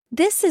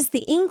This is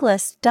the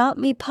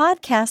Englist.me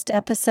podcast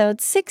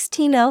episode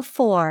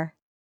 1604.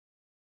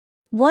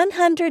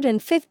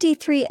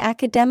 153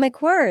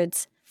 academic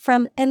words,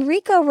 from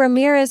Enrico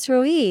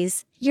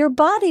Ramirez-Ruiz. Your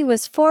body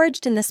was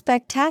forged in the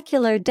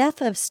spectacular death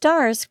of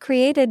stars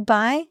created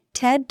by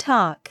TED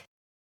Talk.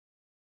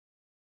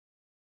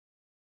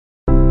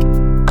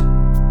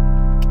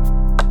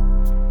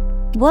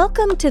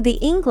 Welcome to the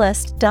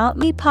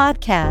Englist.me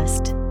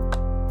podcast.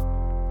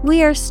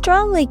 We are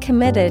strongly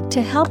committed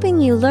to helping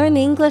you learn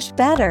English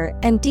better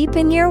and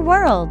deepen your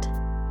world.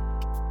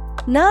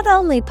 Not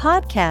only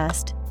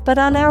podcast, but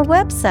on our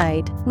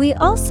website, we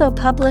also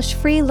publish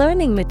free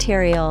learning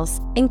materials,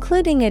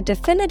 including a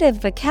definitive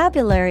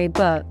vocabulary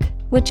book,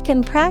 which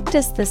can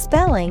practice the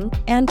spelling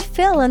and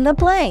fill in the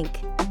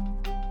blank.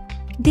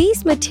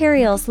 These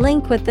materials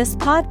link with this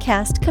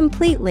podcast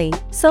completely,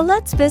 so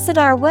let's visit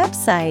our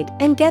website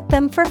and get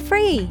them for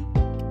free.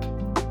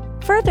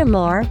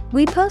 Furthermore,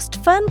 we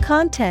post fun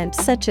content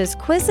such as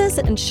quizzes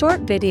and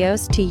short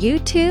videos to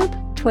YouTube,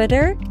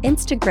 Twitter,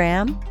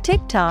 Instagram,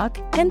 TikTok,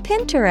 and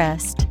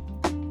Pinterest.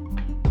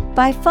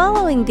 By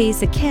following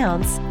these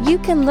accounts, you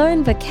can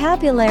learn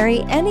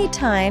vocabulary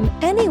anytime,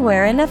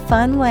 anywhere in a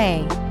fun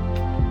way.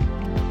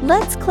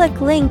 Let's click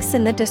links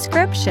in the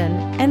description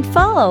and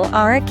follow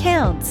our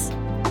accounts.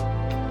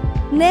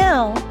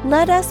 Now,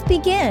 let us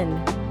begin.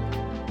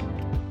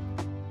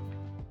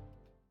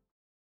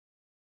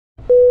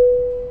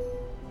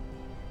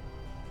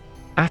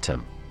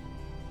 Atom.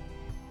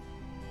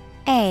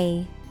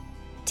 A-T-O-M.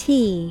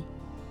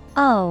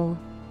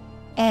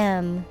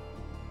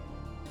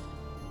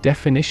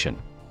 Definition: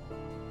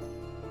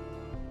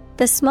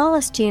 the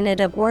smallest unit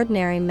of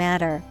ordinary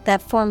matter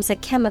that forms a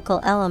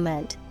chemical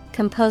element,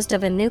 composed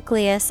of a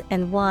nucleus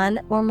and one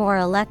or more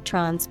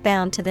electrons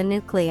bound to the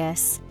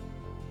nucleus.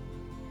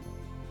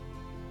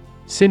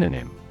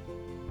 Synonym: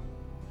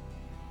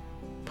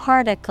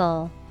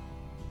 particle,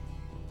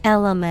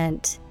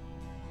 element,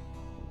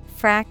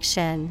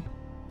 fraction.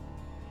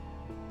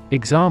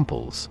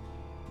 Examples: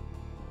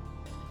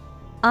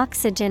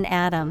 oxygen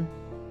atom,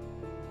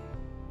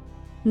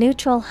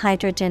 neutral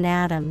hydrogen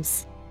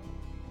atoms.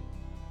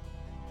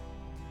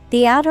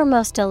 The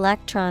outermost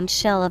electron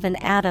shell of an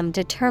atom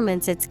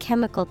determines its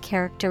chemical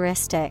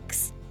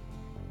characteristics.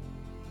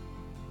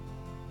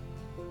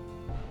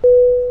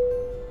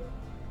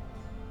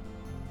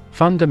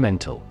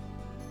 Fundamental.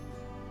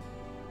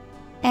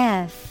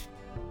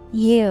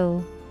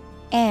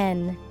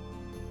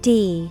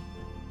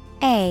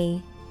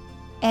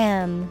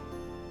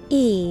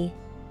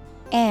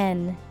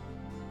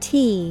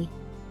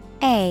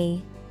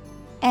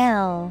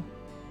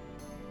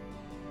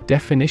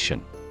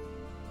 Definition: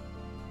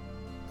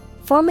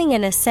 forming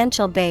an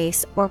essential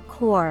base or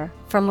core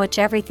from which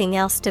everything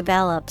else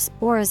develops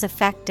or is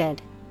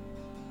affected.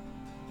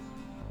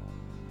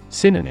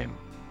 Synonym: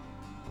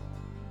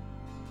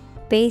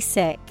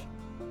 basic,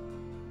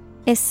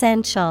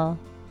 essential,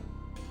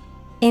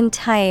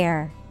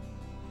 entire.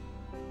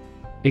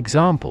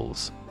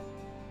 Examples: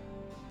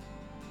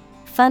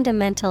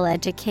 fundamental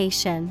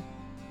education,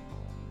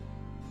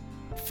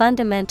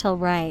 fundamental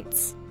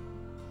rights.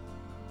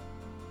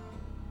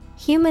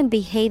 Human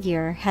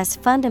behavior has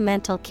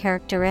fundamental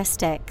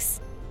characteristics.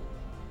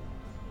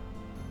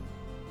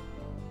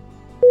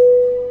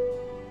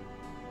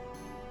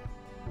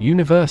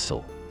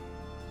 Universal.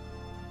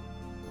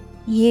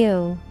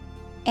 U-N-I-V-E-R-S-A-L.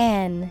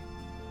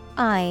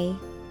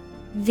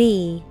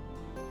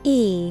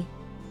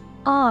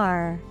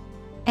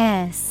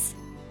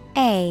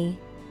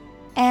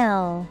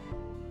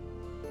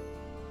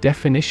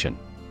 Definition: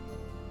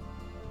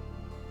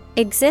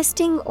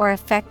 existing or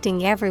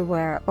affecting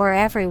everywhere or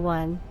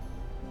everyone.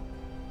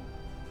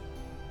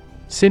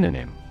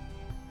 Synonym: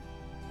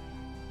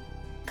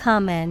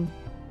 common,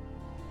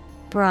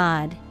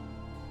 broad,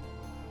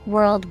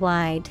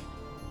 worldwide.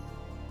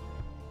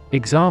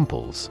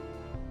 Examples: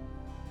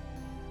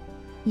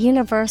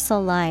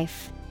 universal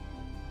life,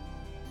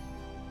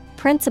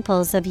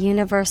 principles of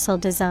universal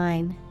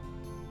design.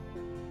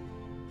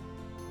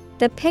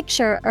 The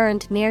picture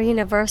earned near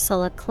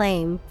universal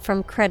acclaim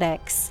from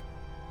critics.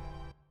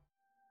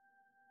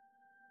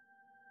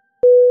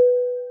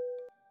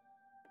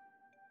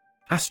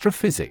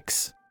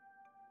 Astrophysics.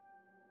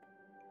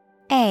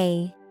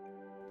 A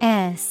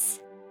S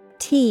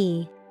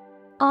T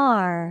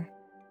R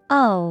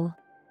O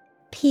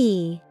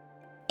P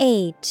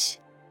H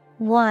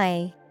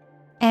Y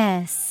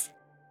S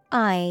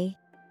I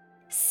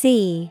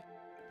C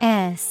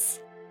S.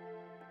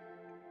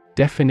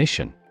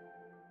 Definition: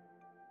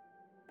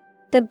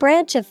 the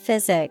branch of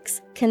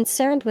physics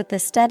concerned with the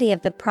study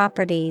of the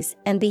properties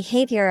and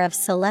behavior of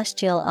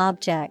celestial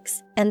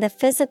objects and the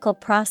physical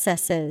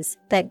processes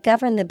that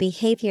govern the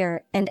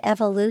behavior and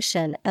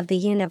evolution of the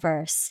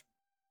universe.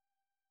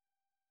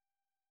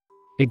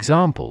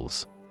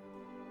 Examples: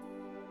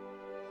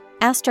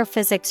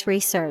 astrophysics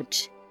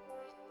research,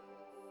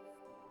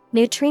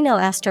 neutrino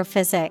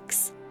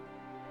astrophysics.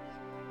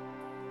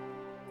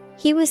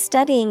 He was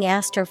studying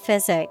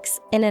astrophysics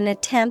in an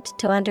attempt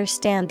to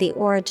understand the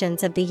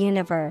origins of the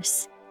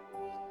universe.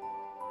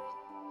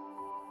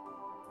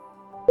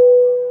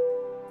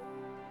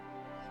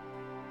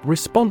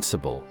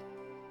 Responsible.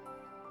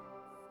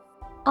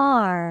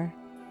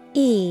 RESPONSIBLE.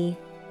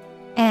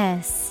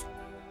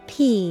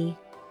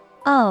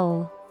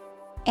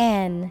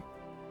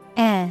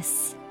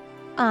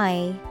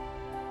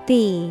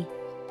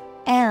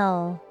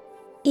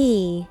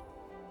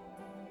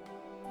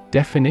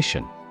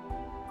 Definition.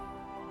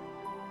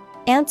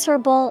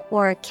 Answerable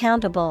or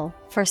accountable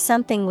for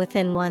something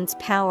within one's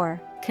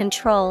power,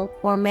 control,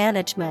 or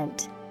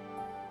management.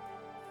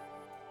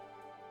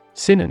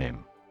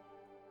 Synonym.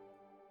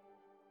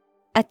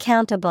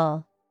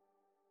 Accountable,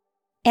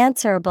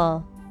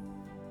 answerable,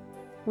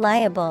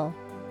 liable.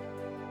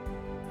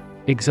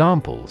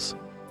 Examples.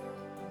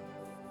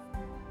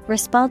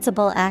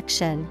 Responsible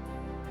action.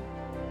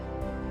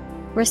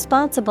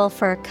 Responsible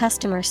for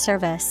customer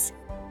service.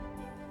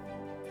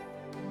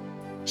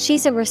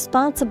 She's a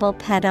responsible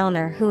pet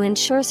owner who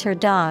ensures her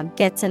dog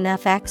gets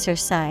enough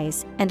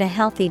exercise and a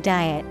healthy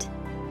diet.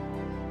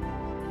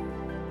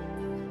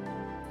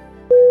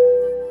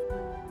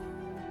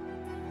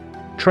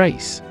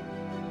 Trace.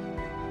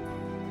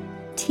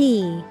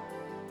 TRACE.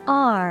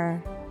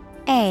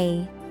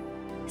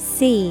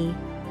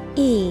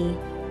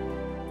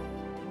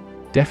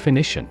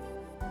 Definition.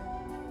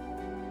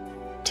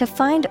 To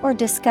find or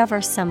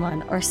discover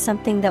someone or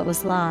something that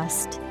was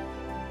lost.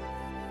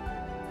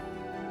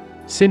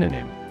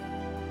 Synonym.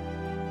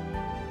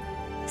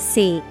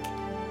 Seek,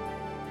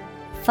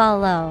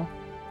 follow,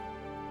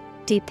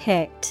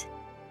 depict.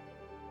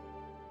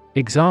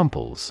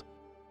 Examples.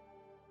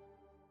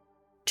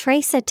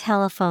 Trace a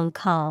telephone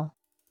call.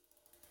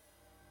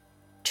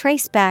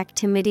 Trace back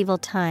to medieval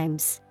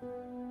times.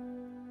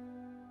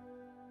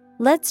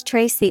 Let's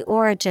trace the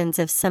origins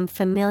of some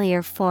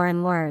familiar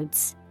foreign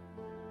words.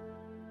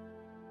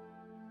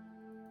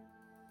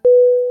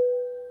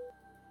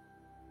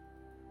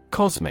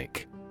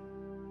 Cosmic.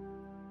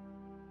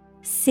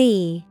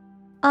 COSMIC.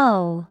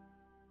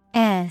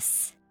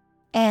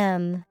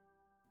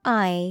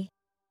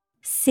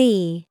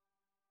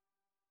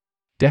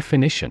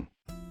 Definition.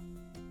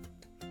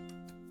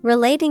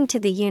 Relating to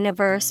the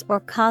universe or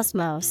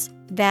cosmos,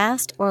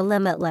 vast or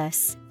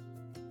limitless.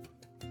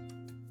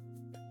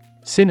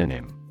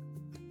 Synonym.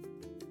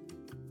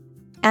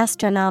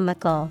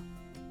 Astronomical,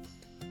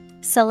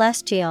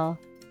 celestial,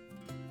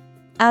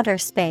 outer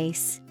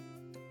space.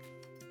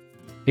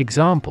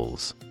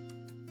 Examples.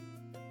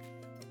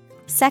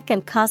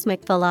 Second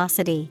cosmic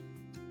velocity.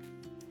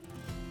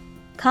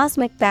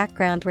 Cosmic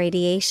background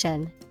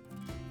radiation.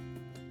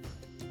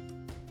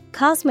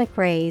 Cosmic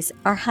rays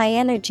are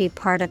high-energy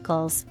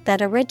particles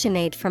that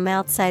originate from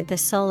outside the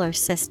solar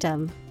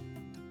system.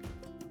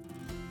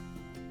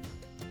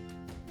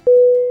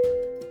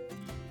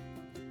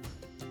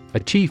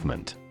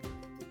 Achievement.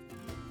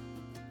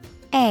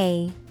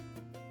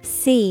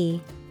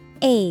 ACHIEVEMENT.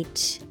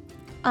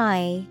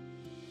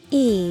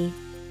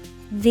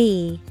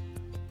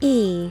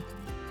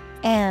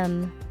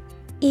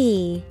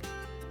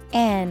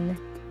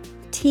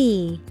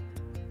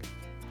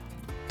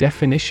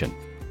 Definition.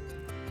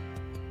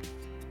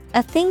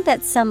 A thing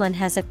that someone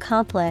has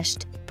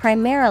accomplished,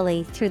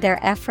 primarily through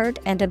their effort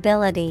and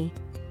ability.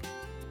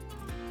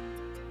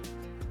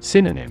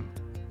 Synonym.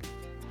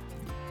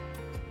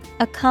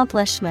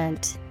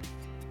 Accomplishment,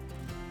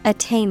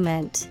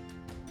 attainment,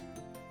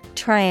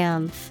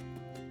 triumph.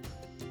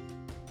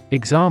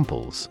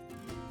 Examples.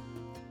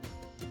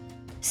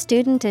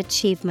 Student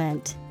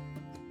achievement.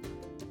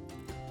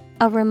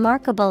 A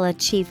remarkable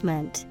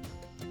achievement.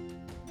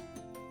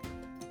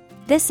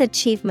 This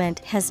achievement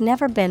has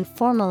never been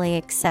formally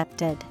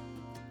accepted.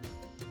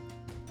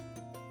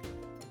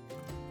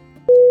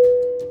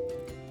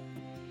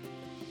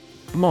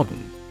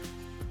 Modern.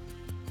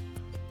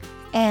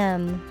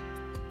 MODERN.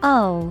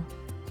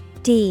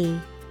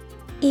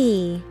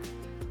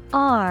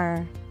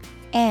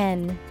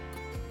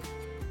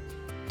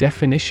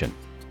 Definition.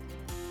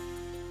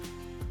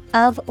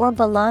 Of or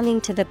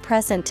belonging to the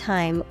present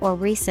time or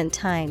recent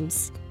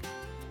times.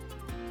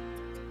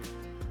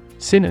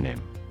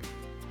 Synonym.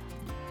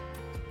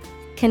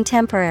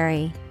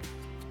 Contemporary,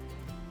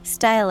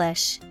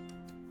 stylish,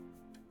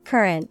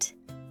 current.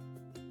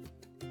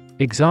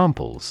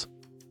 Examples.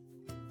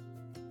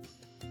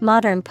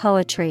 Modern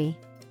poetry.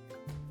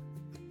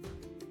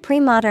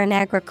 Pre-modern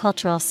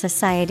agricultural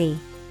society.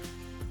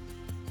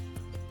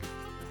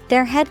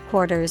 Their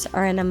headquarters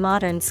are in a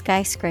modern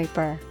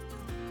skyscraper.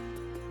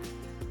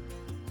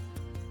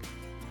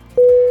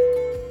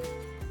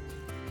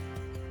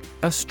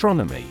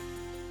 Astronomy.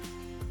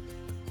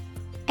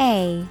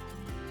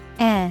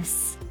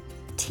 ASTRONOMY.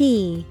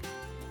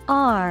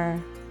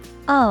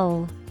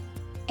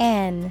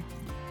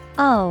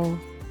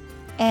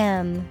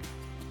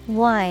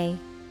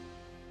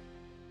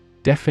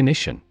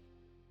 Definition.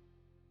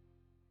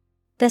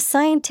 The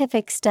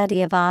scientific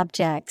study of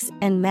objects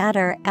and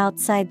matter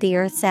outside the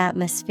Earth's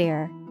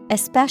atmosphere,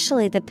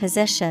 especially the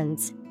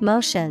positions,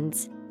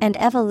 motions, and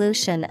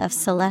evolution of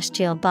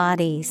celestial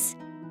bodies.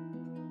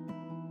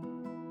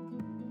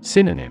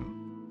 Synonym.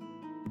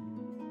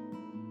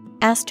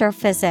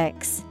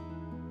 Astrophysics,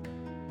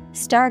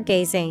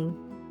 stargazing,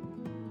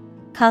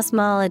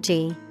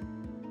 Cosmology.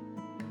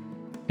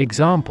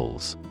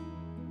 Examples: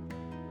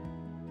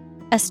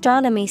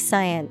 Astronomy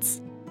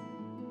science.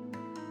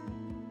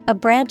 A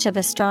branch of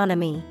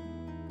astronomy.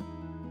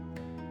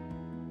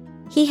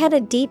 He had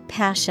a deep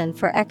passion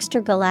for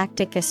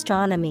extragalactic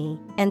astronomy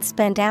and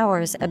spent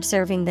hours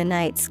observing the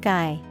night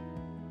sky.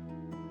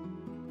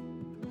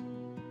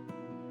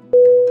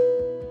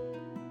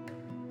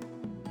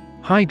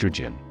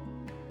 Hydrogen.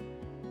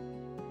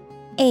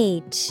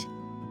 Hydrogen.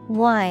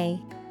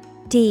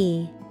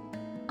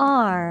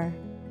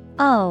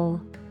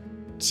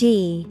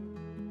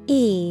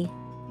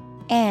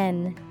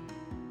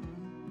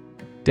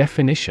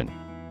 Definition: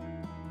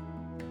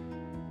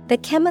 The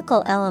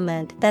chemical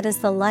element that is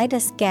the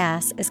lightest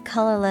gas, is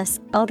colorless,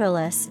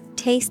 odorless,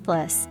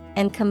 tasteless,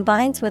 and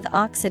combines with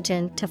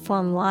oxygen to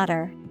form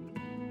water.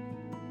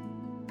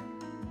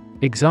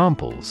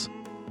 Examples: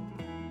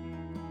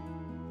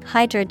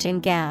 Hydrogen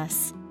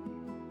gas.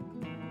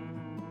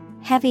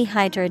 Heavy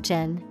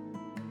hydrogen.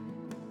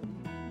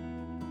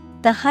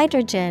 The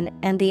hydrogen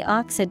and the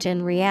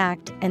oxygen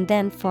react and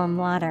then form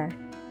water.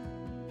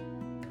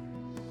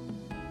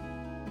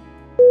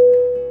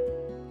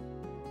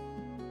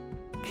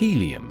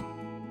 Helium.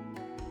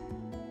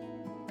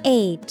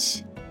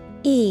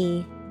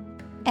 Helium.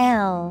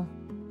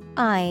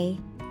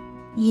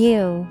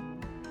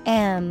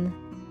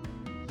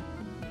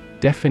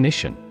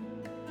 Definition: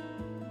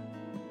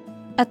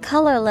 A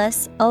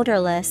colorless,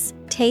 odorless,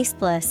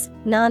 tasteless,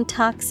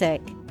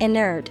 non-toxic,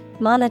 inert,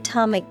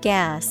 monatomic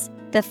gas,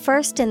 the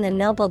first in the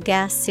noble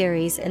gas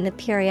series in the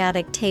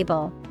periodic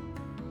table.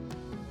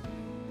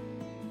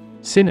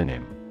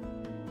 Synonym: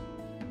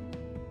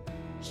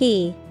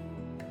 He.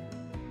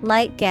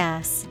 Light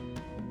gas.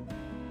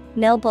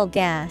 Noble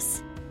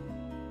gas.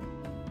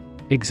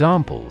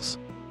 Examples: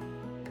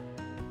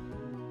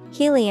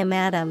 Helium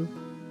atom.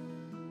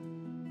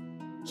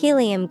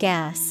 Helium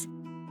gas.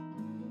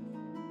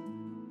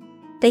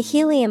 The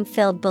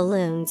helium-filled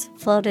balloons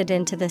floated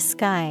into the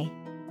sky.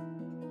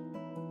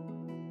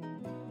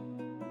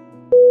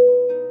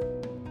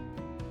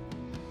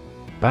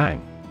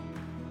 Bang.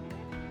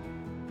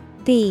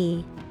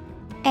 B-A-N-G.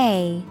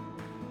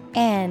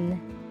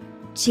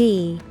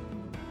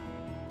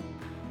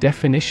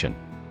 Definition: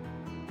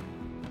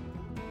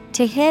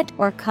 To hit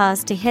or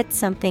cause to hit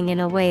something in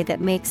a way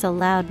that makes a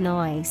loud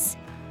noise.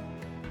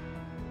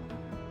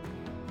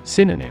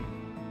 Synonym: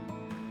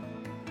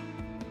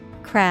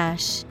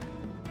 Crash.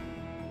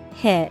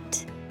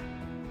 Hit.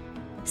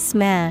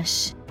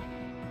 Smash.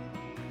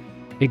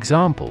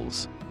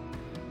 Examples: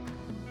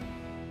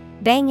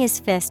 Bang his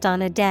fist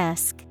on a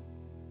desk.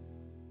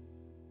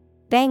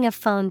 Bang a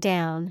phone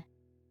down.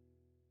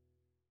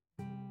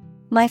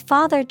 My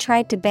father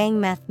tried to bang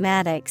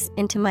mathematics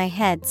into my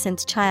head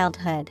since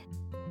childhood.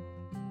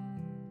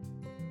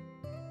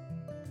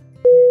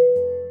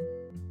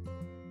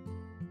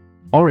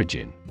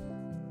 Origin.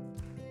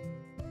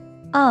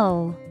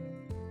 O-R-I-G-I-N.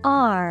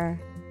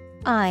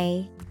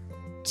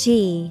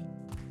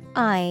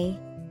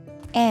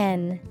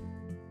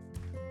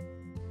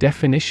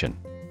 Definition: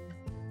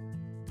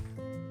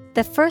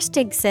 The first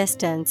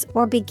existence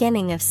or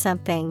beginning of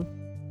something.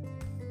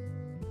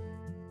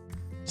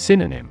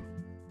 Synonym: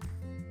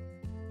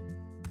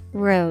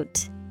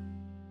 Root.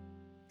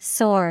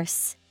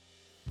 Source.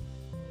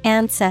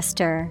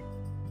 Ancestor.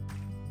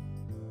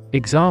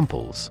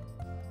 Examples: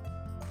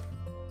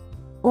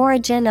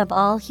 Origin of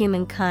all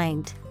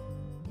humankind.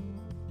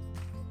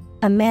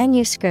 A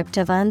manuscript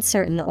of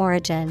uncertain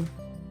origin.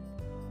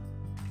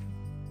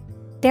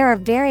 There are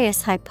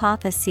various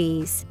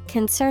hypotheses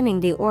concerning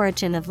the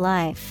origin of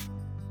life.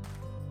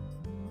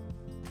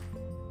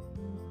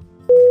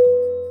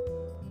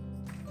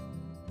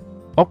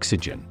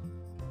 Oxygen.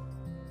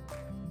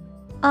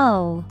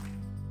 O-X-Y-G-E-N.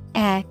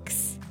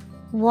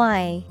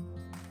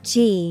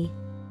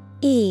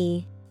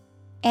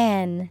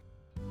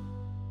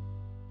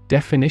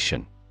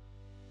 Definition: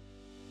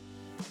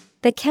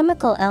 The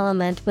chemical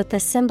element with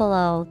the symbol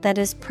O that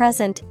is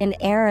present in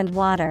air and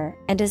water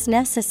and is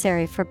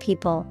necessary for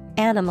people,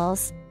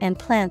 animals, and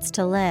plants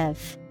to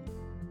live.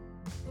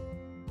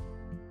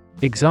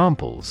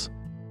 Examples: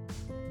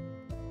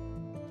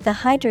 The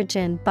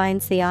hydrogen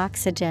binds the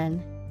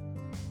oxygen.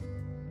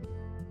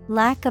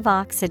 Lack of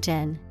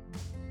oxygen.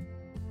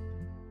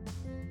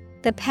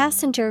 The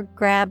passenger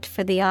grabbed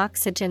for the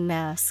oxygen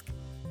mask.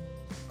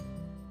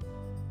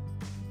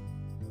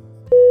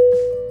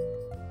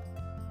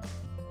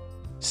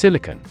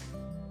 Silicon.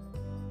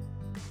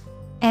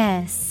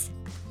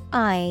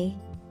 S-I-L-I-C-O-N.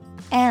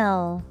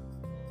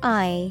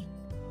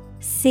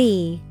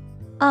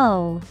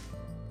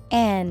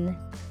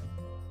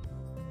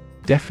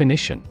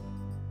 Definition: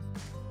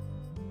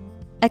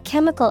 A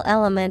chemical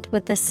element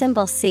with the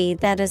symbol C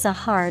that is a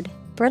hard,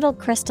 brittle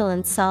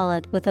crystalline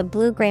solid with a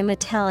blue-gray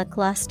metallic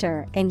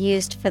luster and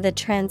used for the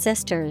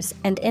transistors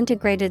and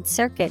integrated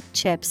circuit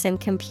chips in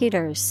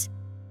computers.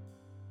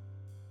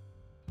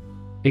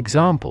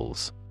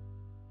 Examples: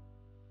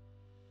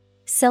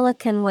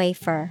 Silicon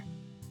wafer.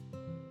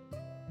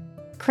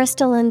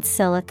 Crystalline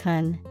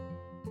silicon.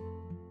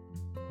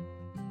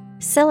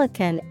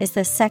 Silicon is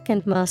the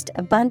second most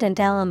abundant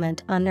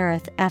element on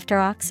Earth after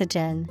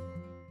oxygen.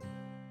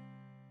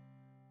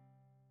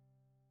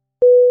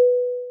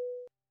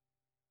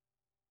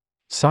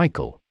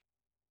 Cycle.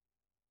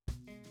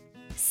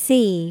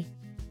 C-Y-C-L-E.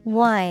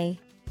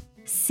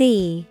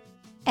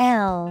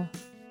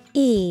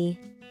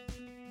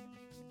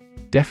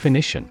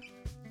 Definition.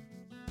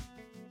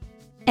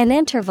 An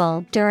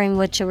interval during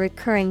which a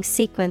recurring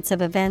sequence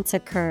of events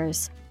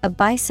occurs, a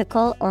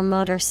bicycle or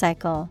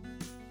motorcycle.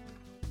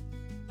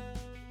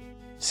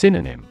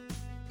 Synonym.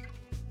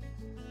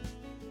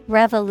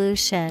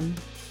 Revolution,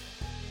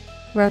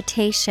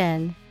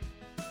 rotation,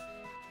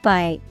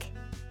 bike.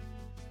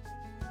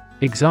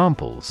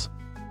 Examples.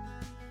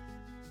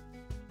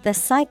 The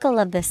cycle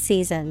of the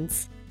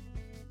seasons.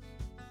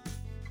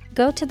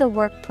 Go to the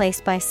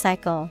workplace by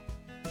cycle.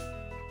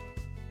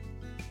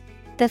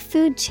 The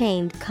food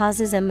chain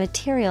causes a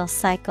material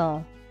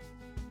cycle.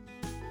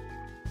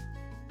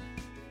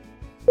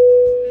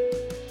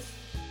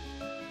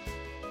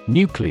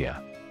 Nuclear.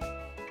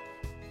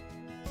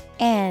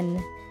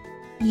 N-U-C-L-E-A-R.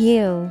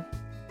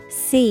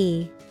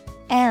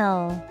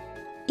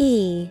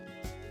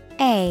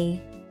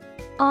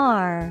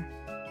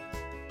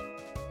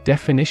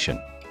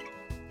 Definition.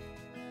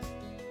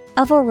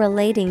 Of or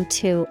relating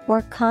to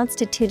or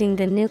constituting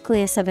the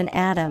nucleus of an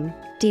atom,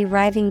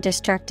 deriving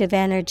destructive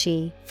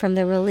energy from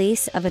the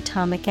release of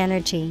atomic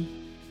energy.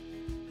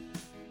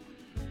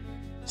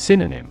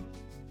 Synonym.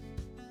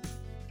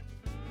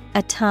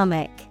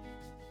 Atomic.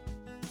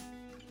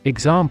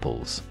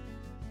 Examples.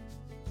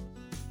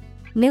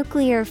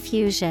 Nuclear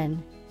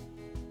fusion.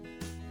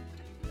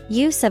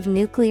 Use of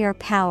nuclear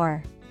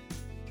power.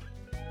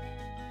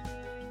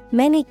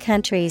 Many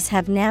countries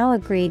have now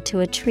agreed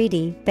to a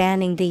treaty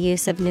banning the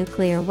use of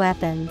nuclear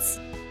weapons.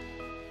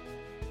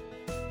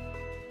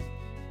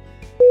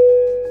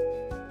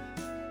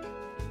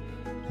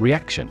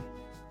 Reaction.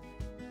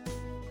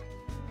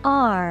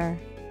 R-E-A-C-T-I-O-N.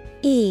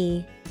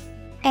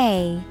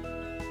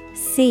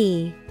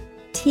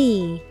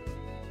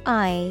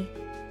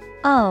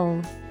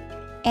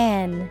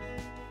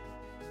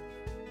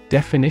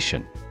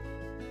 Definition.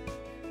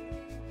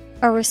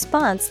 A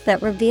response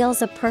that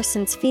reveals a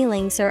person's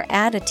feelings or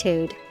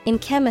attitude. In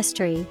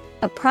chemistry,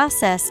 a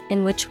process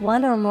in which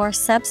one or more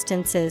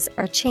substances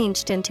are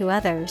changed into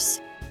others.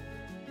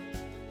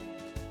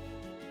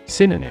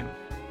 Synonym.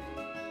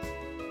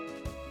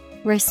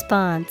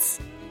 Response,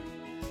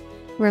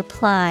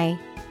 reply,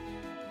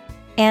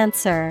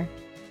 answer.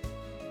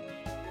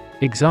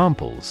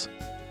 Examples.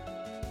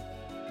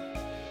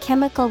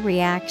 Chemical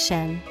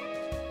reaction.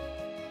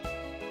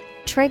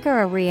 Trigger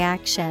a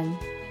reaction.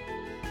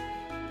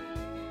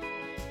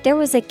 There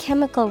was a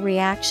chemical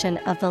reaction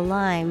of the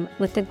lime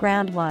with the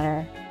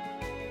groundwater.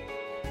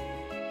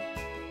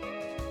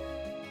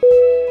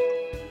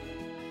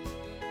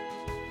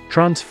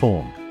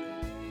 Transform.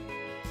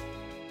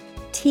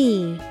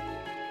 T-R-A-N-S-F-O-R-M.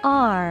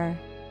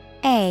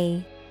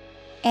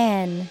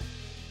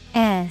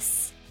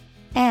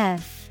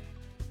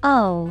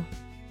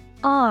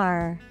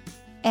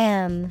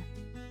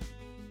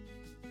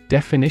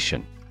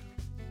 Definition.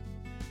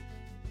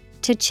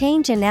 To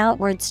change an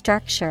outward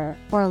structure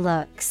or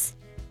looks.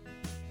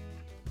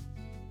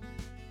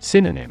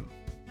 Synonym.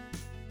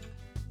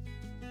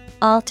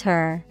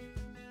 Alter,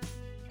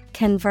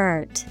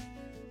 convert,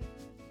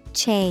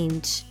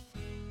 change.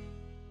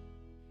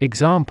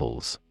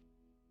 Examples.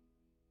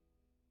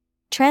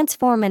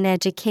 Transform an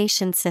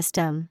education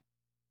system.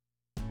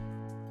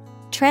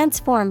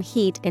 Transform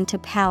heat into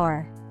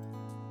power.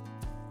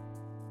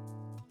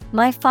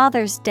 My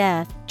father's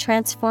death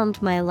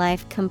transformed my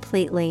life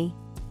completely.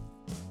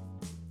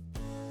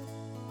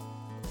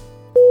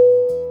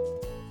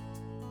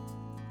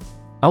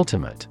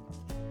 Ultimate.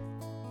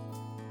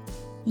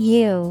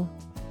 U-L-T-I-M-A-T-E.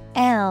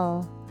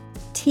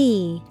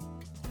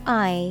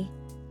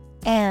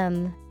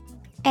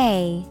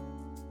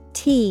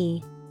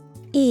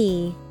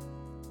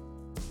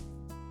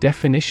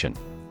 Definition.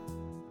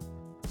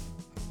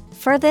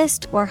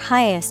 Furthest or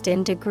highest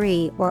in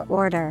degree or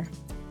order.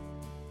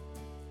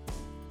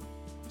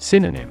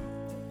 Synonym.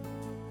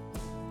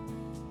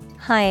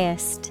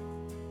 Highest,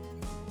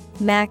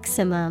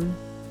 maximum,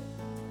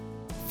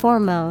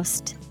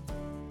 foremost.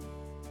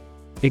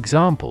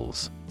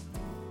 Examples.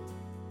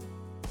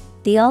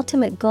 The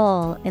ultimate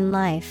goal in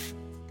life.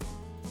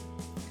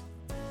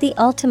 The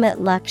ultimate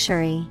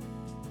luxury.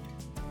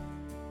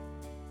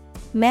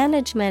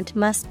 Management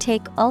must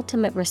take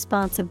ultimate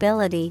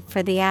responsibility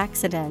for the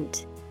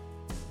accident.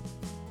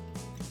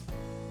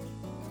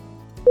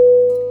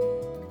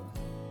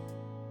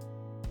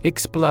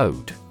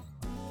 Explode.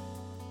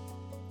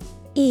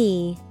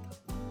 E-X-P-L-O-D-E.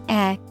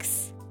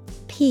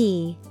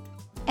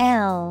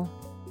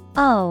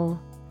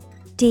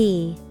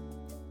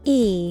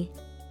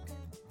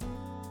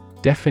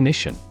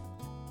 Definition.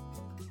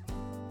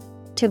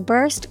 To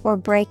burst or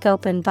break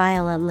open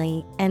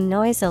violently and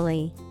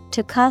noisily,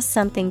 to cause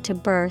something to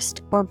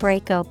burst or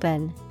break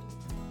open.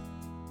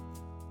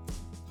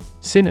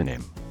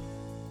 Synonym.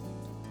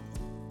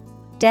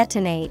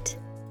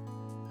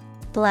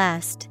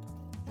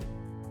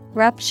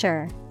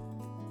 Rupture.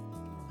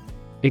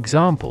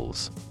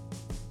 Examples: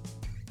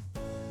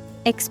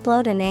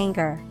 Explode in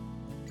anger.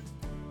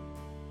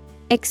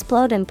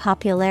 Explode in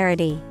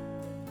popularity.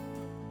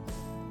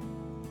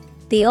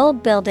 The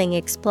old building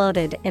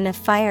exploded in a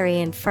fiery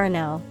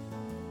inferno.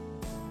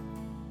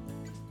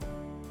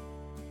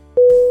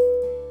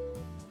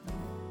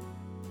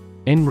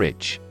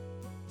 Enrich.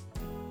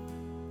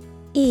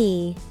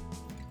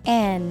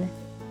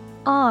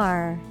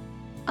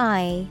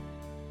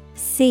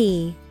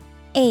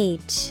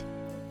 E-N-R-I-C-H.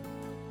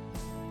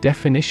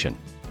 Definition: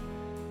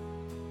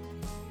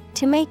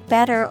 To make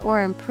better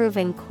or improve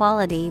in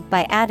quality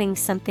by adding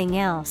something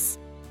else.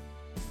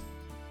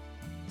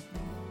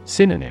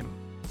 Synonym: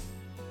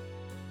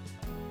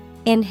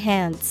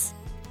 Enhance,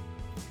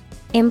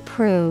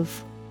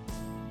 improve,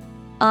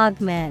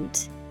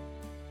 augment.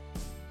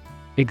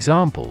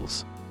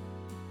 Examples: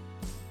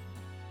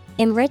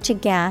 Enrich a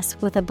gas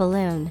with a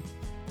balloon.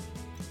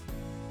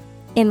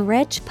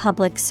 Enrich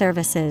public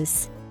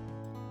services.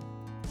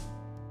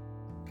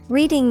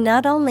 Reading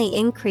not only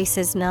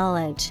increases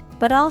knowledge,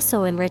 but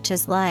also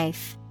enriches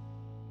life.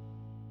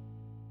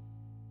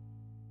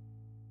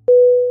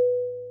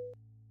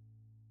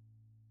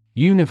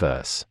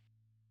 Universe.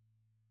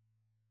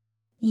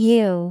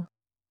 U-N-I-V-E-R-S-E.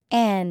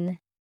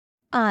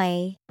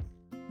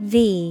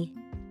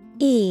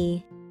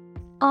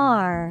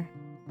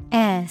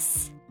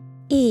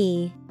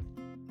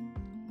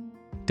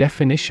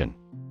 Definition: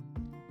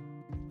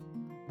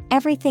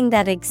 Everything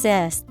that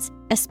exists,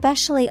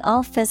 especially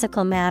all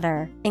physical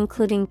matter,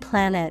 including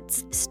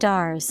planets,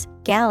 stars,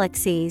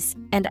 galaxies,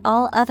 and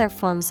all other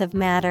forms of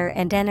matter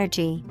and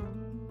energy.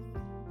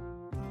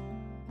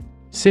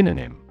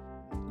 Synonym: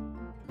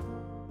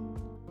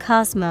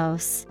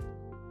 Cosmos,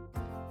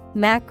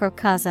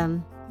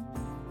 macrocosm.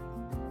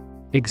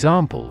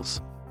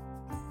 Examples: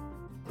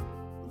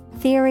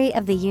 Theory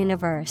of the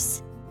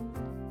universe.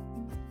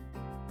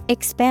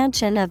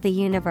 Expansion of the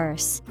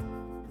universe.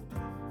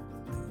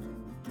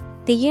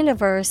 The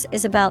universe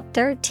is about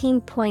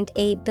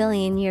 13.8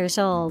 billion years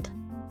old.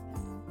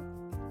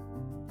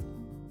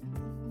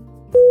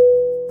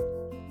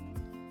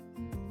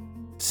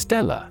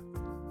 Stellar.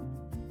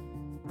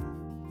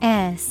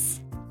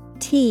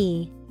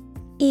 S-T-E-L-L-A-R.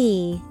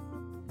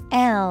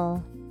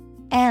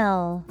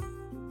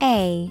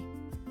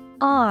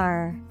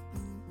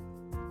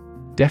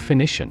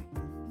 Definition: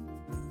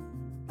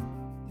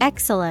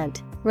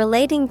 Excellent,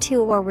 relating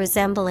to or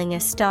resembling a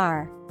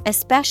star,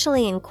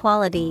 especially in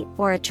quality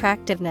or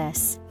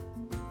attractiveness.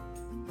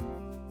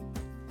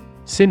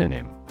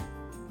 Synonym: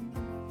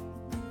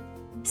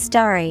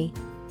 Starry,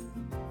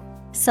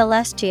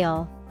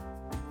 celestial,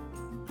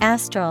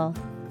 astral.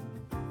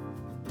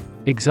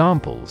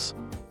 Examples: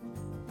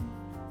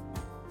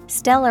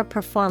 Stellar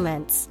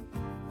performance.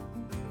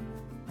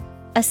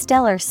 A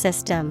stellar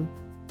system.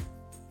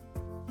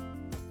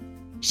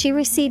 She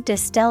received a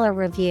stellar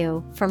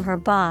review from her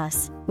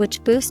boss,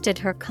 which boosted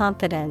her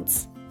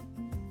confidence.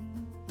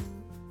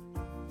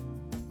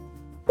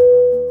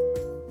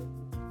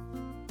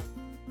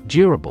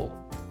 Durable.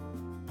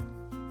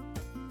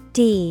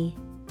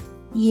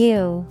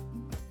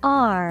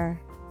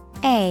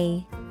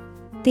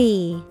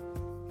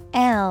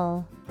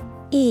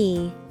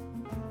 D-U-R-A-B-L-E.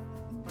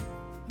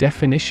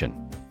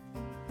 Definition: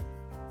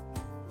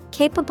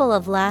 Capable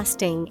of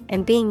lasting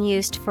and being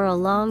used for a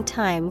long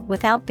time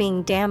without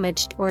being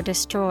damaged or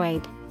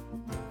destroyed.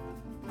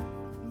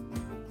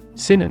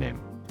 Synonym: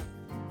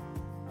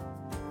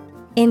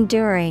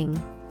 Enduring,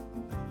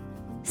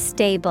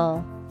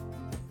 stable,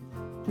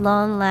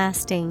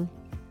 long-lasting.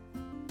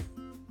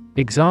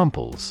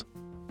 Examples: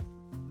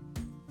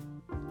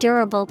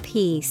 Durable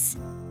piece.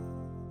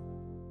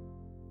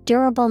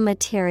 Durable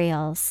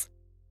materials.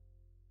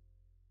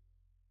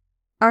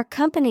 Our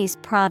company's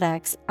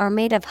products are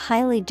made of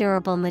highly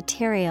durable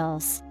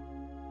materials.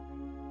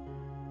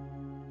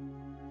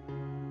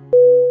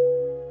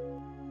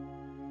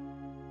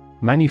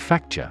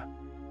 Manufacture.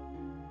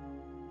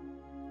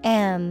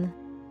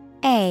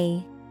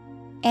 M-A-N-U-F-A-C-T-U-R-E.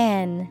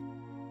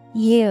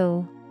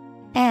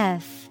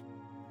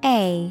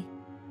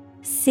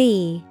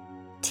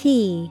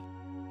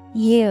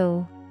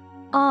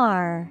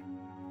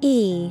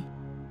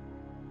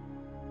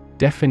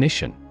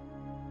 Definition: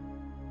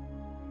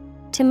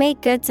 To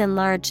make goods in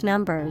large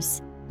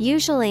numbers,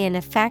 usually in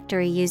a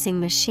factory using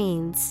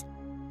machines.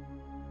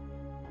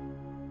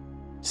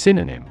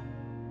 Synonym: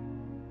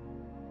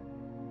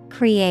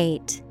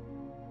 Create,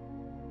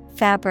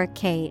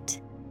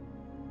 fabricate,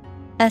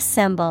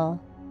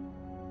 assemble.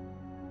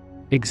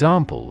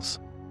 Examples: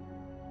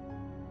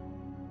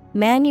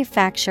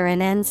 Manufacture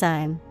an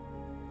enzyme.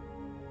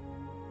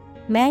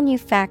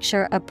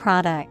 Manufacture a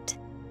product.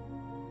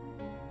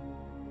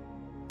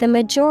 The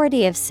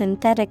majority of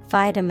synthetic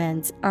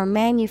vitamins are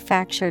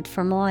manufactured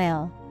from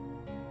oil.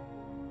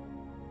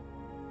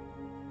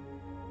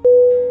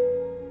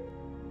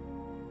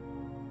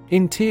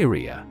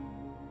 Interior.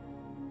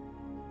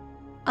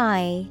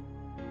 I-N-T-E-R-I-O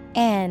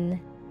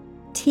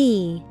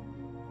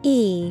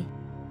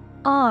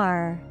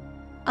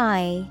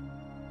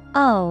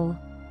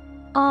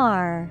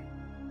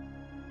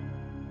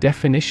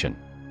Definition: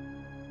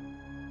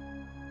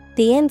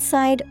 the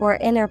inside or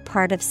inner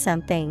part of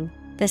something,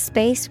 the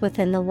space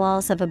within the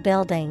walls of a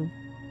building.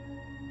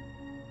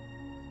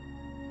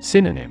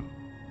 Synonym: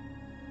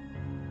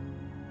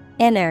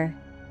 Inner,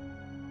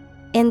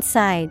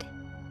 inside,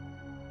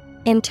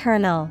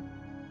 internal.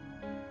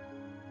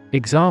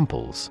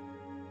 Examples: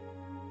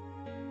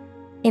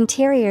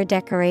 interior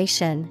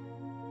decoration,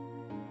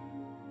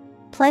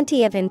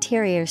 plenty of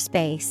interior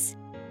space.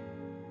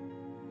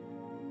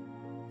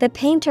 The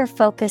painter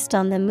focused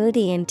on the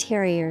moody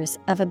interiors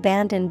of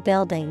abandoned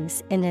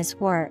buildings in his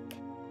work.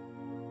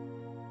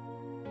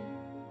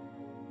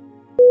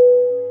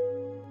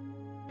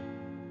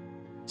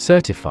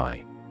 Certify.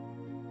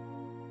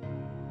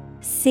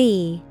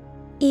 CERTIFY.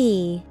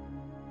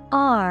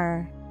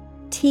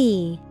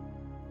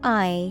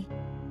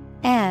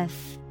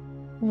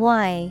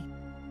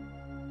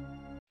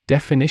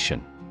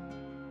 Definition: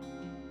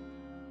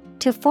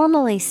 to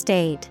formally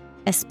state,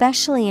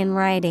 especially in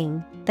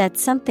writing, that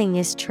something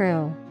is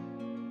true.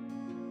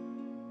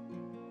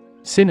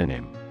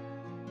 Synonym: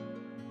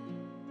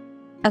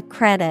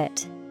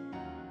 accredit,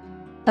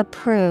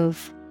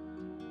 approve,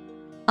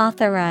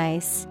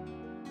 authorize.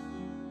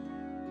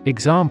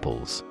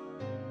 Examples: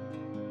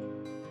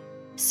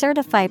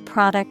 certify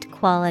product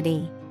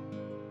quality,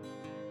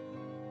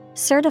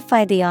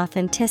 certify the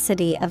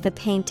authenticity of the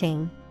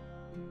painting.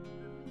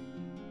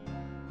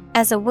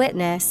 As a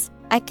witness,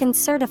 I can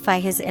certify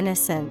his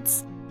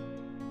innocence.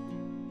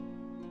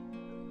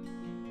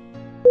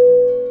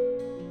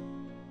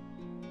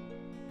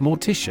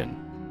 Mortician.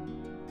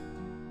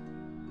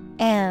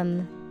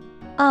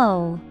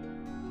 MORTICIAN.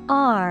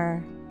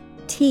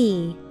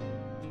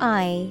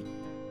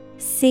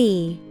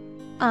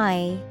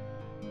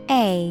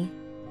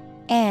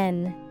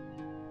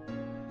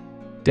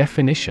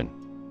 Definition: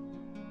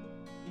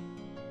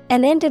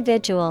 an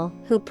individual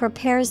who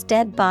prepares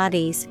dead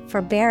bodies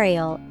for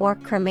burial or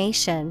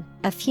cremation,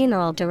 a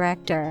funeral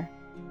director.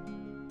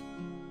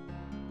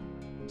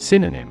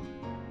 Synonym: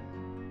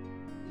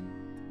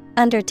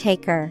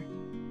 undertaker,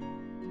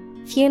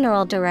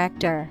 funeral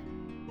director,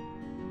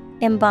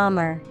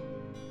 embalmer.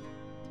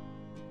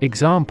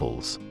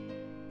 Examples: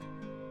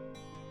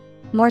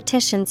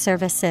 mortician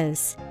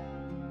services,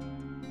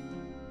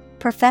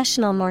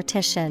 professional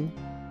mortician.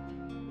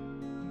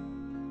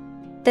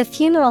 The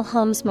funeral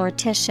home's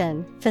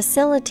mortician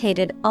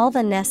facilitated all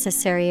the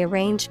necessary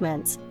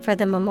arrangements for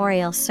the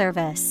memorial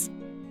service.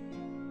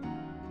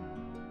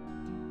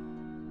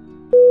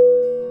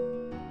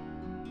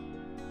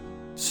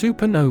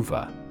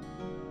 Supernova.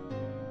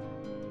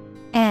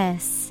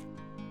 SUPERNOVA.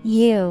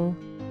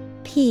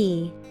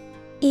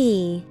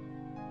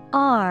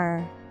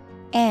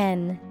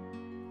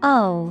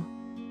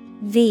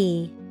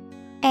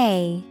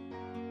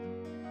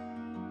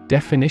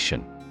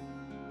 Definition: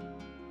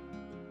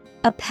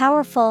 a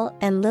powerful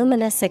and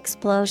luminous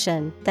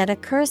explosion that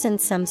occurs in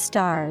some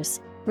stars,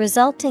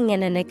 resulting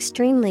in an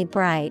extremely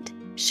bright,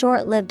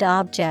 short-lived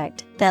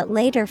object that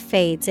later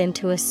fades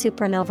into a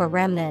supernova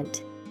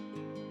remnant.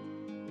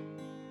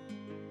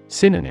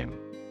 Synonym: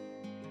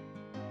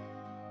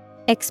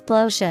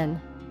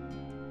 explosion,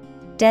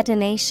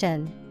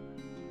 detonation,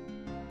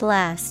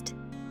 blast.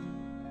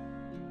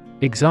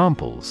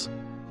 Examples: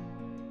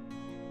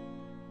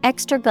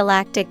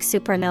 extragalactic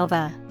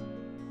supernova,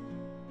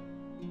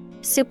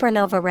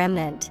 supernova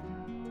remnant.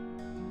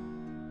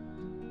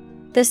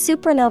 The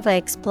supernova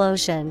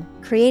explosion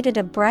created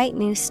a bright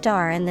new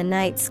star in the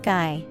night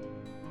sky.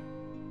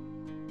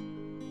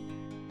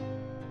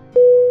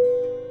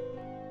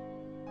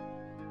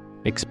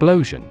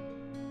 Explosion.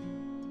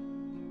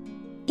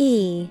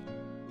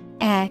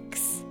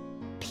 EXPLOSION.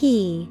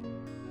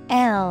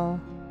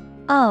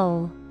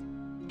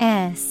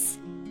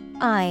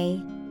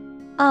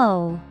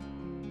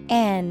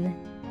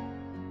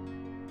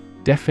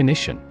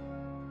 Definition: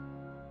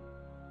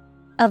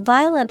 a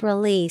violent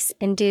release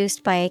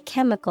induced by a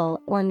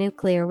chemical or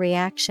nuclear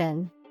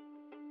reaction.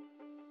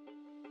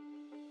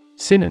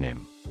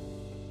 Synonym: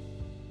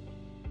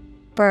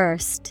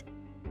 burst,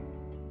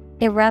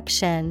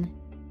 eruption,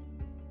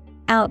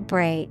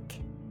 outbreak.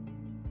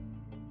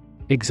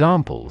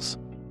 Examples: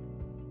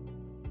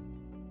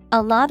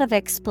 a lot of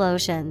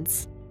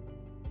explosions.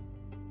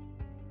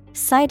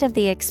 Site of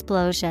the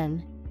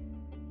explosion.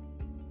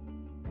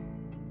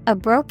 A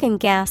broken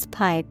gas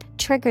pipe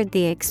triggered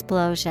the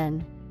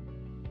explosion.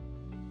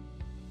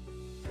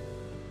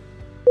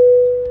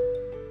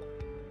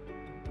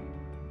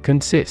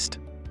 Consist.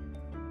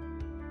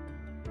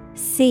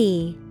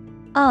 CONSIST.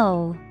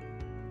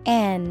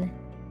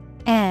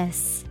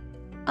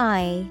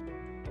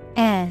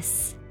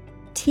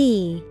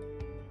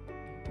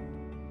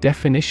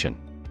 Definition: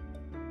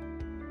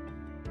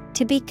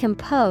 to be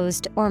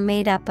composed or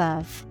made up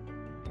of.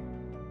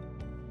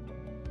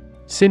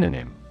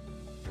 Synonym: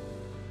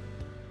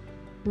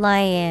 lie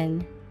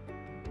in,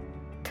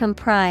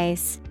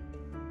 comprise,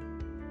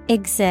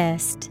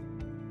 exist.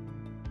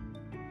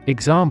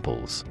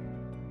 Examples: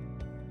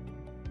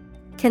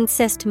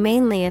 consist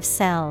mainly of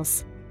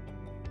cells.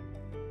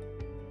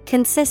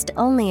 consist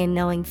only in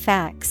knowing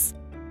facts.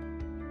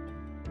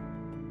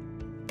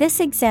 This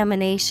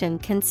examination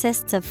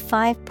consists of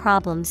 5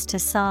 problems to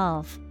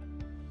solve.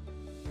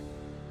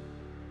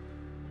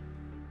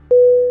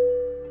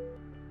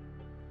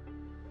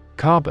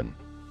 Carbon.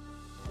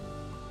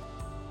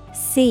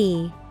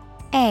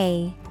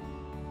 C-A-R-B-O-N.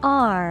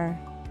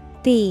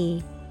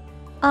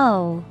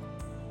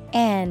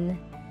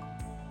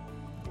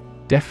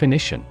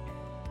 Definition: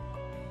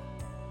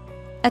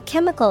 a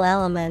chemical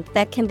element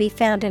that can be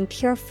found in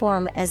pure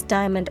form as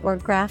diamond or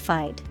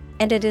graphite,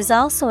 and it is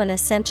also an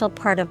essential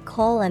part of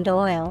coal and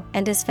oil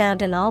and is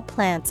found in all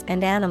plants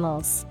and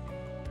animals.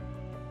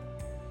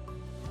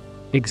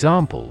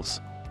 Examples: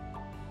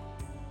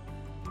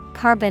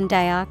 carbon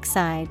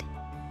dioxide,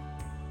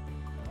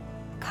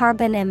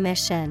 carbon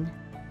emission.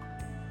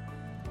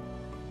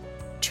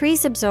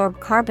 Trees absorb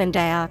carbon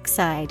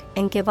dioxide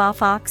and give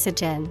off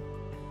oxygen.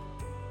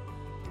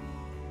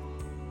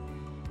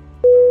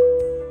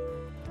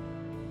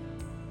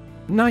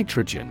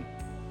 Nitrogen.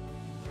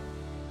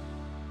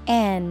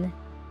 N-I-T-R-O-G-E-N.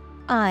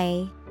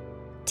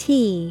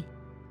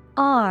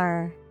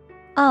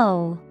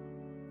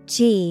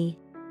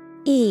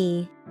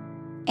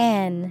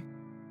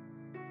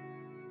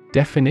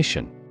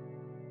 Definition: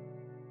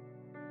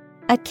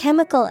 a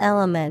chemical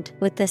element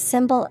with the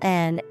symbol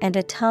N and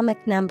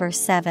atomic number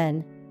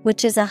 7,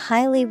 which is a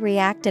highly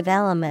reactive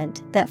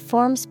element that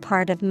forms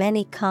part of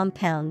many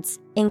compounds,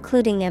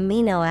 including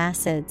amino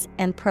acids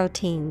and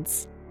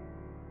proteins.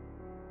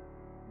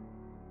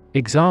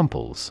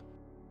 Examples: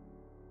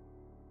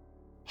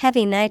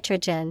 heavy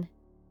nitrogen,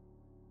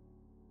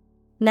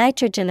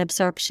 nitrogen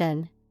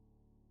absorption.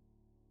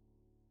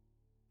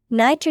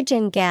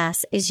 Nitrogen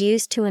gas is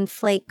used to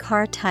inflate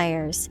car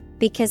tires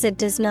because it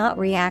does not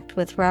react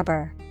with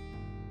rubber.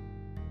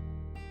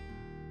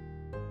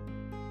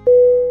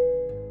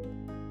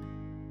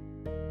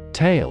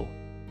 Tail.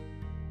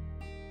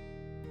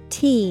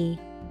 T-A-L-E.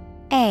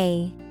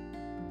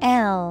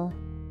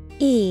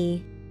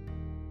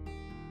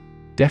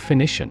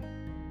 Definition: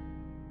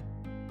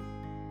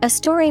 a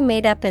story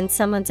made up in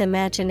someone's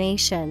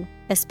imagination,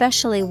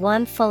 especially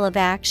one full of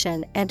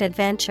action and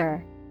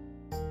adventure.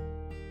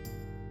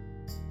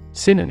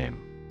 Synonym: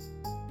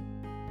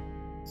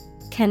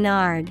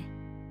 canard,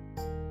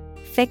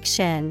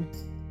 fiction,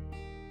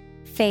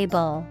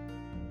 fable.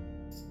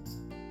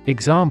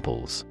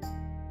 Examples: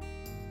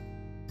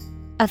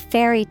 a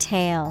fairy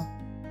tale,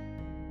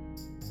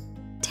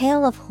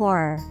 tale of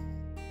horror.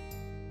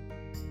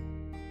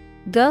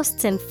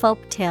 Ghosts in folk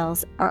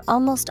tales are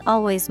almost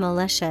always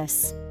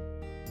malicious.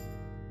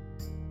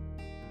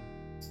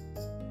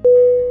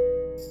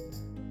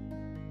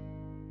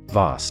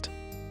 Vast.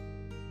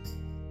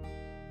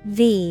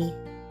 V-A-S-T.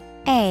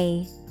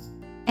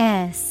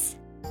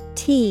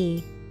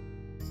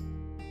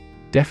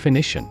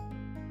 Definition: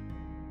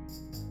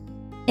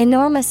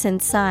 enormous in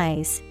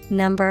size,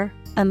 number,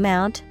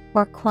 amount,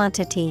 or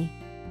quantity.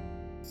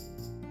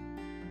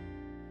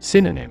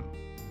 Synonym: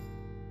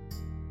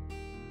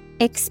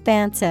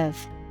 expansive,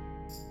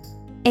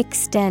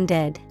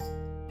 extended,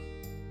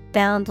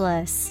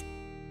 boundless.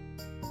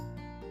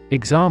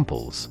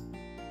 Examples: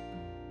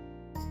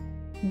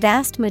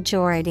 vast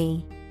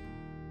majority,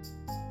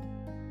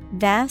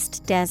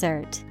 vast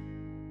desert.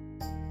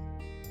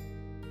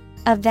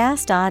 A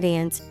vast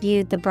audience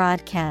viewed the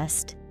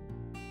broadcast.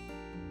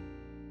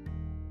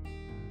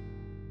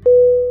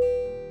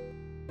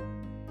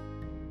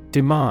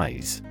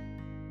 Demise.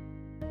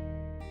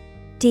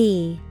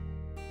 D-E-M-I-S-E.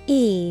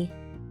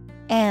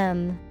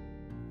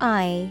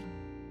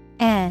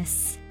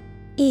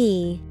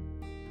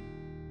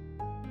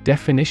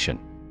 Definition: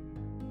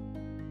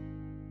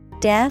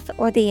 death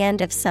or the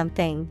end of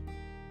something.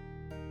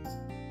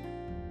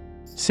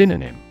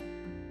 Synonym: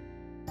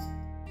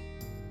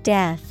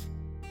 death,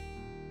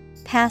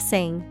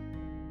 passing,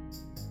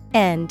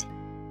 end.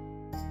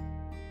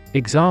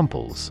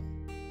 Examples: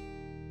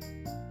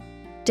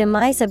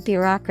 demise of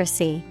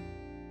bureaucracy.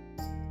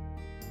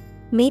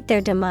 Meet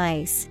their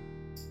demise.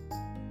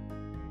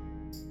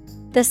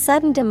 The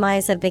sudden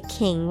demise of the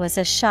king was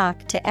a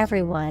shock to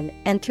everyone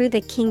and threw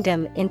the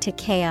kingdom into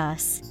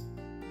chaos.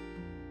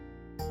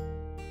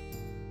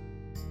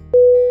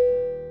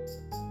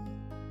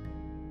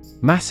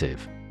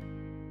 Massive.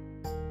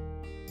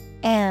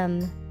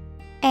 M-A-S-S-I-V-E.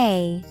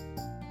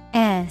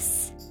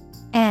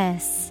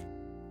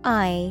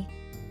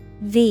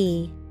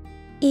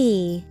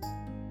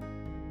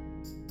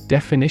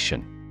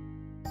 Definition: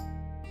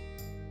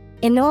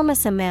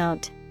 enormous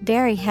amount,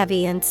 very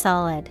heavy and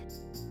solid.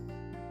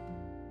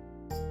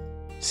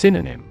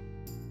 Synonym: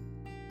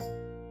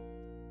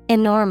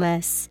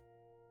 enormous,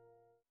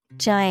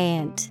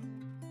 giant,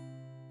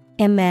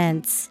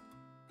 immense.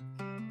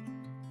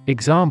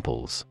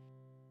 Examples: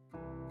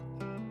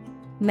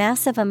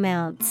 massive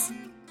amounts,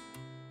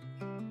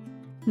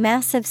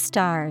 massive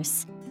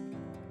stars.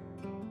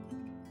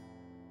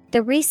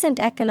 The recent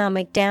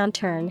economic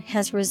downturn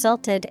has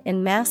resulted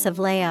in massive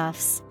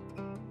layoffs.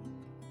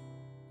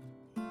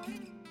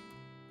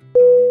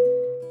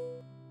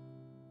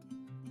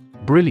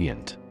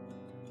 Brilliant.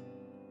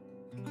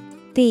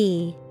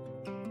 Brilliant.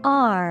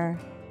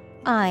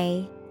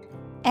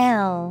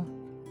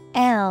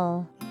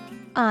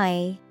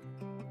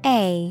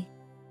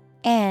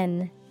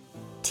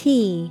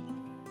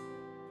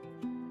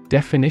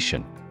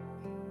 Definition: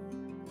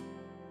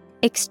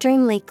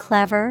 Extremely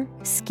clever,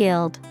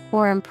 skilled,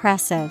 or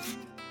impressive.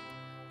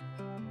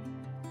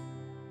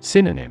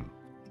 Synonym: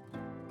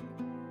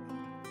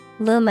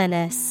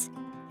 Luminous,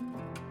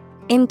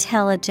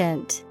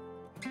 intelligent,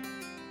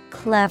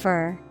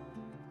 clever.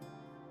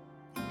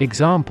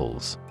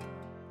 Examples: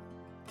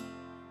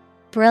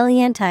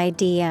 Brilliant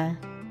idea.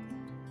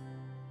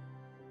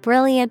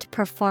 Brilliant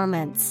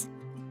performance.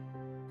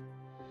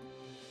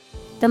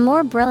 The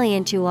more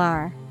brilliant you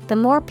are, the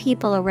more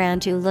people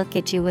around you look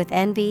at you with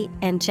envy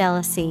and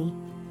jealousy.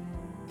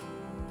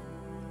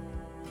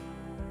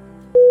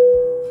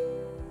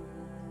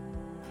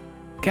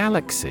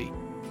 Galaxy.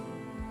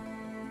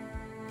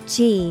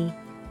 Galaxy.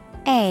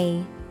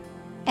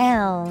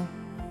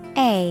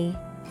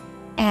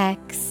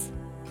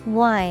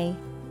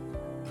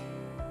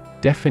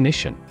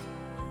 Definition: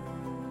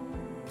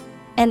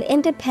 An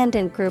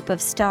independent group of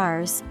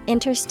stars,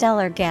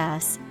 interstellar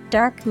gas,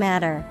 dark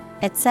matter,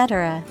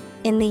 etc.,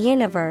 in the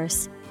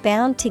universe,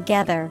 bound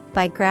together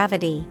by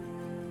gravity.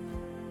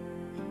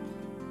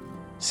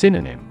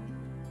 Synonym: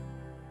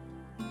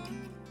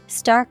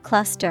 Star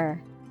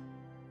cluster,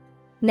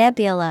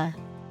 nebula,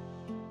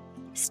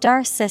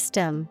 star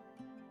system.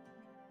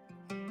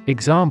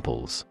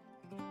 Examples: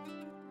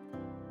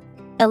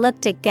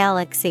 Elliptic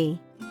galaxy.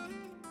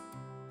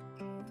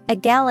 A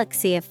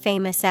galaxy of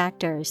famous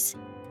actors.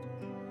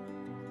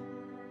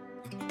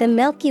 The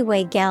Milky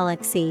Way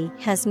galaxy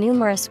has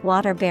numerous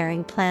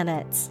water-bearing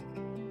planets.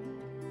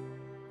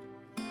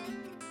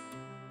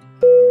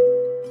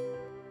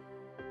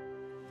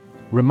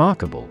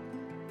 Remarkable. Remarkable.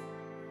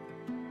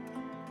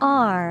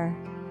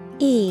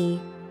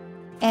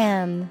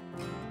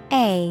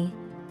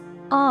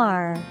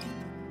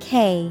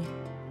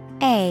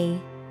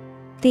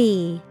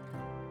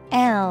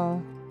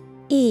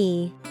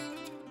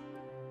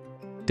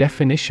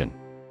 Definition: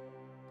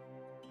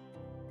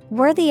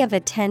 Worthy of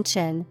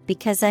attention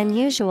because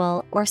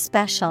unusual or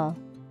special.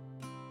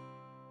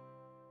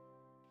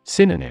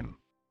 Synonym: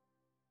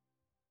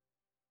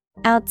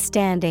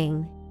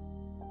 Outstanding,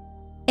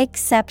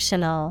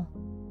 exceptional,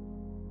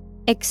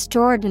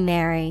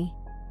 extraordinary.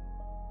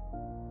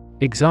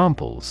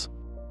 Examples: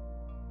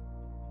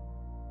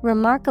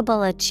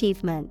 Remarkable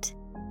achievement.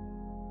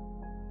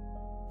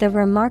 The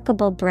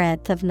remarkable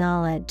breadth of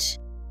knowledge.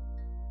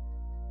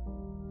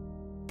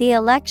 The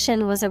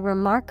election was a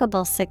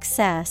remarkable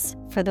success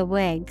for the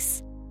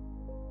Whigs.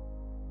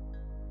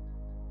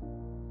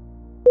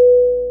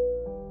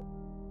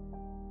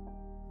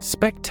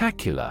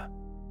 Spectacular.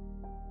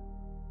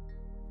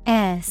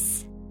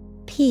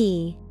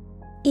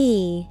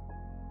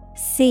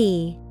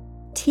 Spectacular.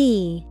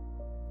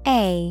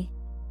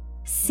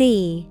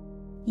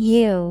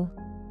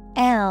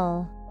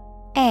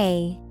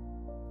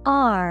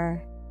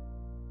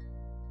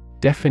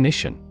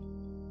 Definition: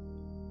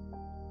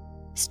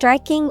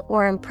 Striking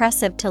or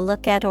impressive to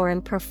look at or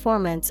in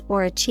performance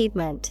or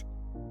achievement.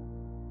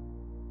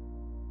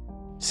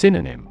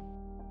 Synonym: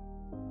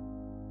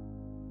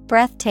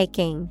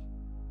 Breathtaking,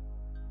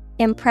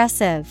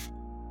 impressive,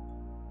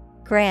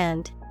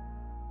 grand.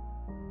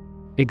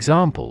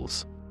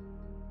 Examples: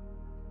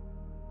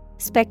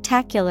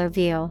 Spectacular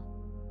view.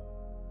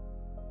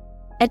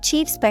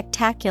 Achieve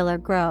spectacular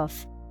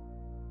growth.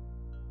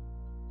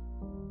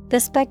 The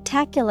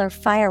spectacular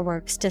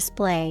fireworks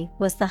display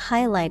was the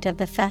highlight of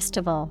the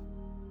festival.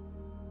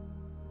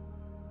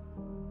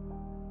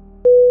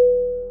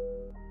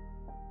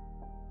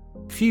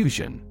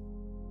 Fusion.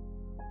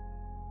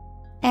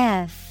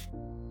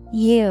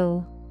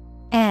 Fusion.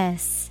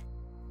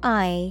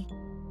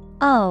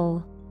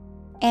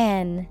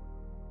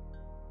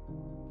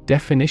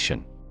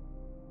 Definition: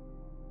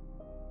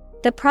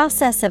 The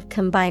process of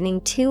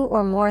combining two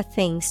or more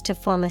things to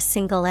form a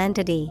single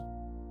entity.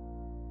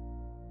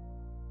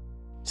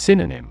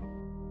 Synonym: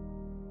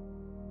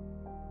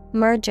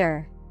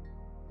 Merger,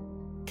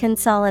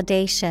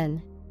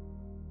 consolidation,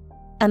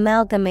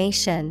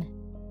 amalgamation.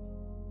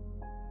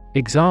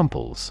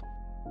 Examples: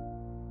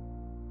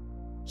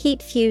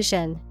 Heat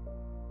fusion.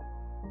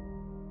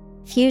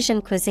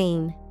 Fusion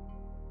cuisine.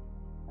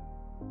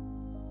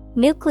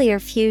 Nuclear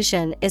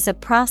fusion is a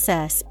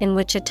process in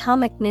which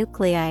atomic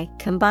nuclei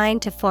combine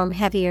to form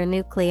heavier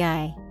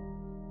nuclei.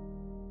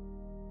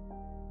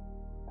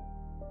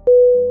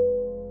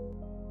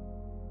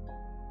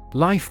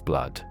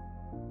 Lifeblood.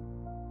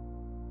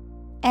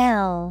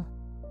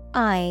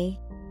 Lifeblood.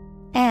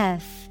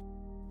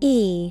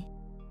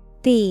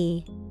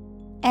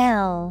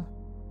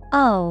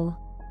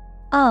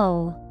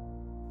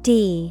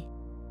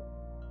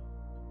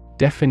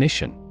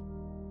 Definition: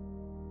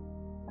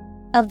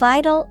 A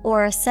vital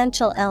or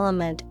essential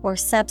element or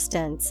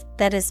substance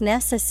that is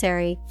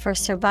necessary for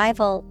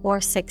survival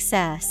or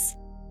success.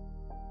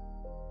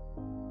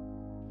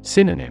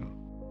 Synonym: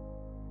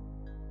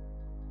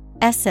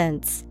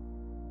 Essence,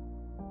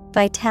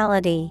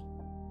 vitality,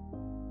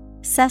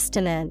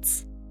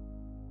 sustenance.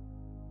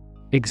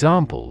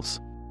 Examples: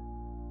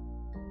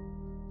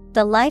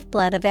 The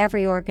lifeblood of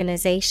every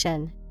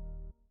organization.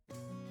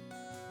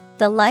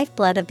 The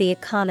lifeblood of the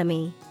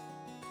economy.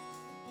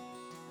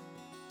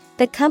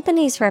 The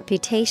company's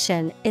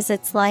reputation is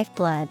its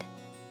lifeblood.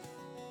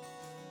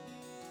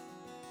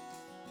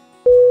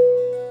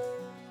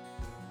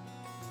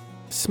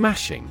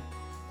 Smashing.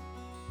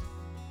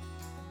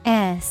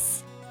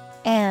 S-M-A-S-H-I-N-G.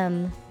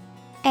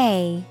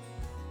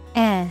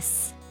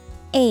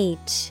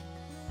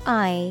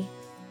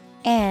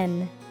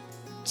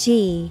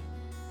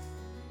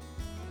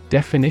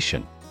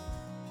 Definition: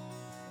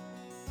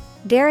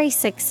 Very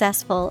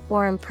successful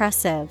or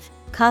impressive,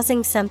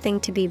 causing something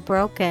to be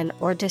broken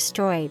or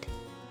destroyed.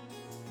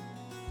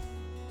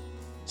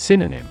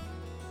 Synonym: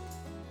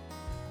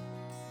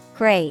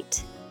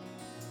 Great,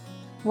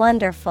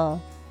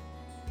 wonderful,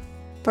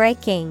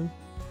 breaking.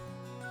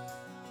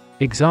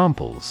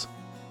 Examples: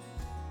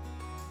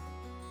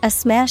 A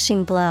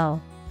smashing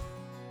blow.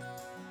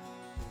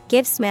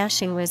 Give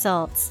smashing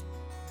results.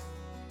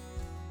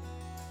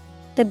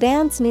 The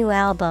band's new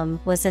album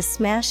was a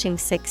smashing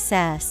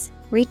success,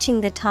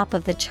 reaching the top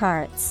of the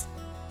charts.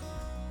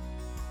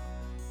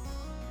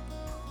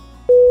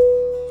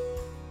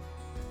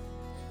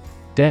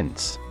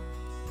 Dense.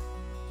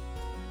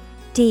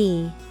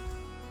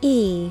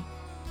 D-E-N-S-E.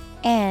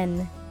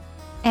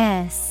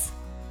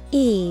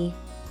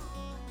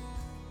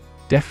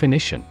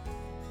 Definition: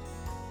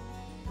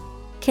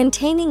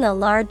 Containing a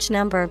large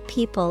number of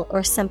people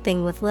or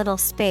something with little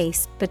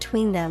space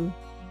between them.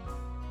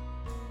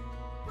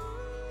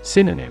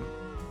 Synonym: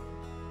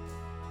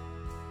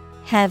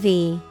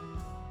 Heavy,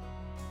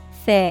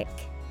 thick,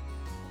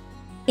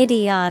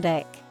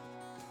 idiotic.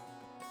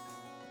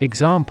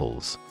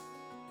 Examples: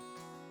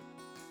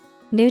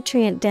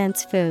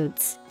 Nutrient-dense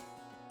foods.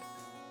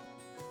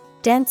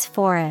 Dense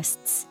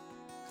forests.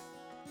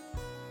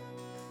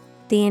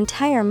 The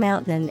entire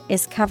mountain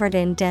is covered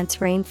in dense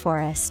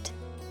rainforest.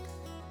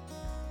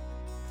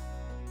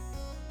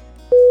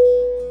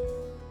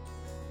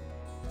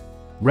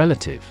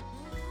 Relative.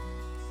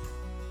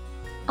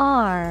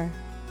 R-E-L-A-T-I-V-E.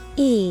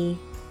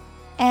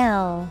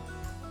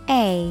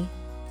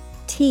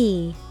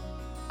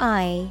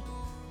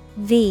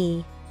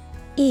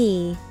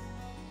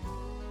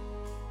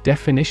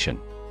 Definition: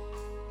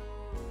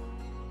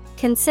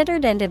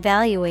 Considered and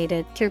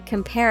evaluated through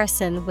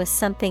comparison with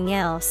something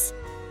else.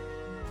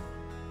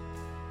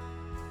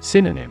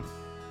 Synonym: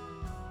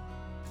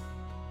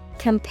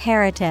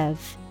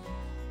 Comparative,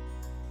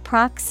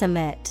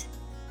 proximate,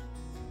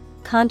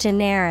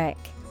 congeneric.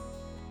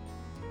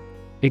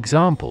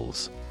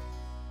 Examples: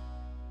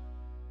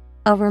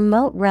 A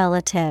remote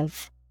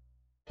relative.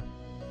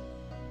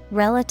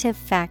 Relative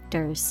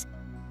factors.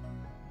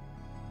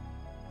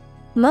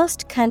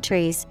 Most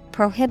countries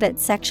prohibit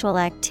sexual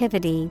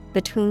activity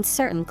between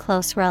certain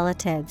close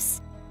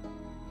relatives.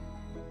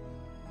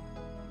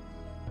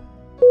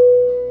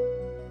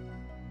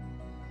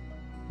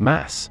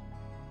 Mass.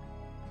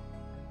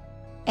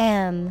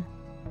 M-A-S-S.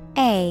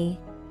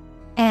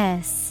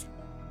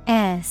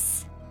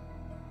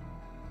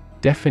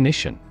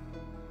 Definition: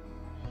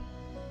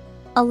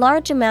 A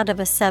large amount of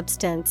a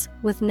substance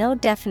with no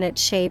definite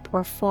shape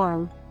or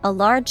form, a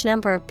large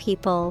number of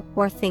people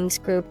or things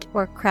grouped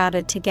or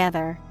crowded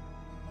together.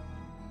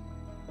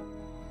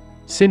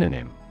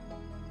 Synonym: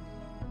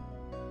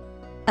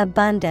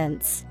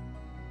 Abundance,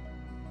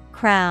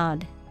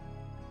 crowd,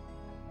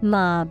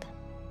 mob.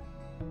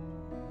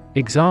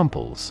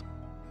 Examples: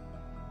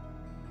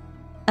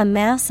 A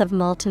mass of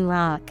molten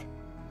rock.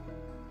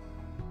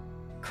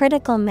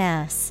 Critical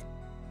mass.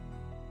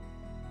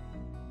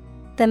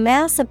 The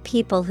mass of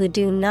people who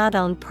do not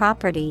own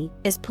property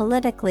is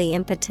politically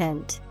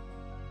impotent.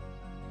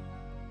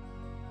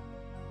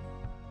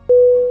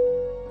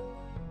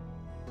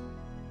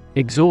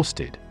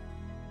 Exhausted.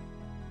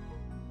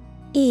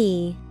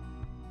 E-X-H-A-U-S-T-E-D.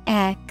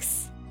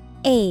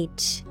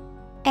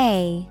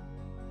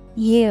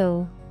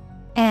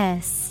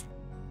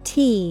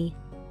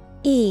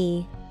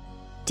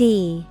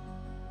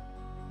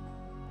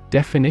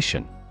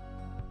 Definition: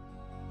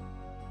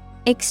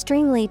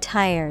 Extremely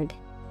tired.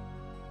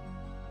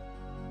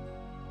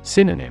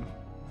 Synonym: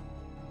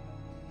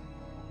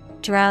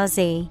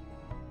 Drowsy,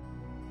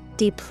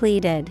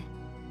 depleted,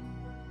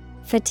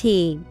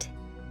 fatigued.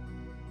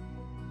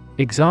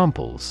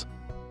 Examples: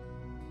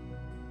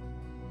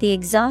 The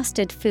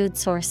exhausted food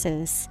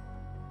sources.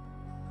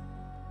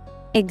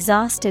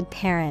 Exhausted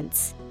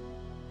parents.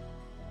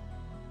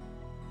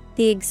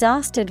 The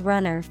exhausted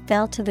runner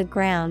fell to the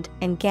ground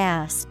and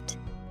gasped.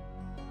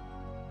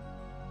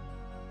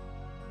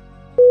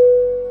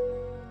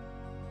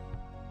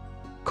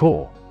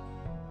 Core.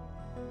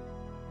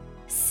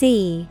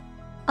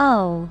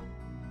 C-O-R-E.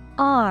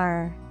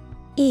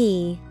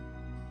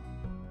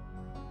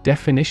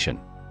 Definition: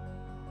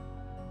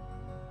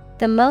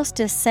 The most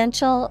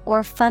essential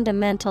or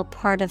fundamental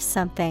part of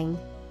something.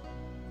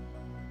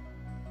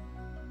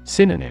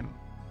 Synonym: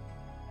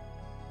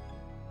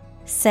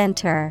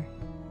 Center,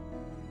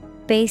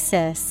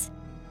 basis,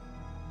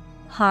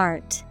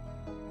 heart.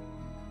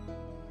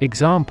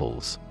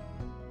 Examples: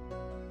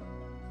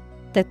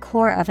 the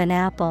core of an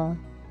apple,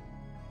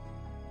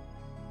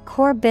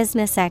 core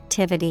business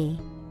activity.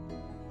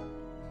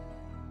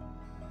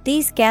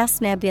 These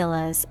gas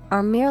nebulas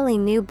are merely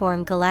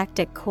newborn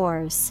galactic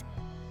cores.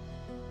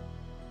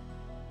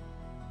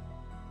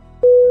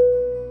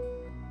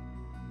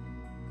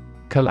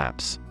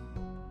 Collapse.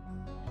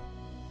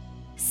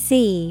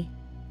 COLLAPSE.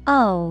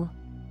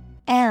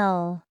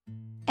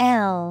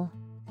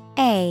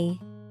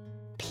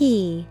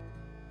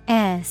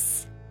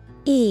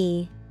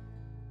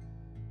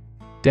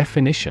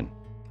 Definition: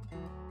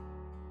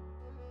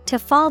 to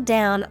fall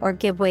down or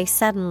give way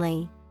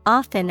suddenly,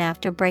 often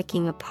after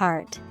breaking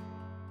apart.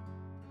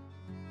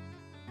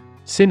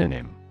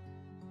 Synonym: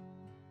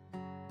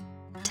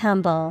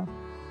 Tumble,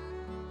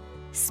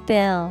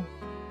 spill,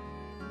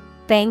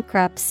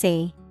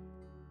 bankruptcy.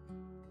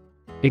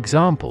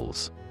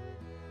 Examples: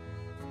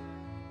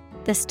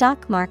 the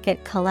stock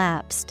market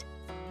collapsed.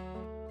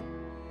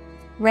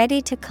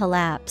 Ready to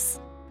collapse.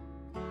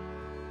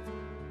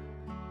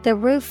 The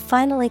roof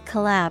finally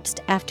collapsed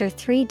after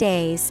 3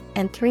 days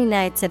and 3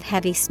 nights of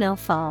heavy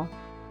snowfall.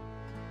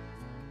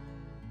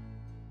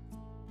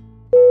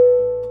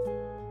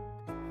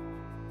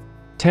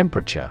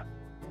 Temperature.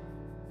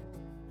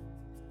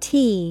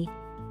 TEMPERATURE.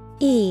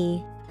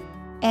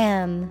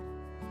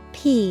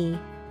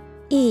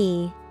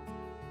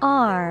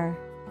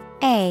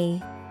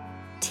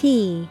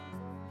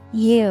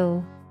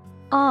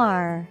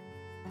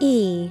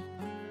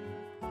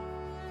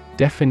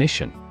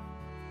 Definition: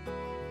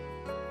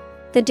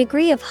 the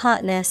degree of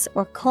hotness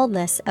or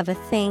coldness of a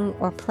thing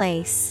or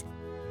place.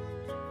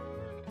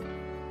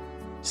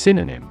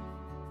 Synonym: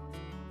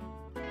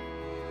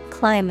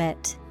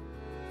 climate,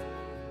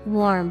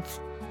 warmth,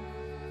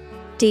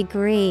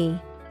 degree.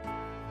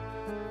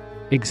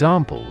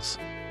 Examples: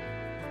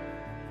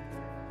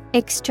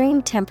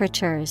 extreme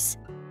temperatures.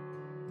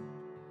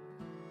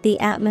 The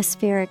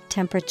atmospheric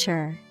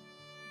temperature.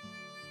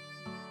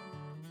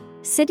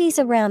 Cities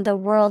around the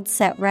world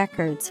set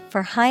records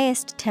for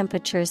highest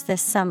temperatures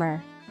this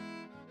summer.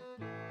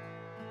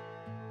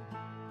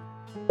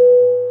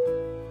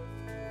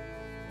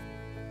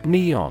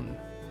 Neon.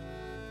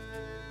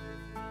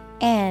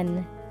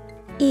 N-E-O-N.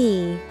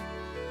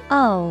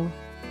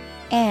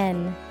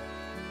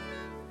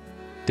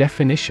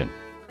 Definition: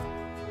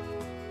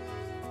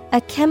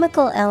 a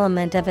chemical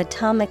element of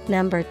atomic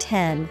number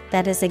 10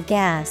 that is a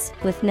gas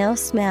with no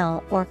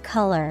smell or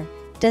color,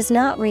 does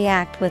not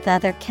react with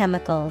other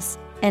chemicals,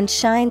 and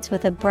shines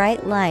with a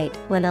bright light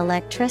when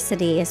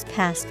electricity is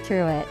passed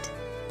through it.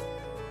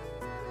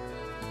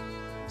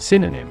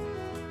 Synonym: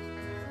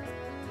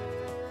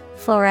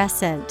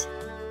 fluorescent,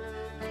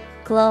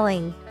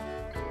 glowing,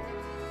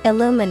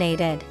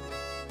 illuminated.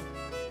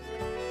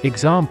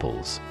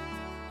 Examples: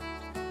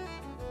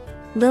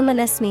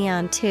 luminous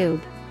neon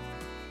tube.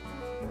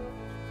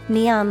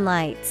 Neon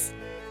lights.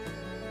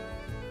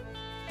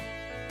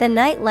 The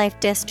nightlife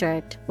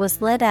district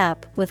was lit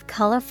up with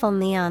colorful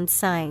neon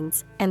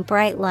signs and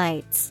bright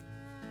lights.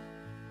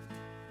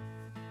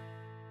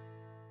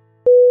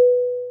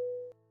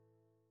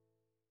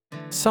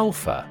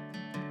 Sulfur.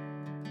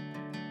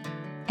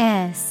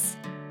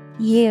 S-U-L-F-U-R.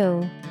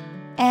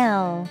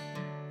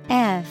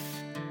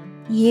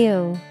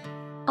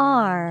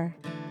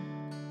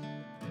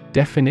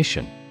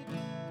 Definition: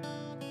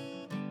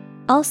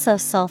 also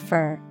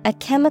sulfur, a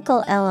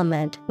chemical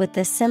element with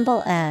the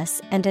symbol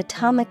S and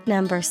atomic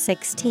number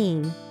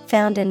 16,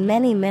 found in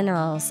many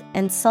minerals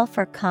and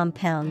sulfur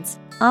compounds,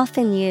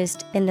 often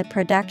used in the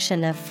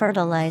production of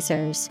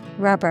fertilizers,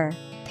 rubber,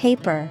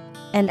 paper,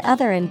 and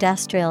other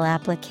industrial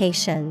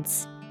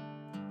applications.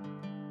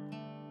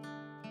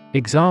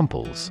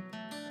 Examples: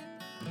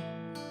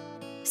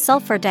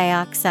 sulfur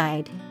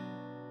dioxide,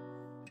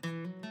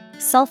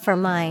 sulfur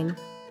mine.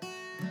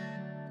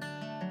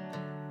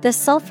 The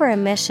sulfur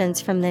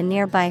emissions from the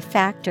nearby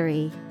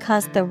factory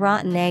caused the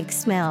rotten egg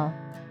smell.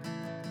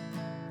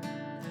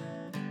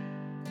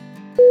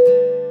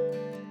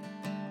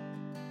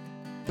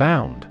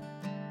 Bound.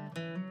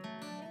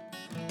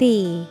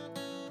 B-O-U-N-D.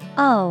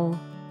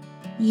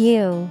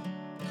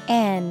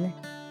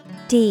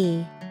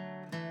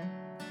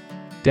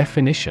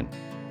 Definition: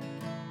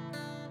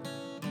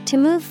 to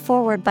move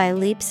forward by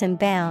leaps and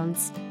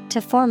bounds,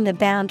 to form the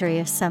boundary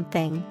of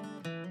something.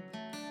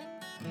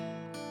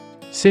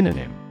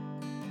 Synonym: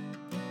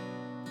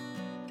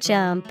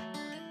 jump,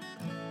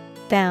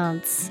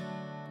 bounce,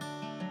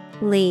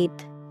 leap.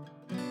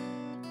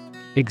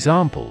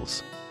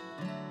 Examples: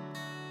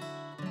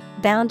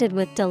 bounded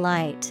with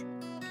delight.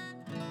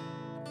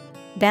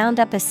 Bound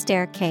up a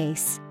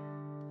staircase.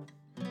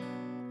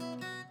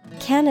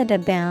 Canada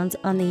bounds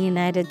on the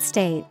United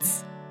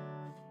States.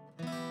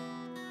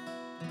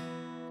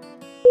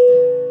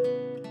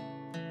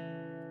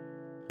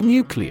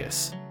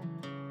 Nucleus.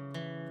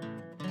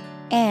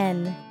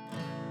 N-U-C-L-E-U-S.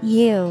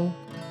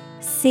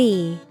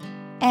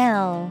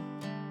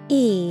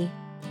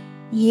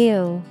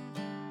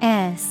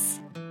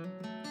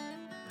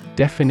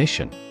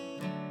 Definition: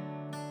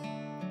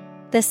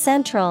 the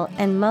central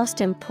and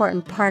most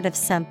important part of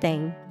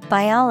something,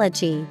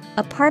 Biology,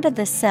 a part of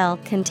the cell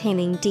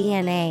containing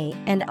DNA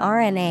and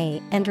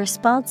RNA and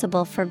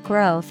responsible for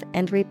growth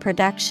and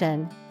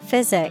reproduction.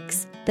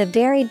 Physics, the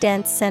very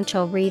dense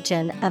central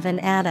region of an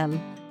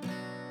atom.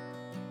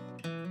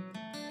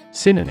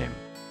 Synonym: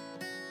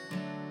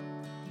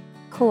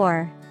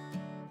 Core,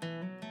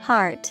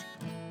 heart,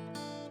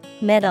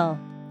 middle.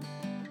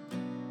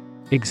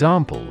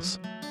 Examples: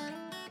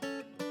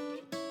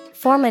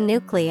 Form a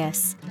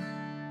nucleus.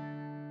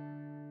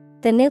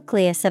 The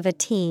nucleus of a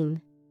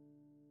team.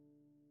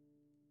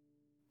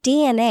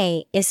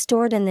 DNA is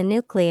stored in the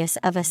nucleus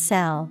of a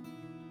cell.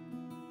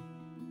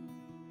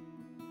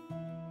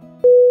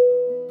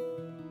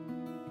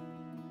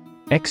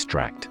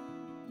 Extract.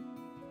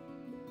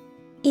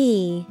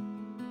 E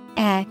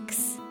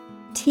X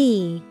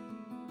T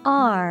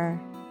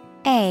R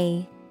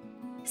A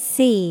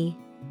C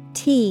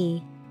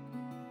T.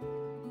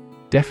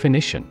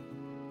 Definition: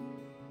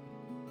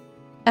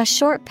 A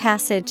short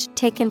passage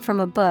taken from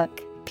a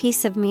book,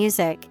 piece of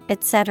music,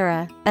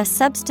 etc., a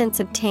substance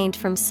obtained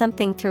from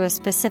something through a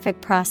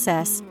specific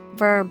process.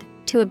 Verb,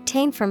 to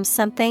obtain from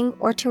something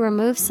or to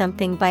remove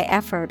something by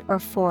effort or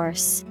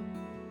force.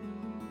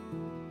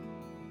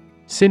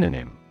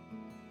 Synonym: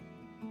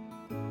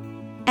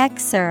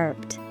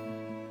 Excerpt,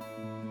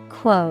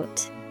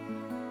 quote,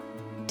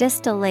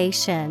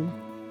 distillation.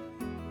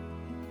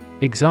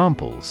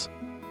 Examples: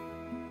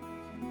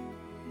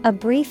 A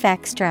brief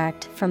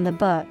extract from the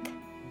book.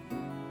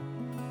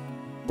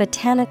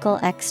 Botanical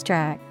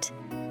extract.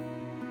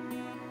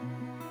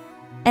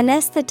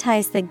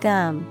 Anesthetize the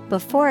gum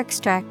before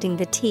extracting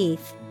the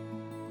teeth.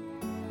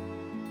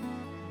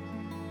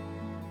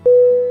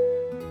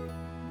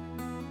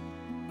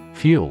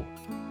 Fuel.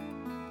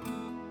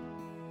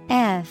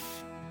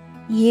 F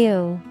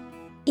U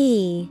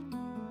E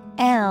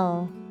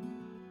L.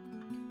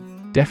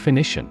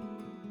 Definition: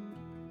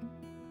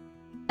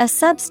 A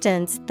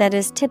substance that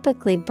is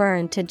typically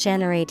burned to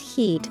generate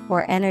heat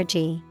or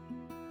energy.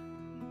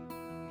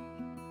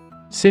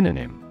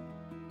 Synonym: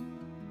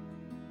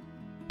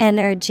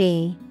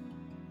 Energy,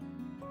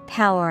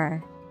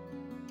 power,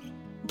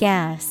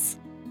 gas.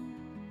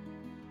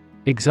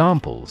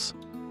 Examples: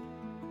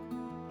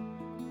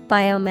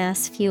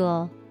 Biomass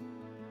fuel,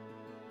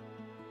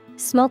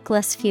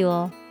 smokeless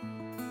fuel.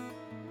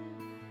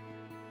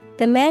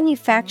 The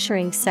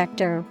manufacturing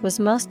sector was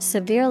most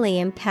severely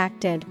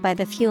impacted by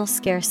the fuel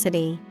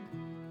scarcity.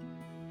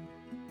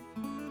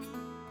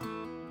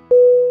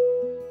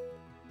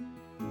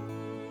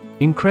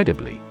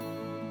 Incredibly.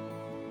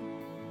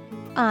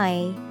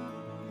 INCREDibly.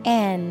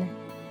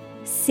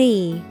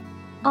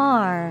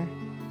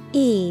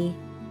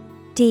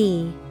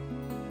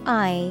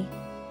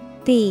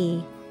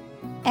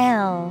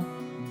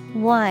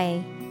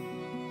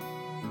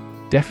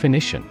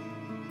 Definition: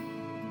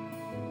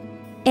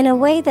 In a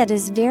way that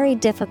is very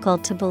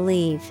difficult to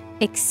believe,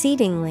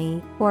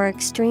 exceedingly or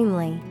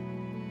extremely.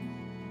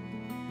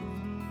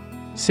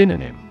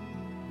 Synonym: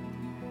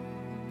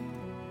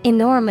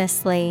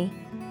 Enormously,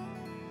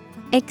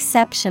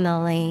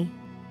 exceptionally,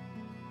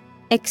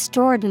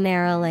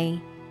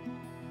 extraordinarily.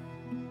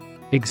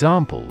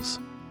 Examples: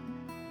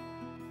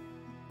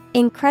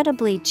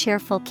 Incredibly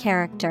cheerful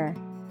character.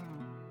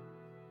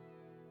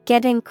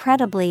 Get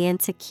incredibly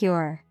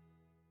insecure.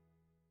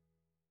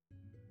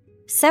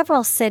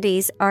 Several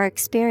cities are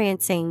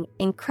experiencing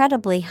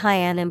incredibly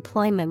high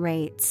unemployment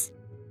rates.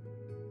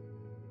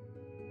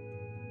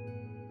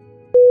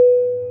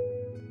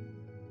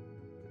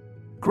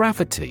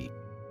 Gravity.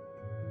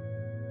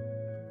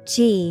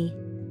 Gravity.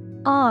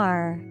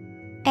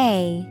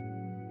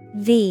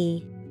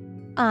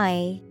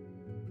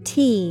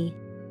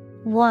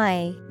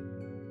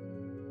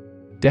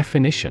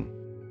 Definition: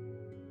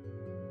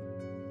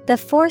 The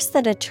force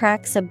that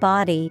attracts a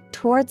body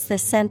towards the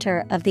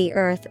center of the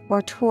earth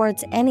or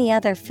towards any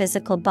other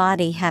physical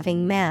body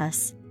having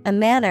mass, a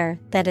matter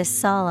that is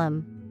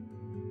solemn.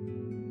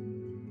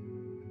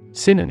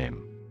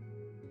 Synonym: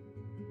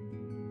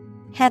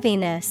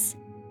 Heaviness,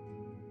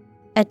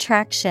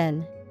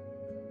 attraction,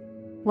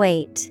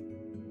 weight.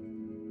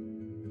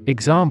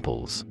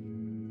 Examples: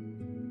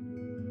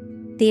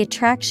 The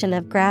attraction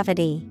of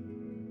gravity.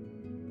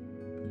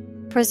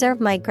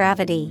 Preserve my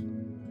gravity.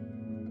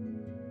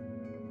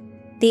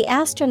 The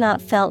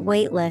astronaut felt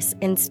weightless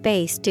in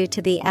space due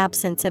to the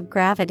absence of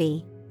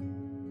gravity.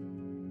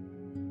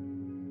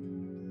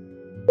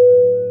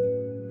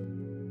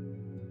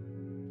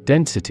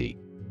 Density.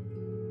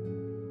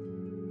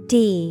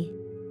 D-E-N-S-I-T-Y.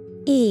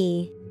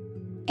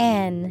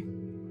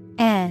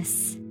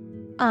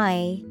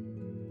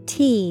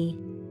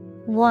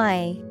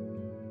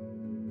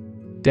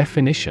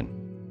 Definition: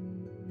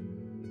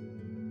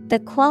 The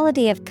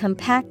quality of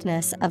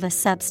compactness of a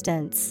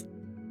substance.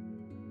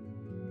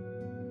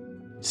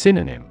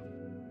 Synonym: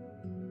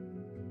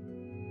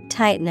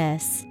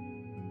 Tightness,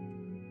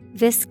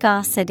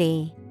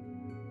 viscosity.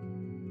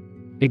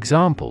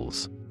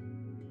 Examples: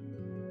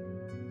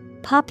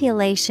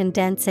 Population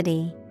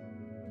density.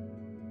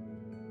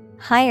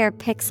 Higher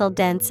pixel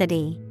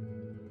density.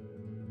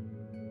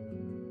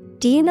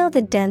 Do you know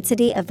the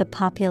density of the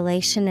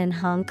population in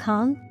Hong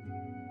Kong?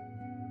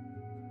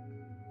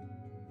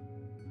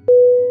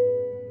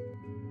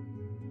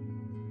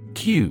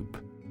 Cube.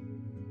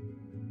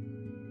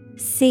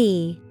 C-U-B-E.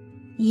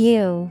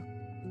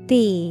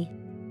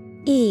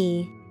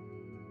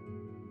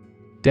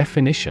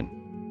 Definition: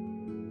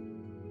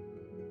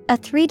 a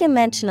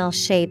three-dimensional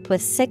shape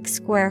with six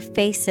square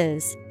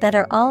faces that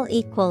are all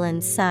equal in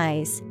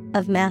size,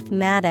 of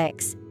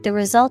mathematics, the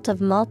result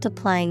of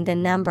multiplying the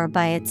number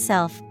by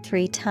itself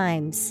 3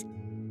 times.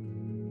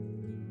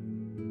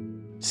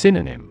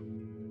 Synonym: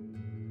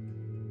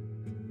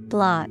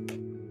 Block,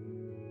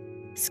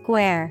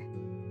 square,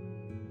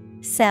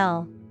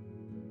 cell.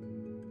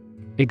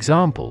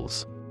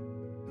 Examples: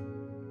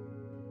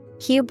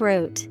 Cube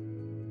root,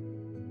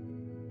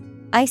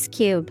 ice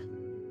cube.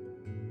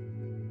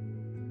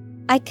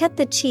 I cut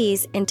the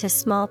cheese into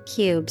small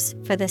cubes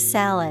for the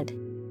salad.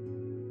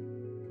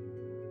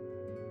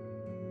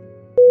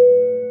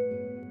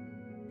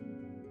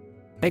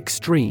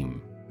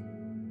 Extreme.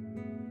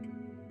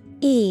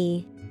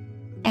 E-X-T-R-E-M-E.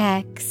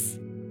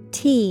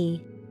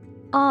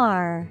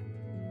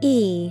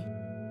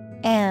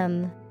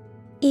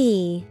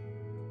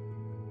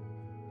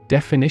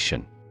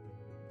 Definition: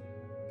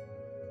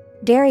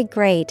 very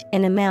great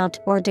in amount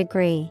or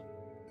degree.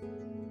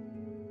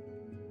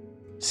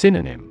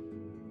 Synonym: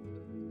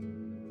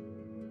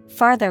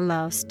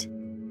 farthermost,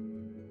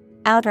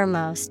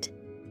 outermost,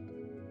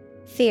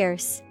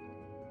 fierce.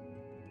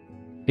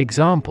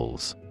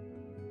 Examples: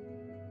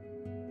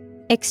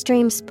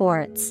 extreme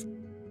sports,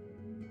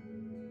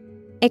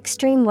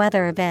 extreme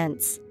weather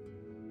events.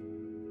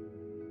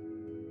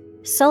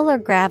 Solar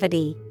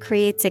gravity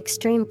creates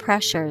extreme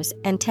pressures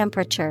and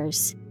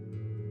temperatures.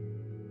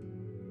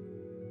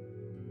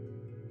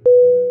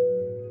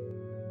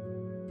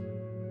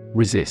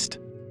 Resist.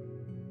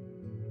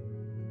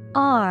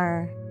 R-E-S-I-S-T.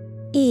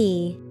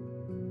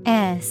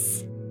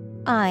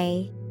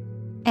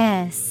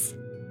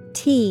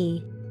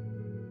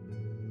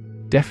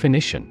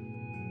 Definition: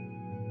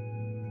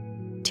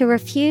 to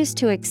refuse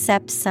to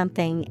accept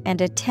something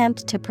and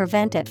attempt to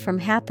prevent it from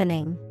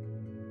happening.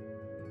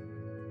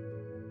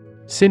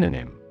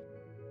 Synonym: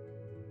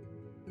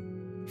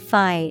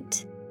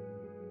 fight,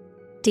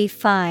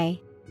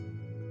 defy,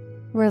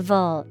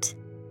 revolt.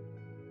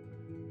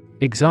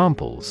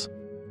 Examples: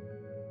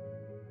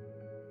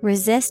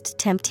 resist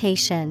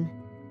temptation,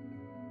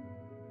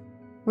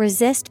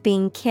 resist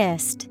being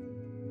kissed.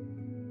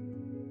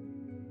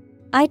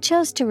 I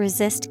chose to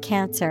resist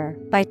cancer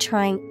by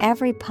trying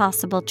every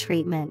possible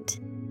treatment.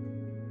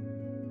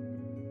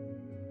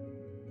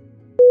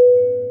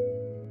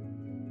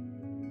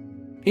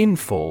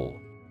 Infall.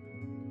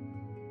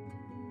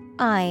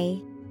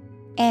 I-N-F-A-L-L.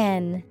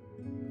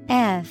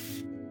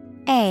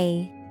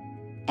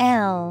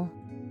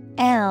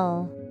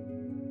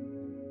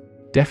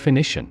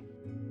 Definition: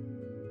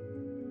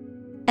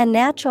 a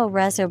natural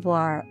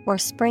reservoir or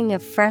spring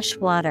of fresh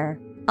water,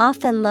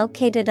 often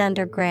located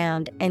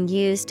underground and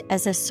used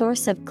as a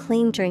source of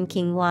clean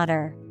drinking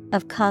water.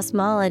 Of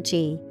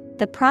cosmology,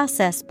 the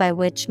process by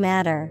which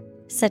matter,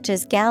 such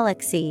as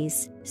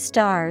galaxies,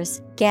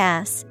 stars,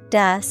 gas,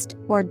 dust,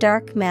 or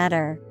dark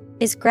matter,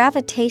 is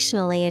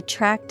gravitationally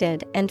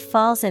attracted and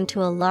falls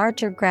into a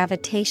larger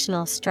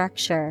gravitational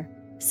structure,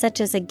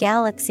 such as a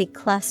galaxy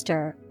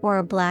cluster or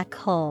a black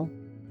hole.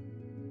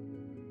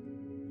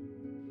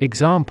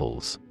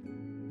 Examples: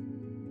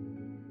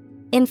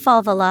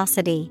 infall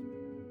velocity,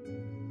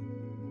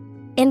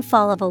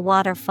 infall of a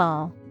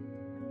waterfall.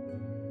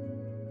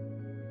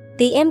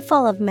 The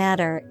infall of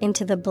matter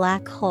into the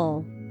black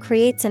hole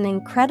creates an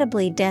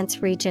incredibly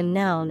dense region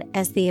known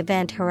as the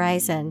event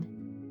horizon.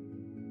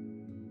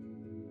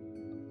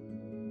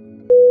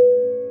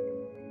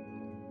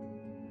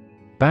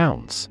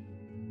 Bounce.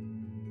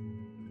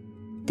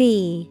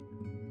 B-O-U-N-C-E.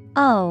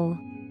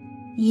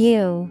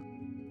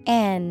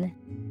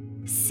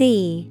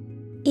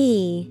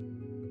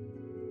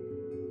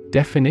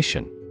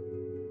 Definition: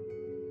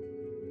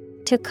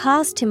 to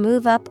cause to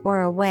move up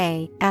or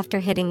away after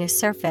hitting a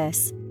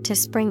surface, to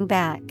spring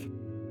back.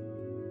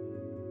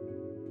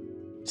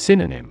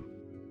 Synonym: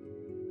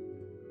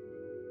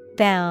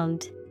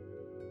 bound,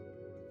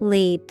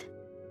 leap,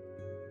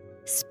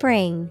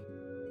 spring.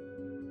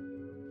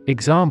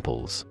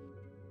 Examples: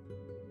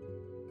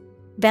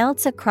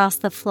 bounce across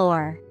the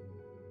floor,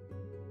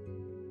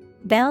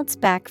 bounce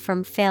back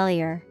from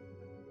failure.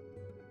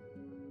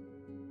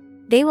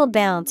 They will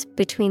bounce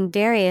between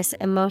various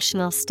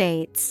emotional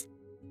states.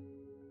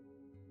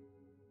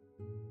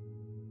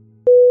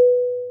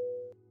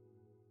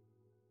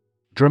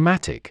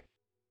 Dramatic.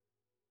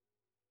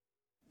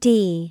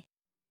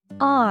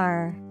 D-R-A-M-A-T-I-C.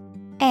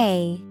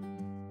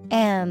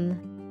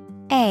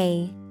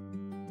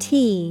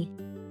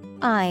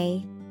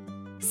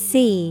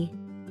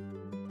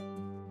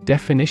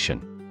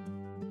 Definition: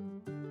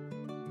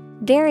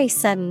 very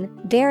sudden,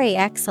 very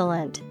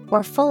excellent,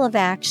 or full of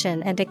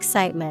action and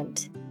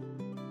excitement.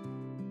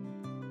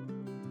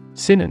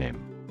 Synonym: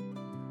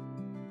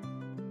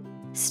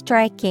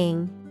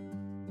 striking,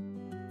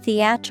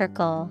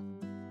 theatrical,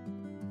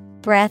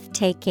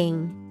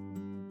 breathtaking.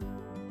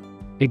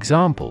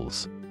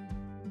 Examples: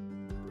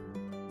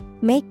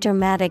 Make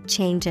dramatic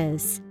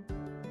changes.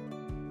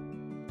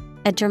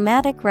 A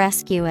dramatic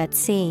rescue at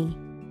sea.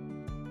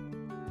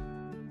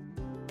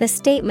 The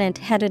statement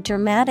had a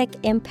dramatic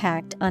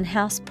impact on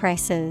house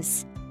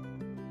prices.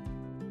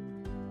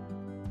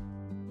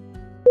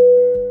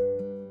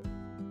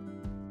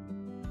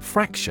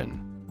 Fraction.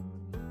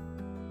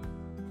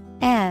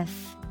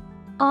 F-R-A-C-T-I-O-N.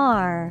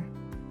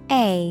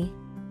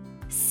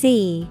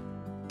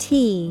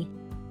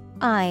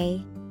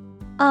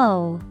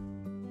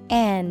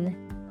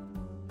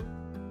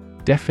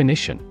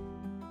 Definition: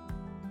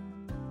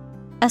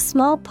 a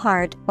small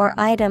part or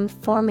item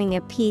forming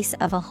a piece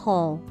of a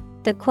whole,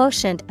 the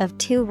quotient of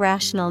two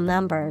rational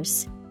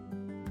numbers.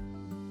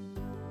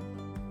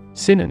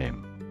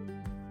 Synonym: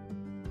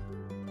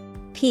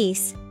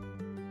 Piece,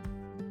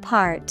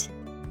 part,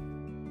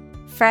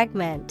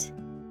 fragment.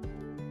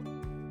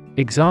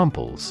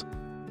 Examples: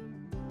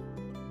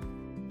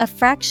 a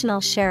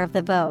fractional share of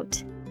the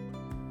vote.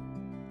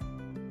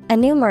 A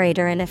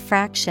numerator in a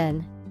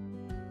fraction.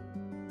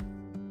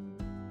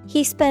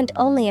 He spent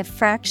only a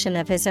fraction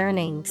of his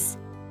earnings.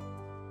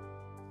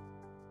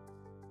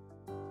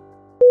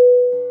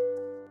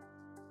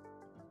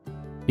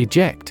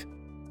 Eject.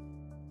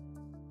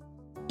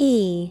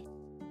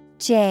 E-J-E-C-T.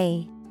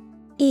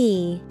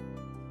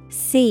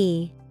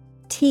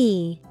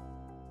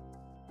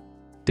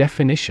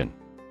 Definition: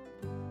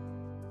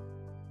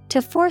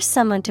 to force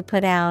someone to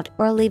put out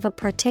or leave a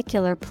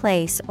particular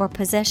place or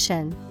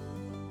position.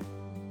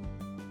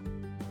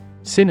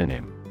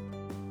 Synonym: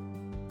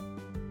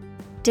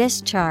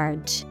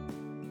 discharge,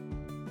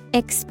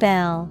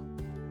 expel,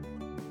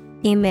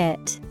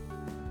 emit.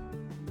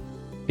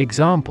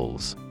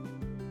 Examples: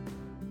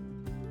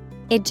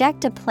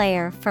 eject a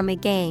player from a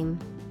game.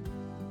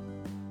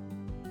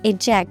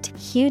 Eject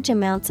huge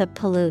amounts of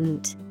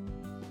pollutant.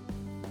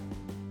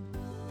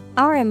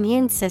 Our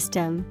immune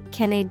system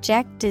can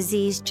eject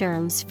disease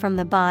germs from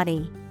the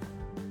body.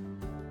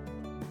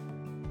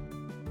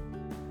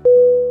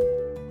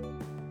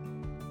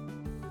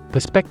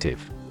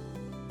 Perspective.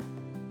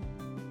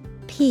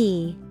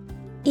 P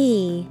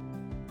E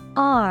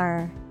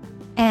R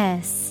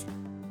S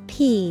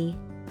P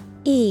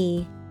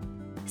E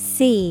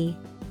C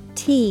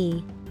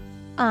T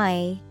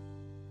I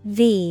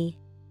V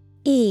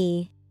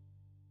E.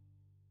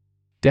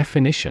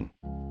 Definition: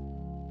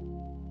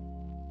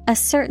 a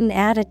certain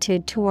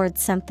attitude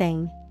towards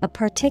something, a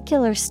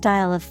particular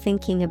style of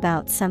thinking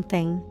about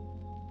something.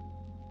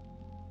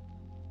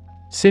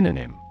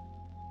 Synonym: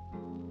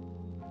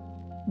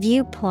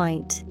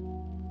 viewpoint,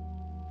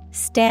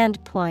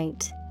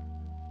 standpoint,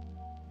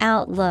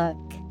 outlook.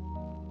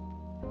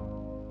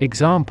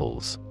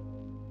 Examples: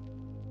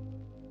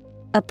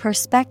 a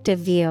perspective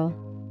view.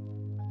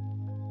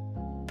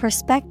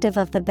 Perspective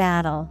of the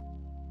battle.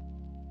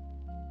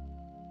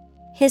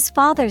 His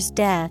father's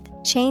death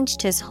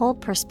changed his whole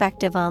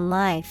perspective on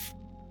life.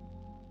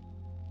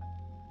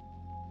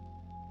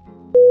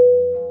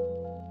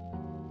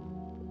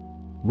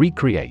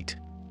 Recreate.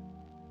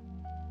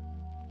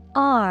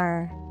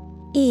 R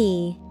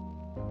E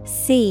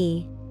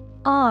C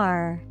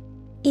R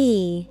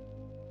E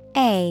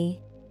A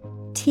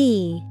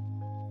T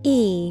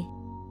E.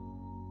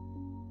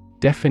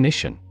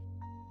 Definition: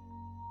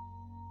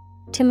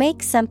 to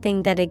make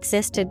something that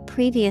existed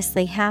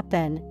previously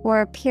happen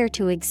or appear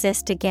to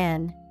exist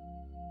again.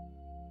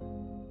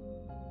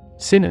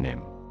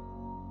 Synonym: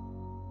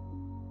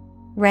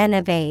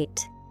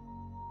 renovate,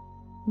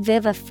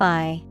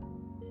 vivify,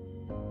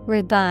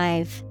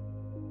 revive.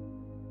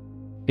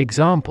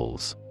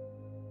 Examples: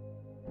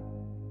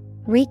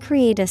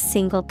 recreate a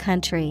single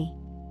country.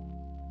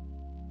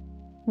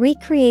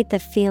 Recreate the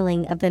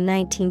feeling of the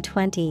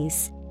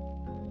 1920s.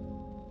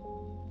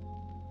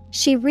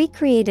 She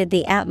recreated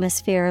the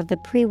atmosphere of the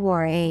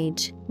pre-war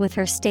age with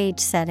her stage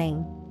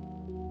setting.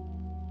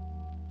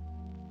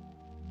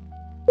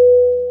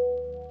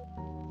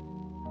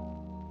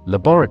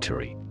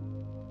 Laboratory.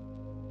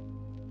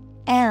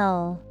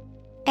 L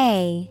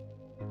A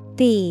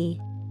B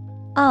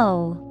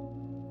O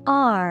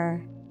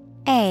R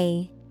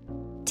A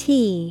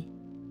T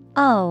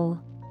O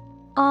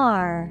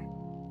R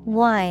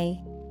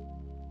Y.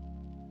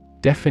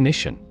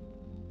 Definition: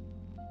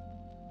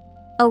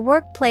 a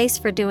workplace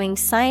for doing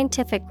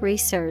scientific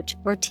research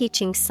or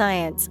teaching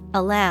science,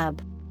 a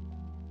lab.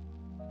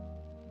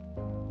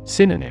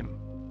 Synonym: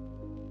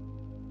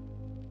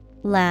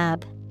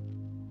 lab,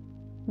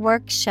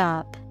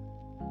 workshop,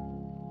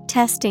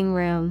 testing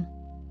room.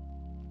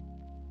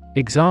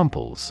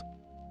 Examples: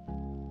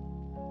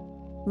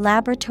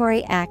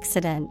 laboratory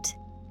accident.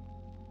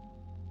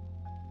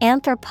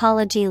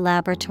 Anthropology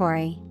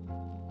laboratory.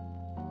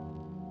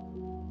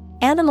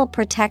 Animal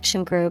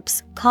protection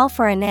groups call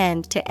for an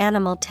end to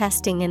animal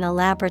testing in a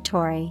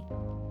laboratory.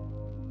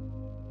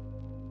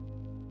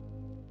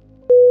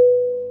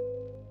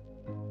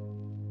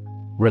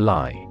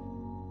 Rely.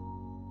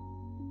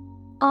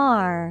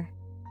 R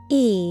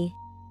E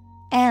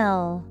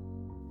L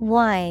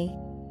Y.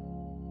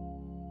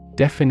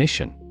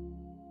 Definition: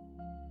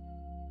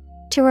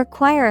 To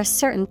require a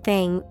certain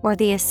thing or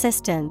the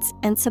assistance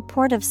and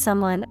support of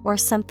someone or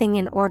something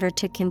in order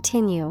to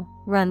continue,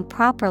 run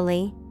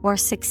properly, or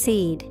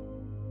succeed.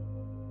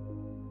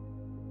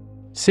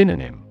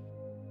 Synonym: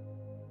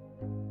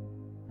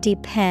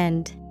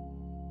 Depend,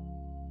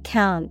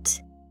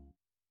 count,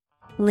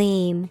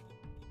 lean.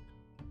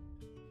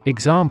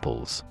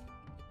 Examples: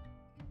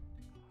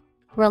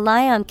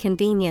 Rely on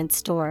convenience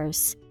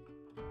stores.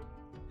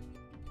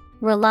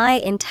 Rely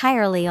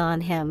entirely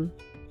on him.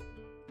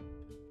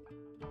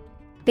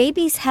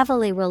 Babies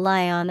heavily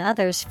rely on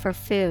others for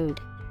food.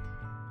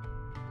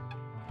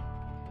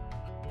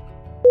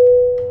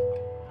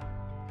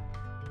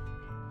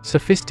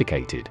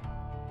 Sophisticated.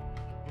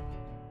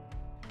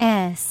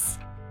 Sophisticated.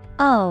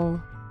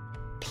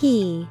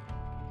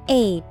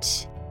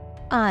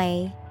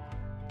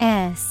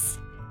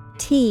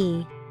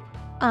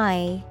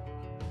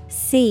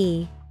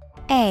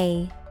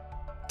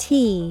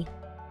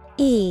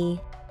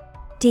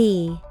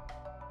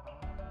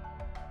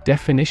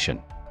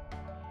 Definition: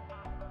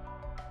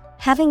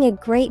 Having a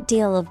great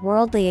deal of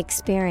worldly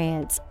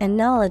experience and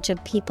knowledge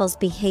of people's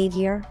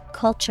behavior,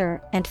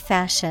 culture, and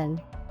fashion.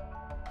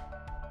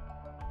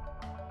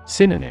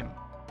 Synonym: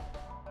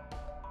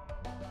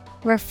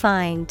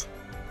 Refined,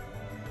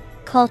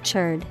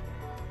 cultured,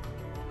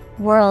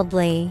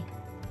 worldly.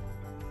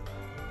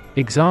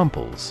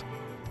 Examples: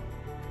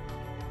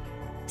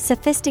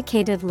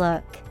 Sophisticated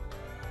look.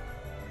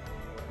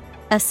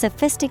 A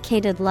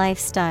sophisticated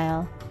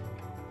lifestyle.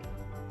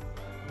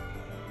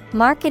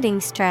 Marketing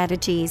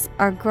strategies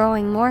are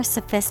growing more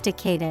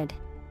sophisticated.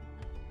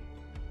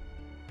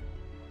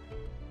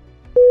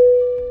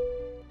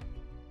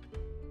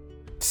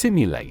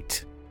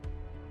 Simulate.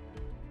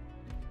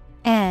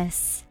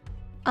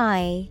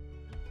 SIMULate.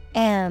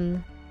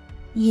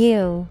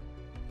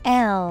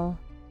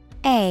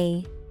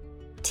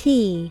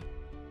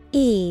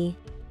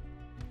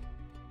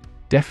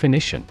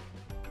 Definition: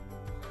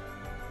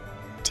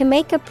 To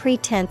make a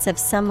pretense of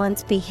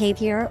someone's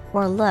behavior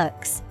or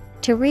looks.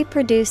 To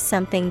reproduce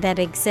something that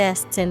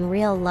exists in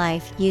real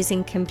life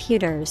using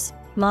computers,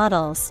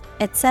 models,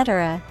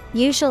 etc.,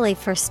 usually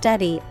for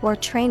study or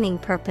training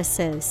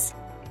purposes.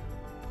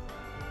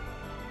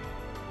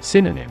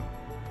 Synonym: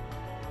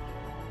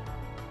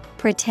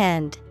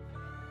 Pretend,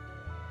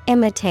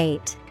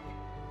 imitate,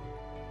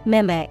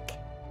 mimic.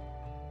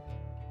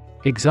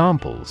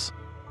 Examples: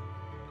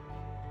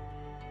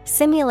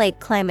 Simulate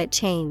climate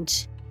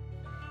change.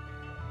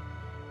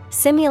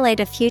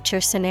 Simulate a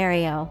future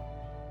scenario.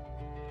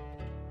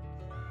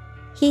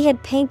 He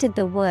had painted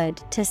the wood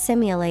to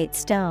simulate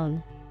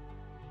stone.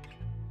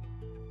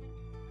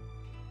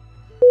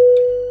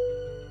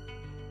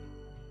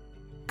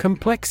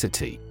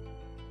 Complexity.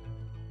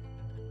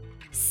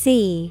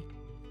 COMPLEXITY.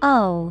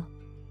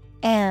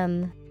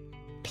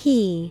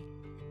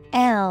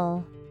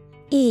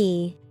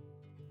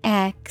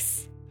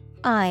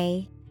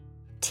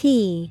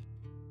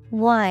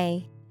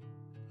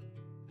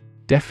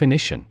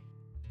 Definition: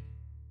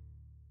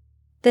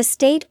 The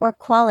state or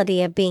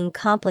quality of being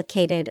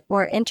complicated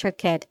or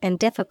intricate and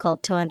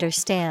difficult to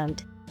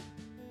understand.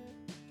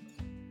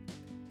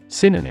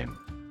 Synonym: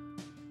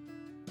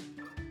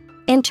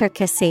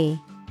 Intricacy,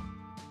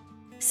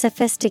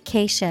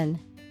 sophistication,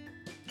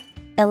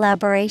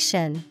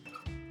 elaboration.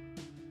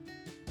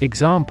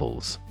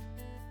 Examples: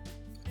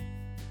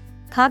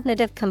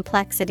 Cognitive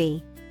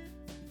complexity.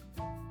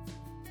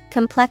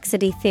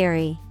 Complexity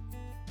theory.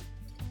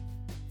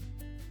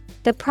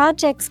 The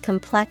project's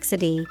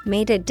complexity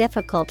made it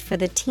difficult for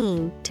the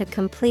team to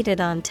complete it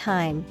on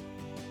time.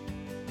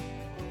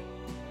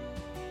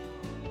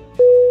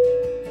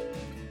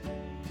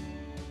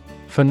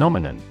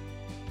 Phenomenon.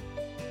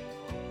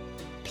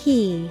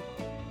 PHENOMENON.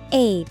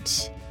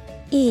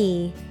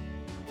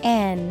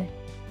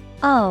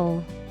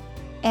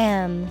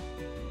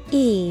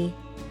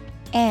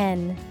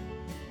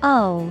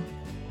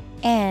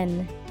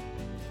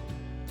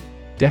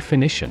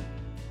 Definition: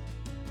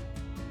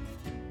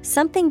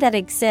 Something that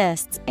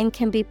exists and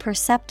can be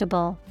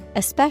perceptible,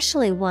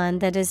 especially one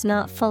that is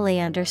not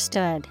fully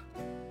understood.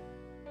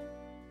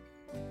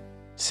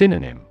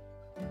 Synonym: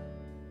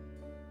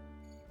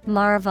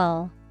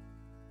 Marvel,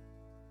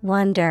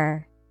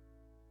 wonder,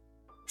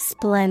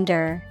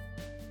 splendor.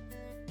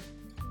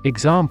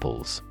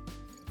 Examples: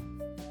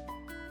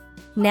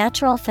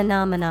 Natural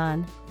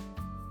phenomenon.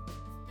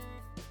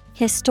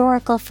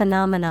 Historical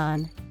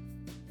phenomenon.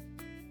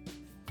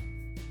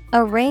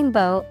 A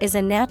rainbow is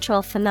a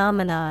natural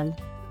phenomenon.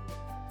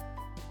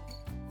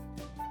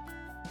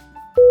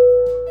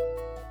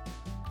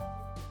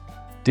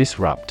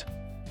 Disrupt.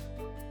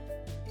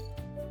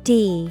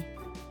 DISRUPT.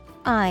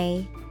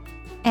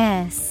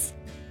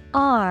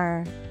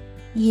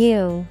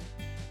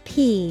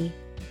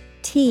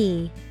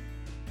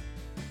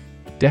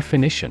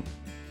 Definition: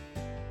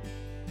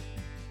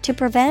 To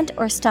prevent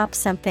or stop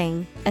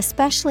something,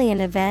 especially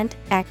an event,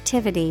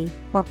 activity,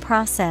 or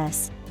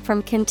process,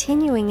 from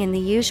continuing in the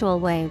usual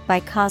way by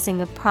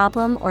causing a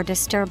problem or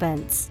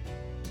disturbance.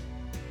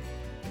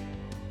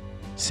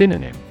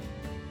 Synonym: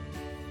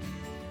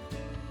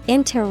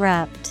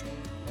 Interrupt,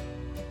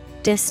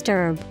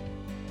 disturb,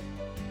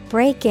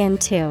 break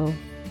into.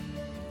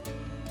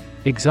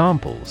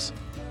 Examples: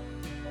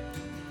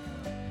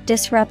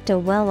 Disrupt a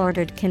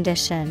well-ordered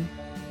condition.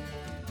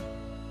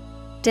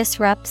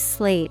 Disrupt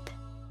sleep.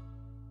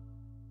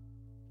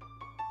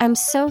 I'm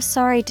so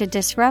sorry to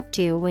disrupt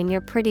you when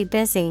you're pretty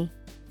busy.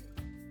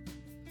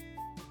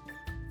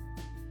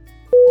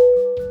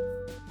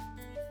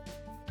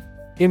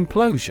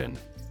 Implosion.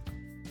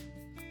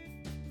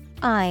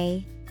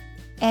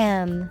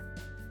 IMPLOSION.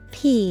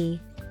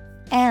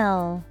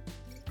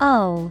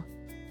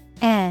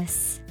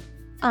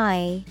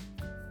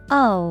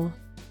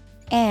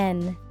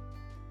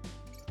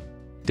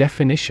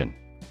 Definition: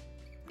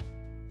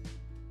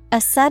 A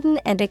sudden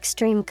and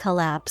extreme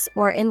collapse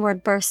or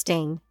inward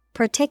bursting,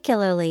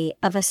 particularly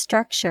of a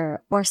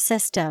structure or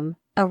system,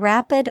 a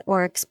rapid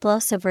or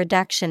explosive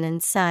reduction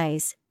in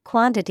size,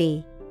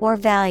 quantity, or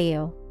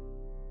value.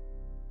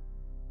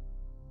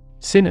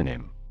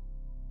 Synonym: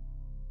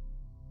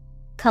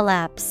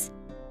 Collapse,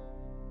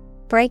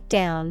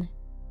 breakdown,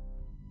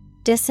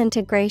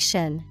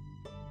 disintegration.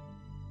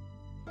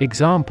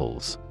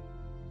 Examples: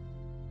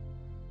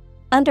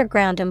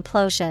 Underground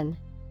implosion,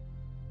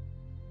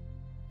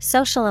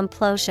 social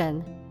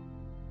implosion.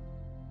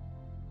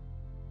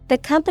 The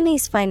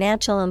company's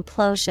financial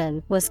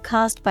implosion was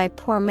caused by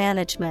poor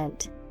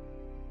management.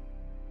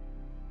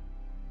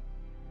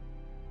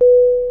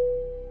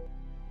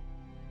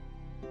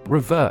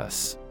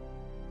 Reverse.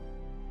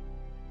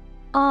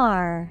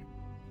 REVERSE.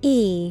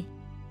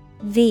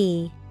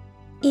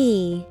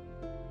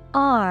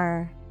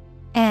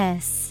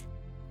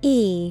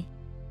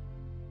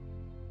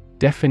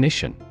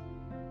 Definition: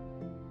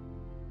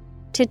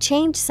 To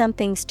change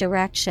something's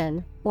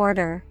direction,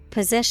 order,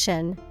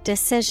 position,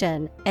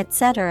 decision,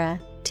 etc.,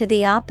 to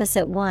the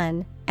opposite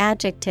one,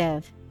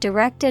 adjective,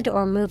 directed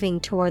or moving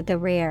toward the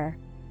rear.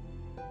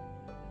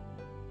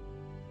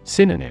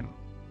 Synonym: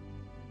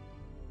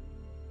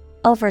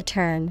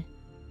 Overturn,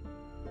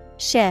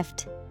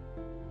 shift,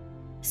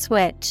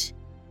 switch.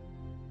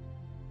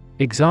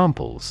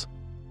 Examples: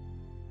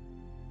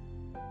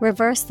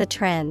 Reverse the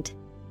trend.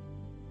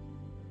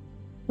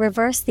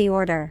 Reverse the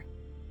order.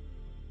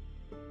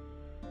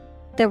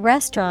 The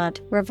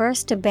restaurant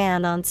reversed a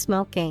ban on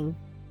smoking.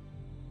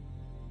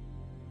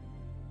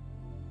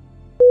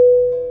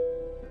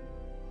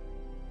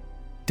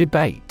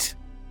 Debate.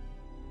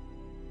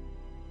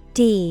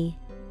 DEBATE.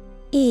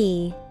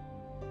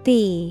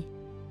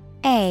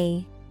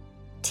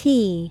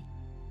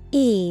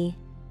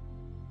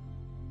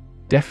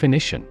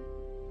 Definition: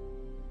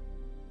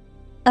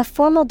 A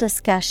formal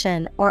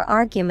discussion or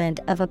argument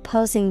of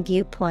opposing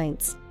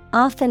viewpoints,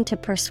 often to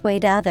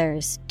persuade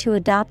others to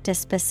adopt a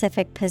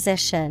specific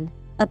position,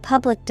 a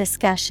public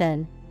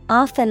discussion,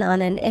 often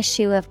on an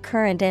issue of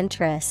current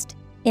interest,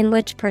 in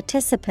which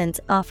participants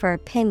offer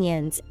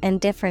opinions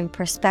and differing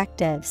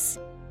perspectives.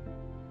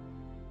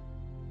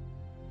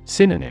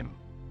 Synonym: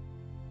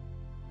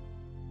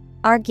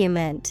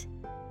 Argument,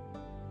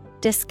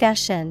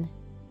 discussion,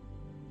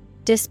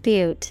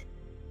 dispute.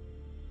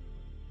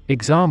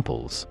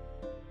 Examples: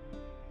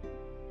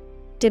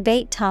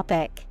 Debate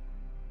topic.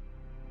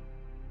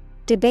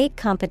 Debate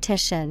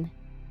competition.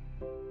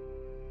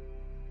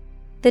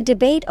 The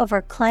debate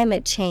over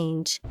climate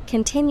change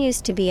continues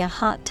to be a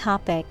hot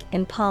topic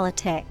in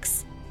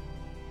politics.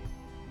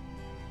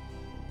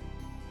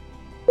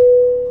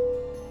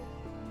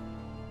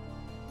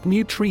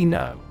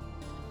 Neutrino.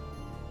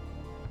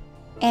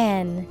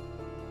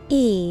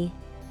 NEUTRINO.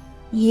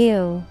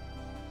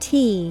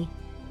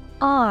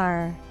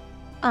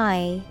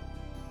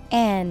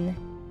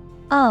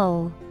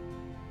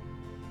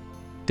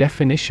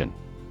 Definition: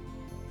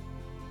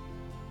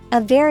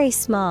 A very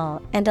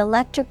small and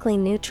electrically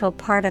neutral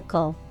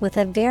particle with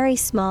a very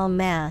small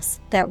mass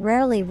that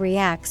rarely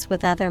reacts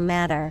with other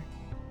matter.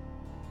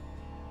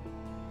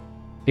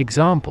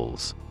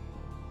 Examples: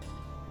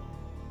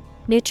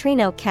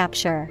 Neutrino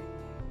capture.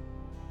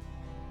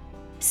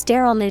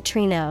 Sterile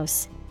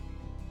neutrinos.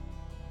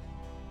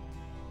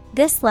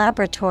 This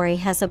laboratory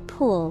has a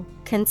pool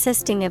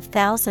consisting of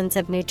thousands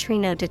of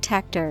neutrino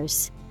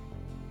detectors.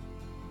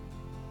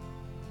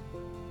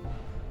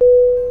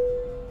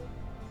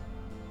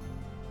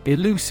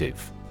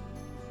 Elusive.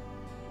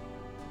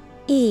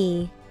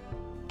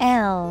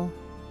 ELUSIVE.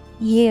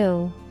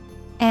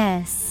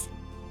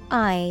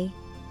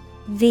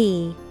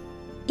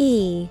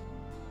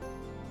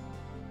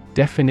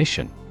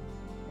 Definition: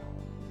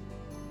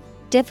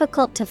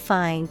 Difficult to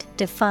find,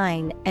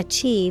 define,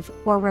 achieve,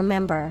 or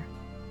remember.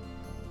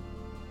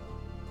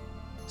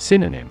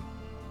 Synonym: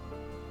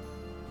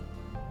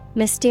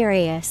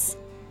 Mysterious,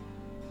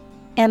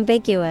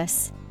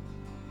 ambiguous,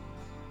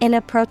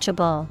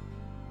 inapproachable.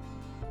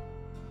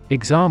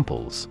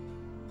 Examples: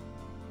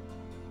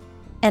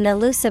 An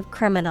elusive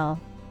criminal.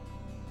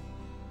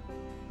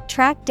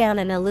 Track down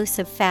an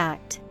elusive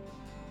fact.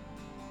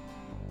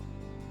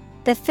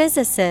 The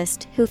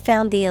physicist who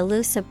found the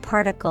elusive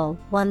particle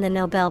won the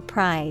Nobel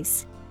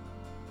Prize.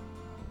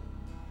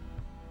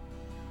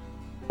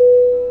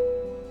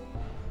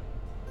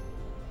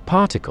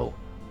 Particle.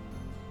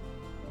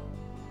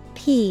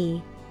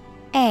 P-A-R-T-I-C-L-E.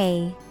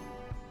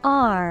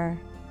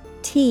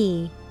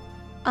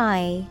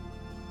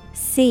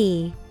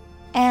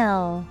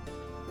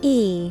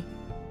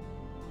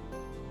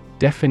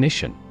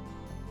 Definition.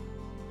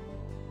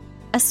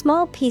 A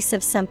small piece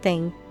of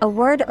something, a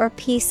word or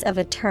piece of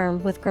a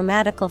term with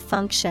grammatical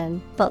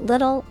function, but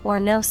little or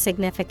no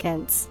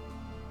significance.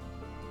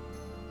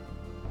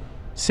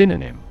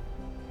 Synonym.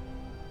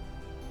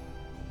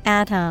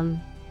 Atom,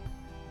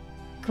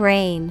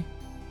 grain,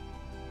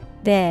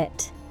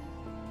 bit.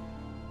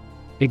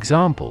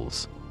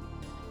 Examples.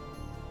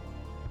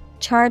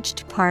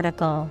 Charged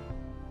particle,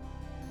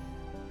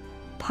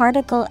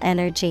 particle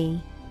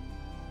energy.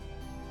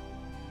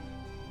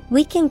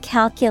 We can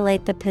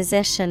calculate the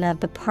position of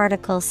the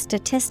particles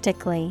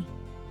statistically.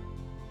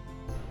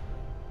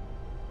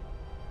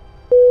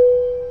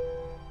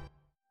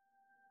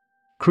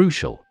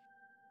 Crucial.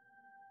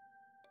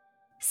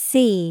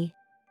 C-R-U-C-I-A-L.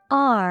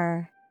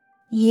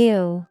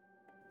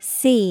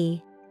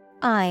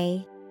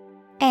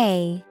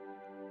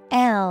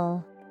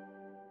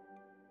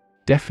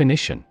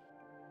 Definition.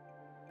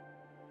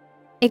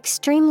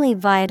 Extremely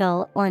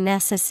vital or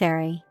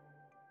necessary.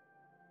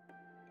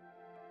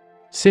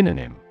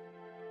 Synonym.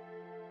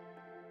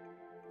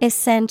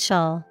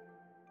 Essential,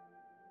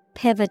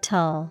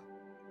 pivotal,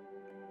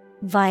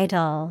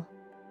 vital.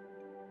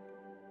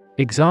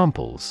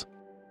 Examples.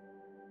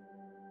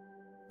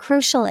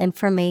 Crucial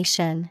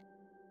information.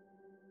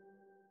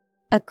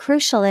 A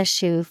crucial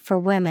issue for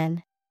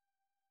women.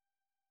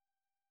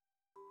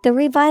 The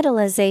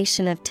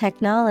revitalization of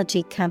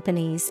technology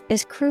companies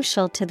is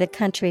crucial to the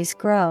country's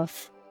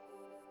growth.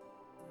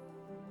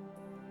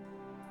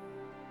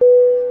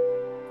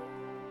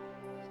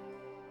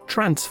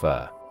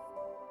 Transfer.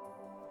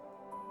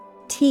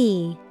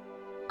 T-R-A-N-S-F-E-R.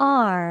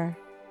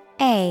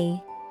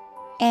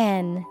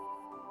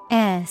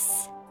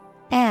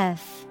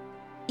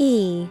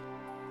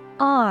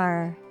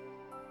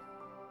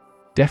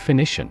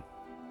 Definition.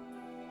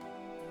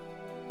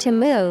 To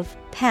move,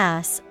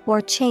 pass, or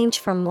change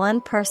from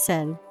one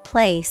person,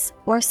 place,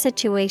 or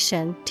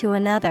situation to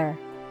another.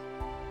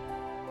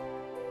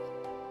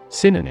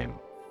 Synonym.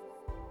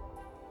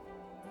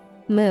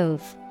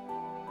 Move,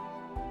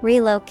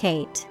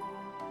 relocate,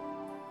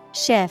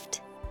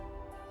 shift.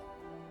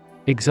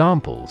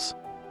 Examples.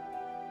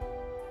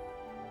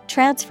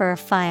 Transfer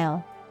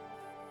file,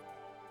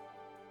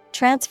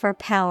 transfer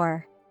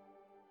power.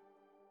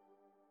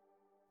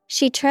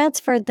 She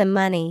transferred the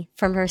money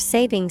from her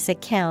savings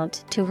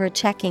account to her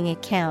checking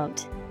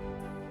account.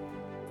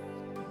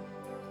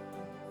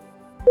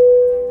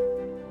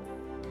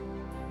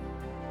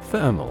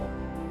 Thermal.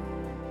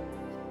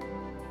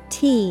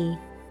 T-H-E-R-M-A-L.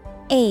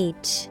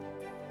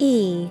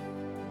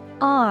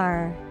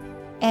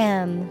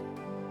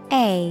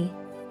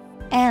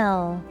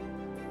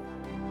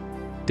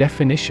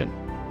 Definition.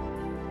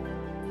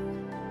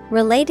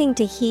 Relating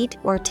to heat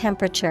or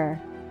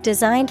temperature,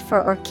 designed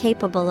for or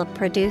capable of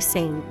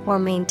producing or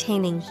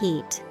maintaining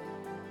heat.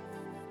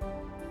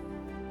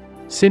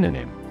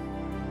 Synonym.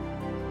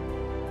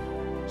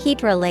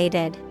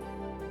 Heat-related,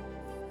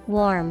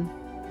 warm,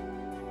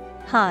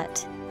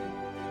 hot.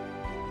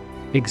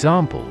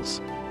 Examples.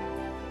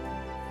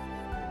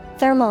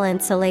 Thermal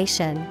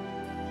insulation,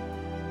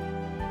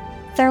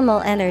 thermal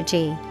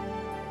energy.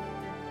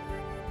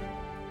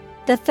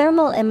 The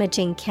thermal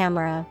imaging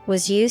camera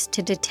was used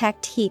to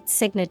detect heat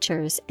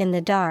signatures in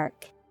the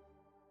dark.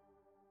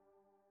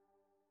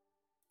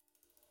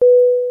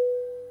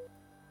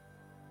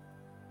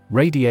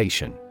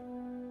 Radiation.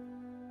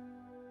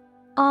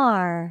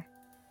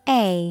 R-A-D-I-A-T-I-O-N.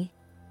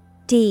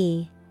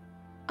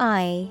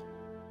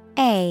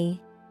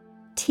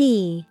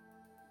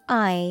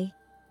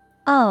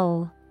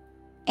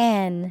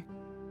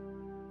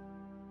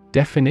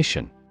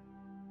 Definition.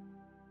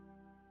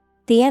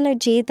 The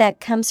energy that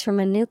comes from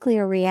a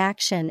nuclear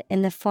reaction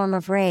in the form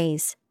of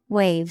rays,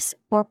 waves,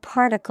 or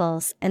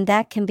particles, and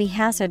that can be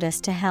hazardous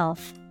to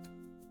health.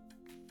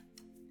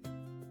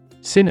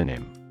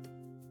 Synonym.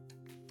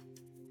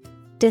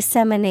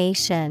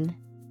 Dissemination,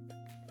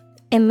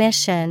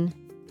 emission,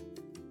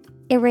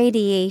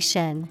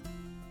 irradiation.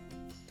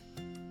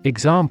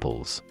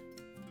 Examples.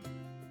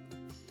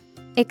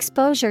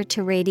 Exposure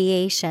to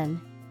radiation,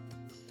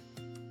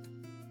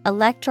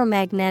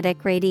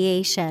 electromagnetic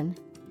radiation.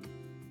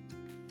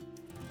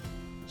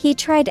 He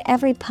tried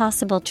every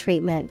possible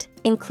treatment,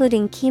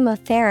 including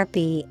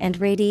chemotherapy and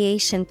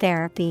radiation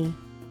therapy.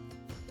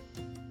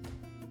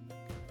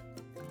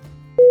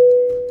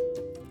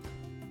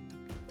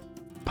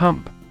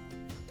 Pump.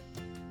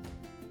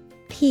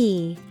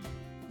 P-U-M-P.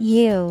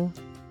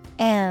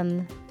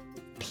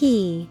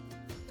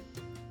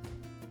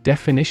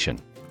 Definition.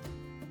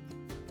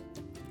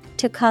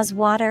 To cause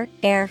water,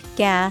 air,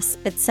 gas,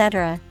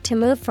 etc. to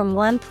move from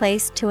one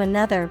place to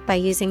another by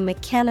using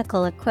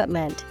mechanical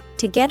equipment,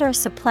 to get or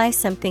supply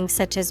something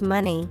such as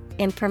money,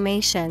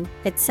 information,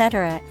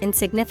 etc. in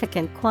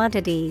significant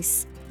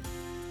quantities.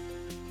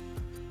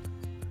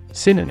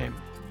 Synonym.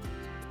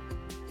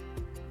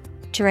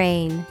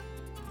 Drain,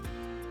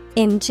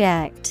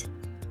 Inject.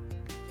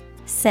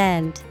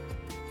 Send.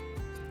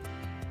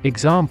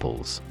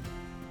 Examples: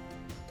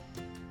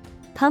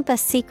 Pump a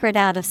secret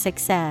out of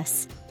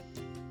success.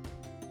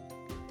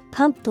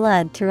 Pump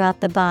blood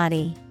throughout the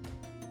body.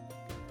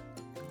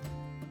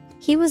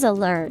 He was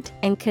alert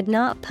and could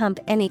not pump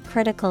any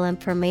critical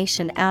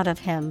information out of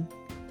him.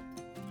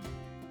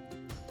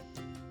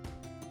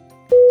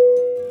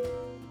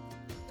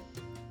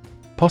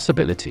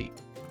 Possibility.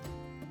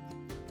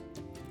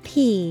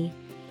 Possibility.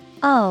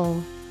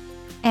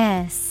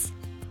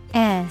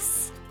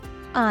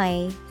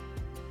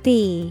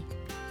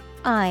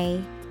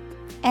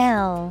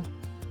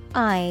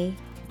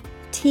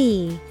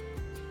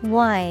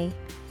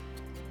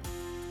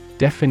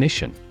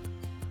 Definition: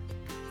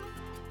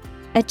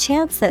 A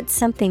chance that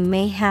something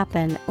may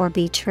happen or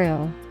be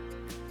true.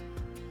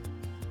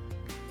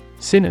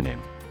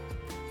 Synonym: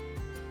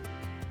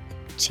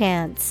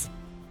 Chance,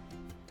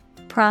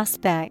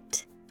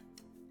 prospect,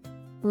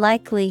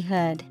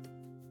 likelihood.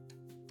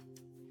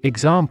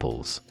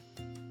 Examples: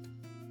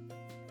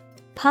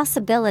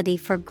 Possibility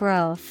for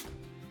growth.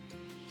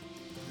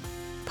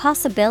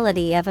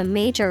 Possibility of a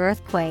major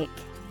earthquake.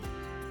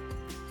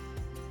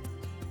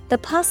 The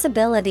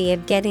possibility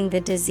of getting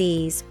the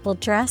disease will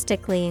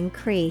drastically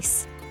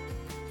increase.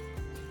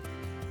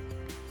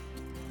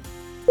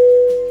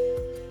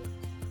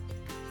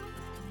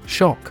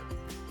 Shock.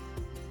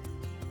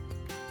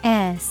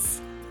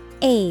 S-H-O-C-K.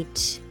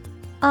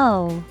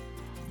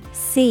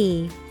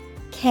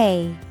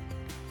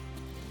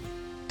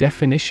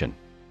 Definition: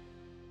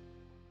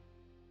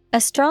 A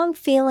strong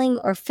feeling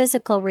or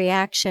physical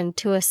reaction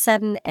to a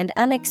sudden and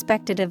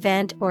unexpected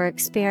event or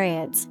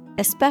experience,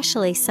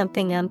 especially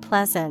something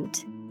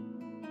unpleasant.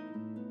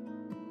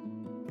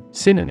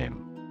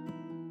 Synonym: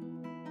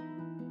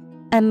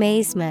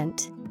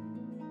 Amazement,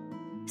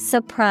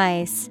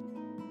 surprise,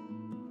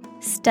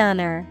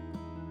 stunner.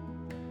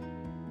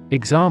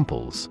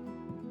 Examples: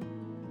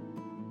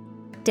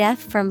 Death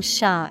from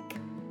shock.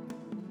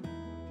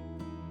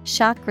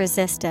 Shock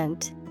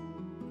resistant.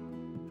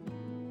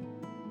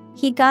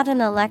 He got an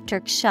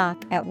electric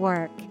shock at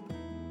work.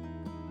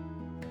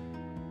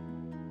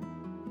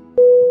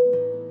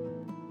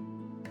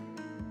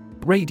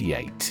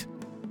 Radiate.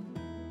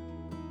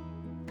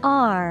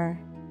 R-A-D-I-A-T-E.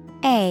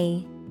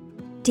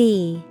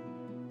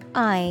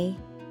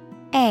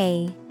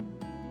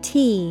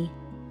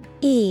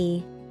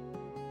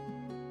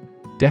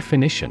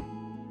 Definition: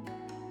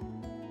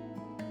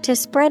 To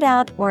spread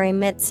out or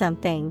emit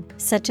something,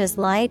 such as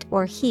light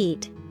or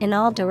heat, in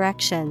all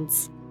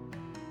directions.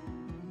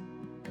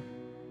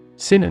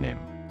 Synonym: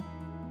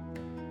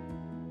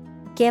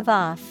 Give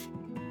off,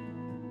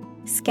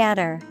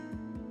 scatter,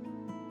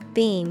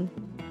 beam.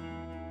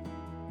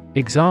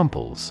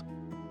 Examples: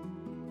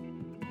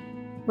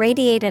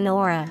 Radiate an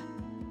aura.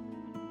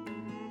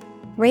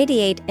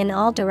 Radiate in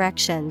all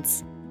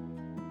directions.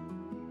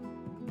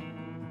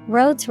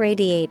 Roads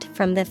radiate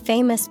from the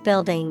famous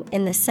building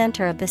in the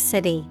center of the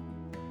city.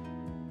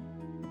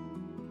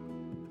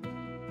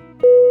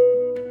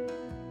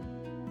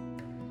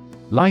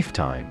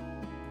 Lifetime.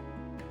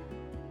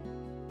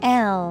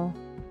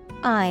 L-I-F-E-T-I-M-E.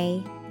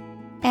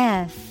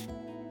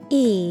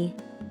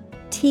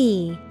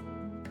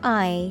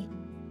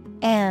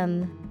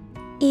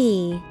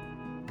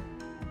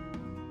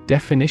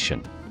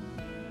 Definition: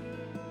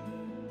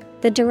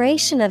 The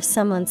duration of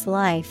someone's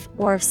life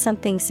or of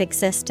something's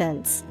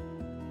existence.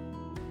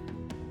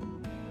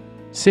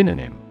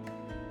 Synonym: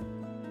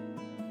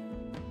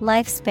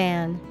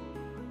 Lifespan,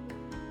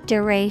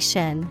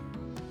 duration.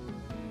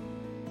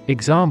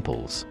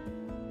 Examples: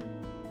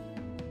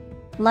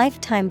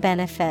 Lifetime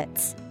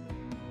benefits.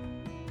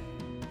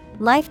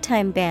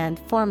 Lifetime ban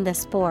formed the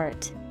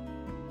sport.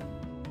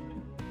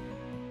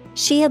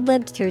 She had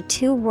lived through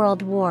 2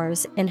 world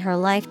wars in her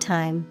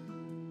lifetime.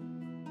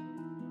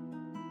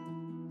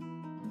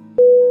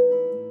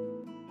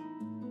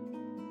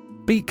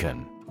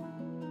 Beacon.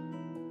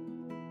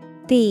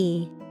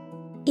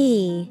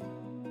 B-E-A-C-O-N.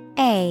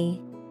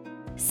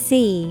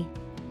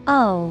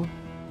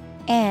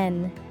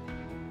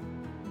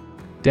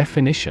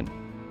 Definition: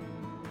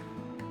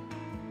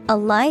 A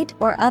light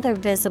or other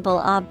visible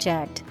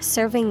object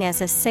serving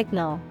as a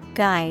signal,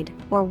 guide,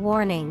 or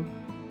warning.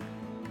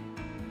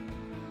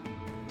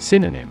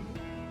 Synonym: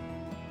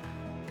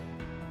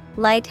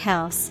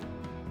 Lighthouse,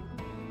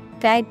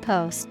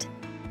 guidepost,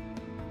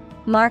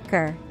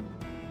 marker.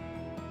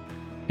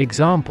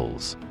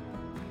 Examples: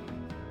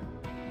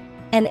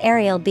 An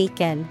aerial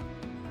beacon.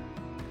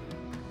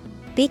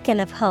 Beacon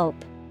of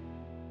hope.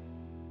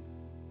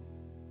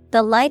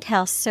 The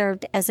lighthouse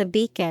served as a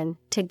beacon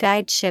to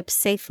guide ships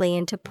safely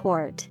into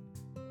port.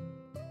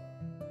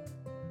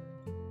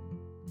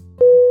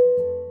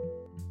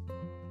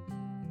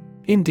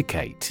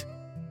 Indicate.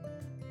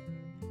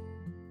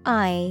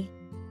 I-N-D-I-C-A-T-E.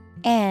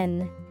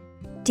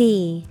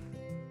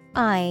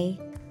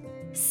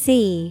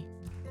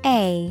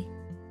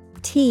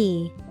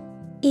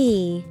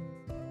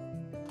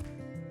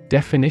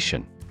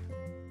 Definition: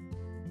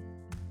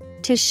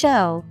 To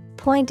show,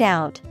 point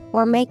out,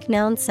 or make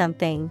known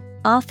something,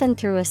 often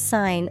through a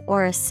sign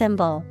or a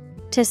symbol,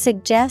 to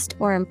suggest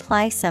or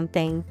imply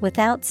something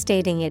without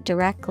stating it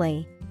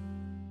directly.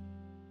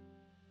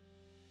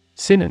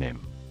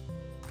 Synonym: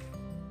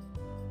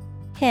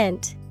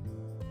 Hint,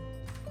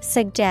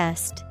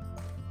 suggest,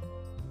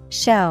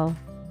 show.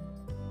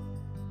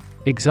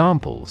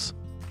 Examples: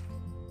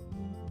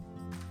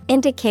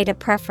 Indicate a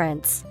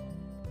preference.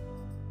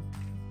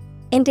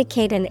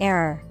 Indicate an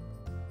error.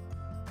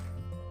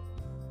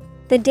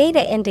 The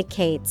data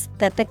indicates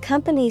that the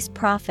company's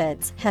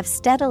profits have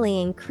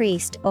steadily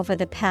increased over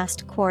the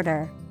past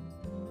quarter.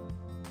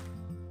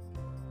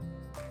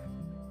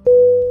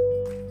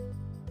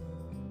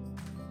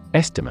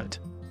 Estimate.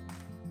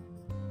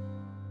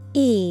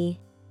 E-S-T-I-M-A-T-E.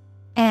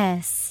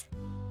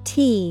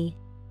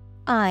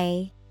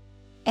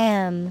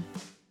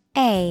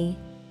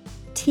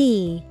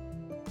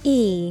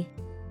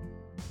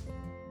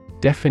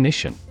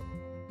 Definition: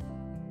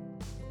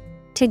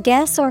 to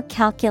guess or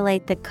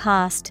calculate the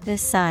cost, the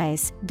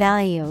size,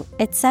 value,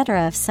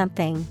 etc. of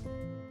something.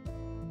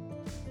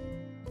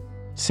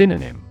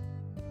 Synonym: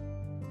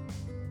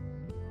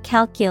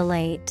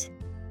 Calculate,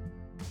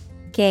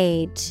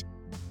 gauge,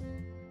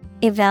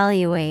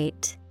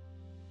 evaluate.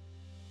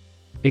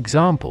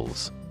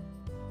 Examples: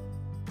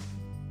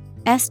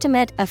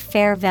 Estimate of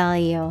fair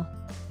value.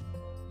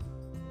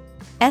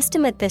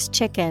 Estimate this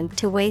chicken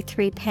to weigh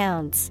 3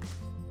 pounds.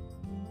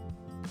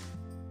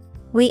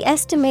 We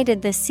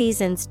estimated the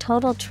season's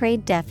total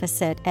trade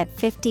deficit at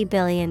 $50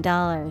 billion.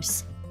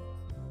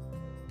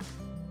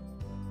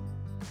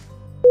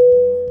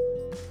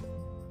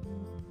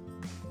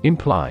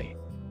 Imply.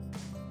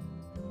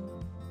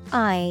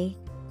 I-M-P-L-Y.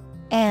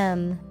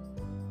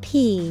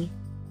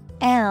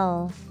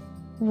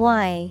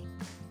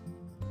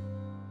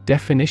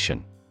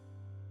 Definition: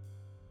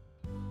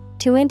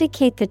 to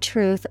indicate the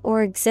truth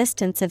or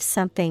existence of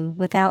something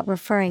without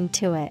referring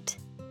to it.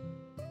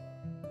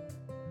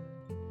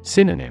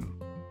 Synonym: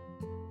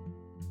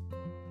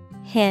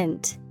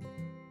 Hint,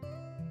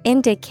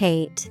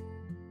 indicate,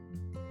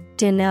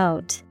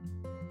 denote.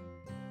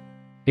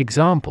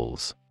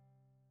 Examples: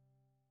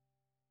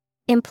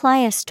 imply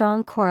a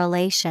strong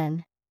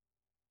correlation.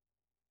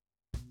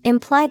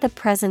 Imply the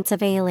presence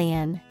of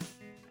alien.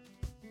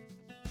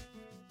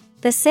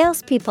 The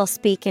salespeople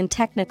speak in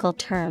technical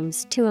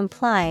terms to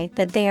imply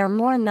that they are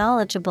more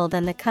knowledgeable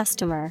than the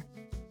customer.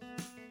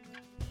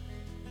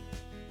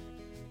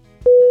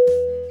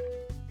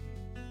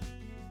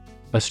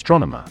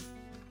 Astronomer.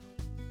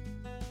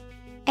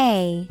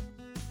 A-S-T-R-O-N-O-M-E-R.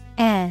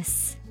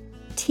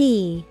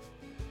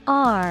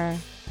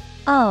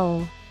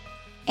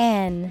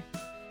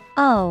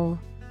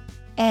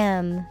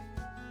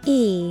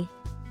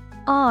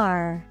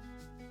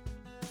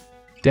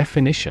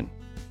 Definition: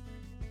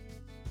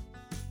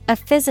 a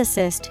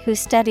physicist who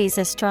studies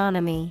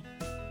astronomy.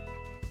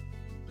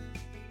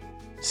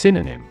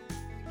 Synonym: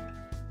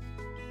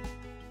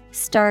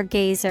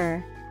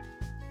 stargazer,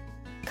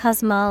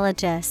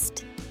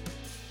 cosmologist,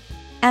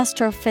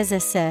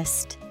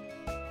 astrophysicist.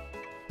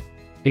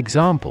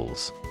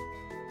 Examples: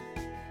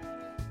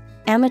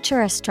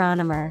 amateur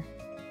astronomer,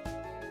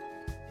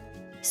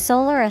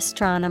 solar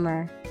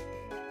astronomer.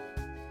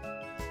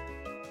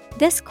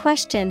 This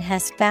question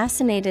has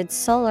fascinated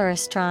solar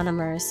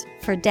astronomers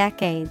for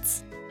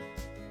decades.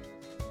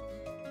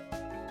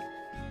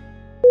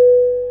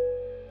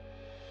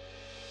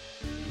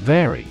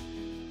 Vary.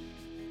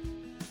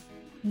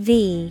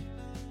 V-A-R-Y.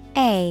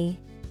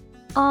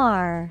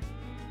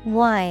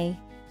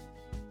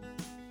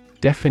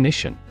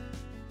 Definition: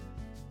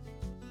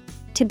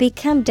 to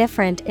become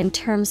different in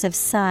terms of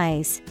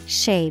size,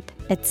 shape,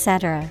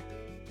 etc.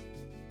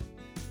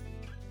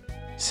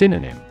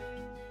 Synonym: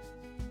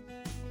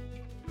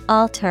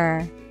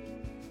 alter,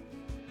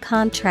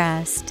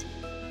 contrast,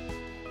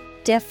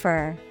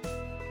 differ.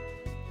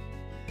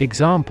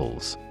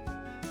 Examples: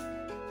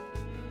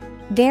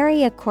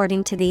 vary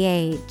according to the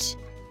age.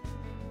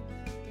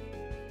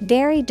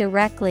 Vary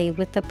directly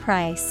with the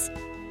price.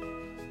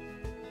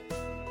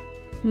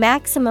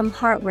 Maximum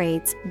heart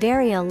rates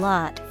vary a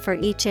lot for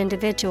each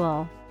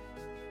individual.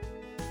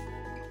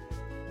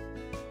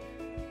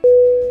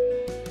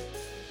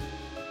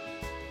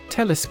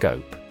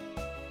 Telescope.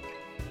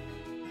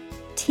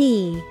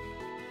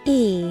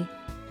 T-E-L-E-S-C-O-P-E.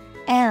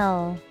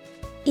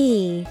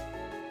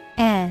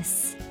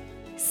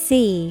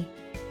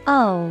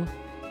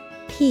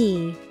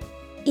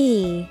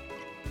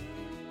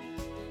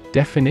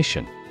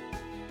 Definition: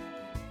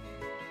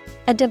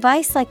 a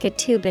device like a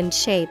tube in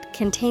shape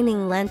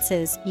containing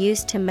lenses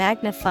used to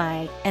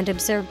magnify and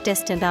observe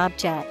distant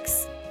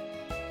objects.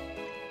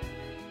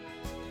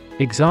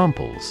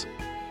 Examples: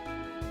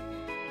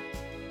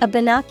 a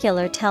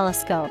binocular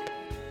telescope.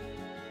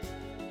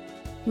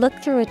 Look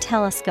through a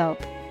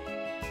telescope.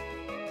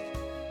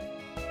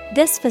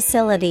 This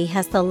facility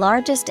has the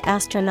largest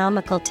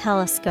astronomical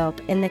telescope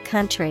in the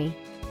country.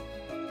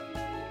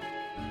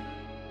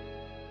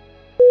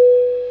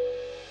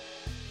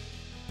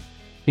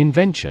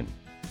 Invention.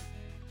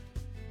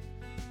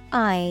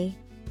 I-N-V-E-N-T-I-O-N.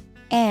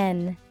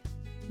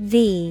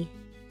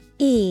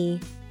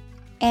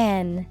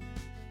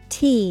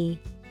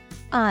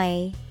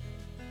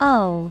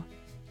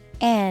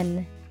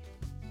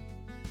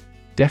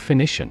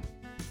 Definition: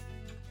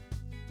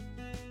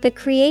 the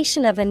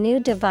creation of a new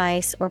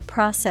device or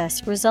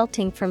process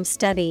resulting from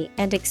study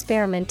and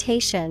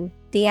experimentation,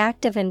 the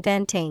act of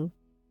inventing.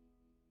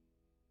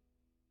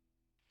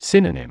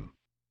 Synonym: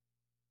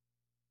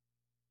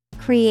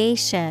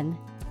 Creation,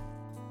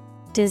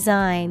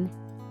 design,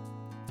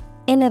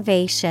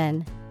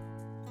 innovation.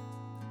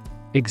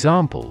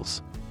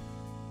 Examples: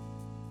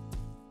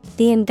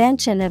 the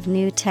invention of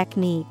new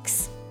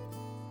techniques.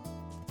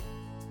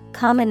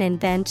 Common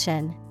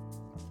invention.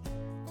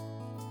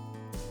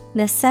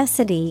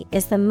 Necessity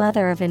is the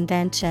mother of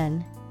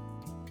invention.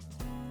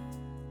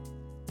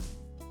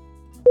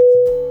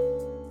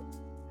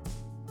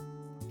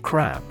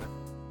 Crab.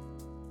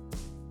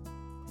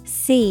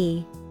 C-R-A-B.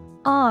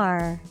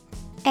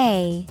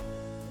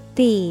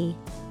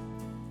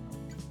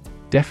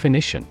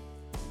 Definition: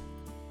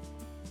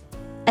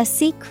 a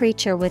sea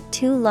creature with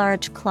two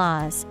large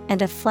claws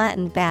and a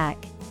flattened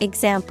back.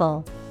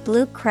 Example,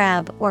 blue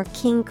crab or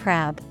king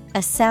crab,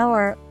 a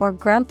sour or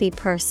grumpy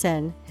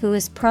person who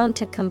is prone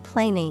to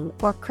complaining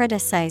or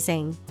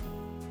criticizing.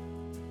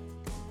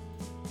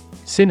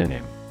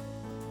 Synonym: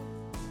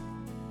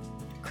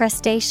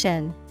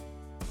 crustacean,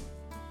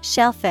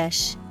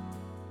 shellfish,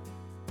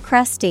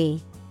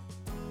 crusty.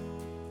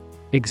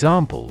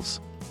 Examples: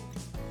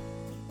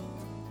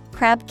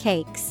 crab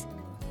cakes,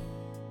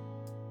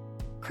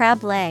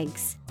 crab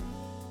legs.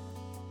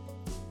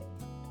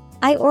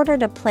 I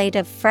ordered a plate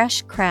of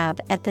fresh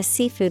crab at the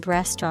seafood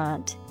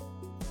restaurant.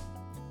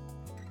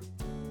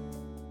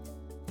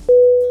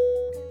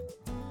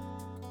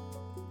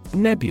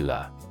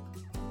 Nebula.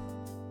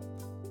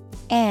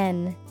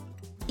 N-E-B-U-L-A.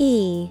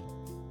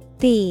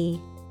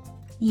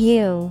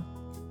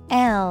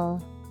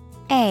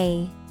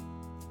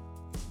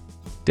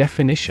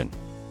 Definition: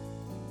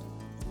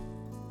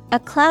 a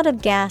cloud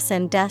of gas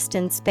and dust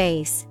in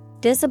space,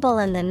 visible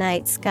in the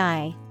night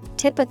sky,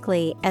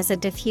 typically as a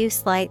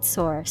diffuse light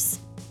source.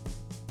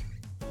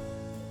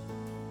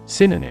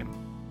 Synonym: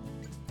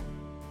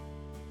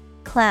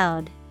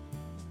 cloud,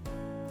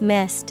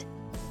 mist,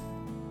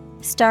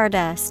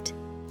 stardust.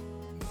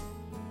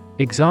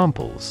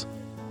 Examples: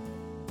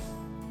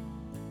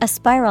 a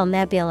spiral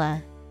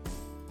nebula,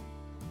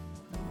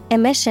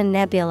 emission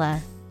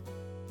nebula.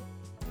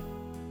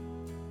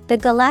 The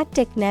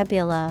galactic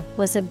nebula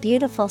was a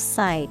beautiful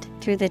sight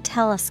through the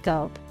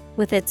telescope,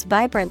 with its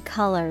vibrant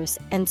colors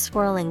and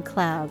swirling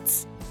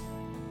clouds.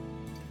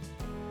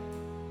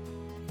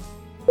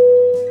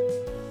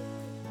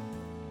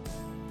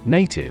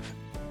 Native.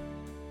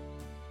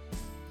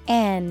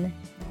 N-A-T-I-V-E.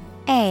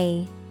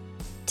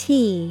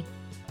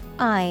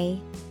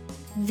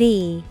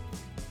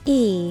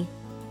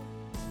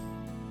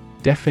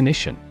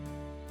 Definition: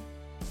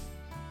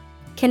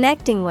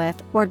 connecting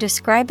with or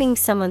describing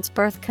someone's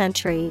birth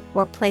country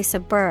or place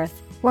of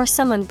birth, or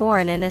someone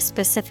born in a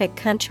specific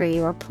country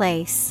or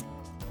place.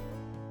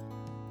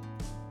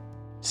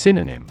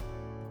 Synonym: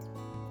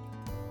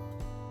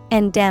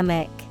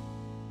 endemic,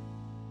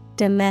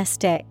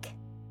 domestic,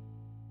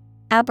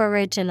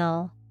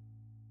 aboriginal.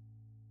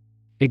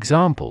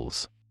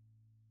 Examples: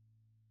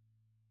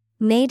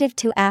 native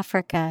to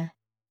Africa,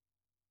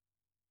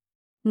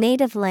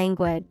 native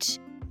language.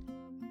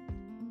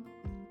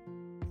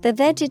 The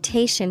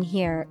vegetation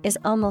here is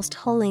almost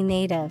wholly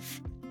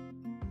native.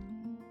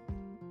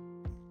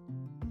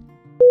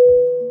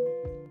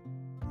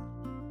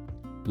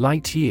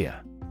 Light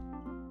year.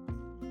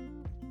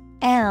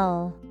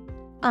 L-I-G-H-T-Y-E-A-R.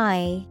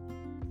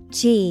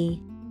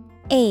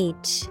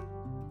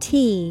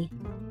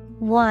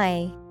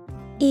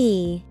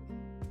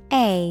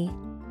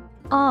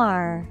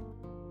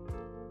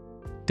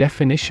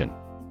 Definition: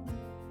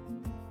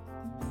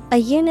 a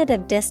unit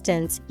of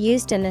distance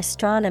used in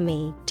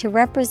astronomy to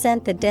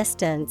represent the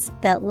distance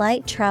that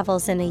light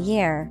travels in a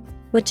year,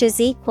 which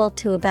is equal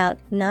to about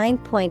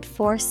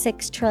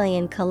 9.46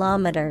 trillion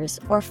kilometers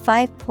or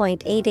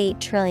 5.88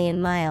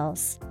 trillion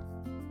miles.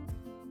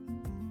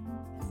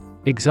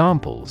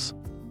 Examples: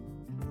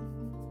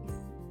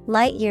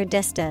 light year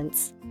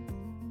distance,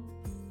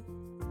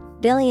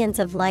 billions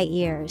of light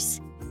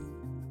years.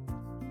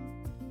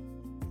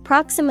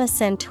 Proxima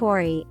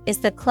Centauri is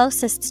the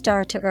closest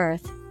star to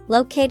Earth,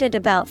 located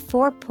about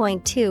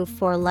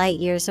 4.24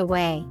 light-years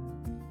away.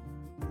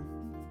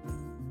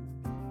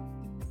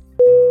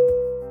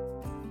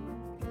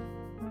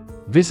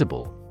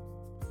 Visible.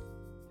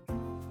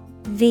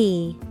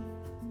 V-I-S-I-B-L-E.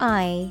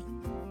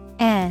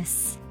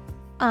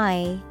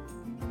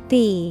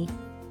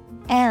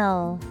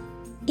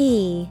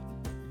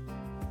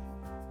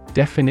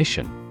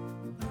 Definition: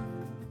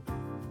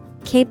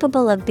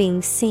 capable of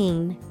being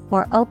seen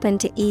or open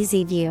to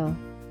easy view.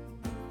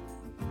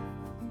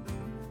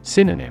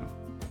 Synonym: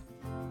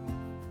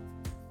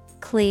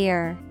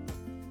 clear,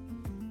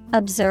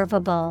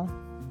 observable,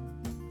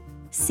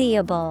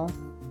 seeable.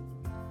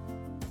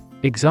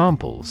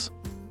 Examples: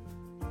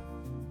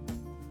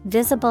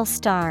 visible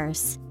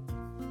stars,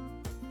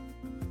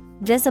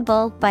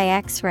 visible by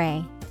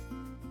X-ray.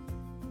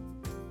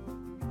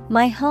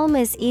 My home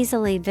is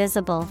easily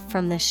visible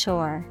from the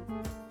shore.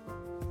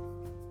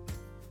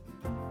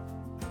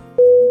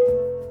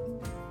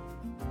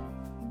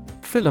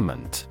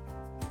 Filament.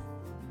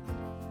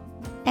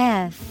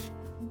 Filament.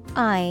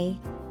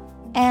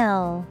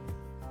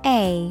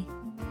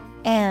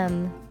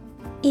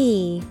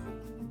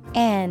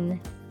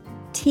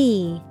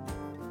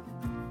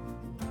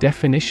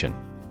 Definition.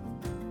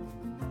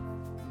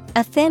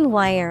 A thin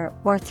wire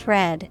or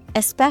thread,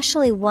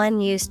 especially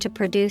one used to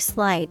produce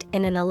light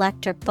in an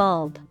electric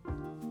bulb.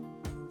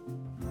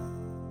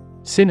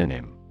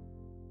 Synonym.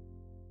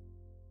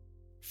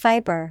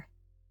 Fiber,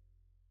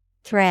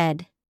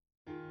 thread,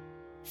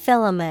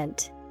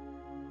 filament.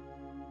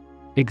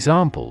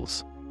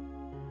 Examples.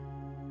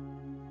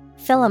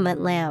 Filament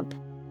lamp,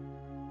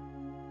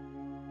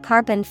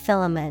 carbon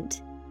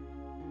filament.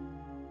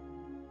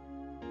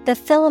 The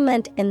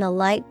filament in the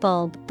light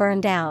bulb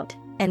burned out,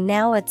 and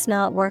now it's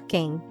not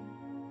working.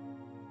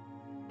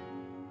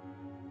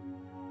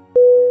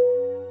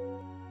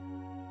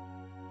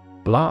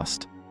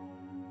 Blast.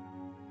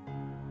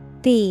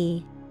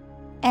 B-L-A-S-T.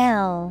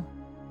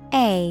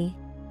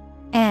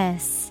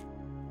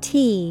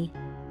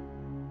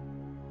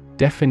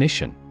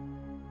 Definition.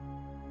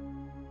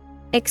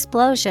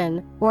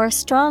 Explosion, or a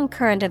strong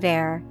current of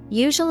air,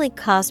 usually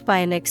caused by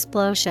an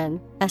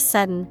explosion, a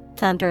sudden,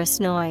 thunderous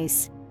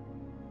noise.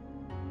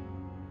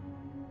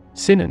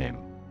 Synonym.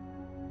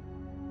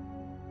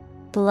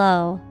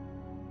 Blow,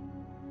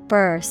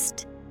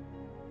 burst,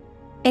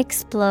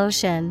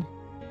 explosion.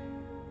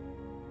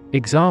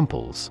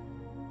 Examples.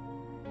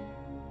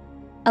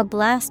 A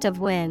blast of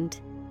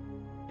wind,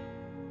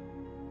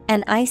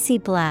 an icy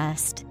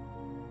blast.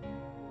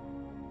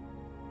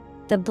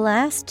 The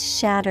blast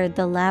shattered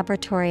the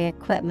laboratory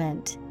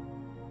equipment.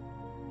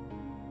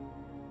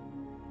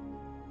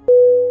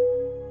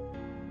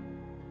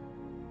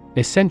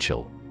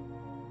 Essential.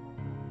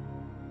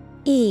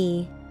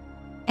 E-S-S-E-N-T-I-A-L.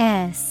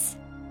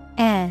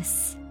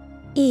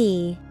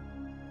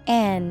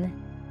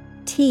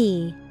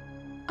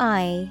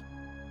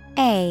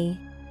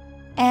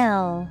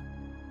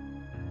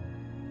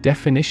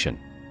 Definition.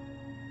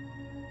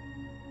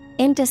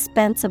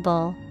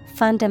 Indispensable,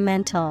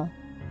 fundamental.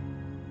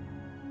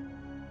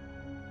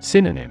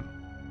 Synonym.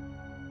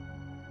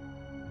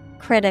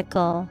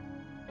 Critical,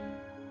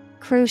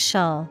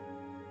 crucial,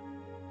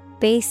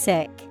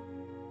 basic.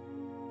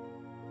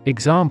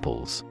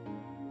 Examples.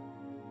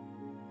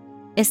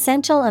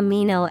 Essential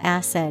amino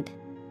acid.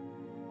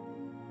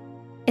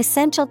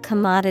 Essential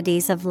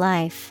commodities of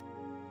life.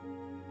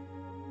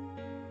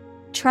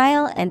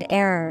 Trial and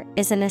error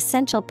is an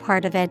essential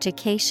part of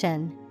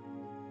education.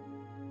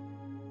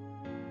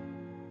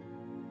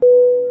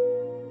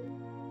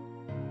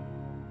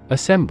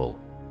 Assemble.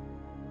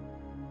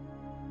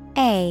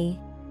 A-S-S-E-M-B-L-E.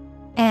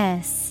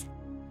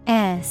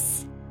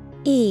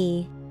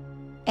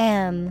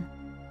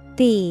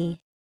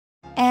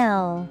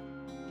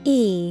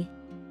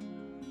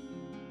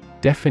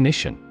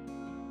 Definition.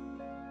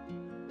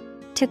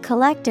 To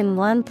collect in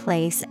one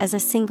place as a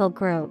single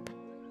group.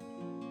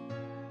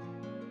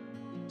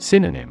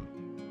 Synonym.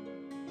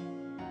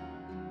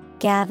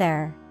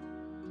 Gather,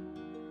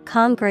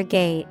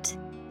 congregate,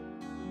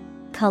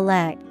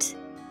 collect.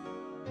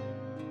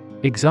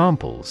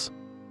 Examples.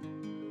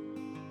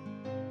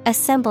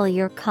 Assemble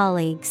your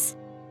colleagues.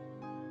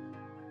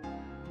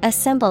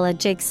 Assemble a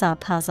jigsaw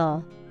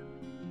puzzle.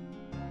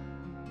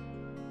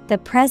 The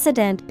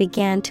president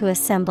began to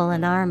assemble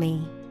an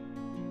army.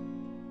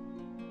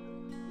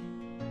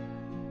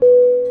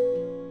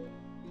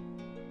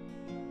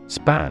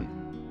 Span.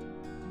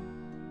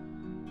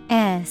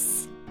 S-P-A-N.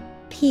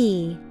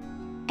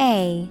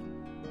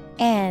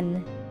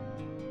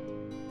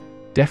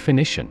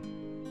 Definition.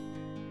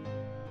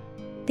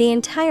 The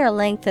entire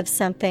length of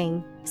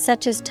something,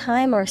 such as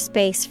time or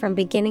space from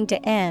beginning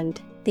to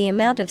end, the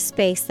amount of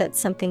space that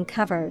something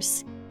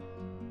covers.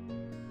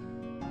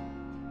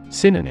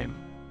 Synonym.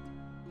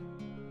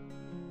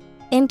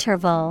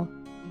 Interval,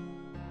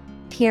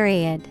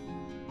 period,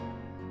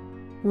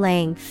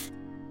 length.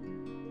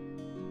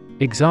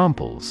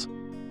 Examples.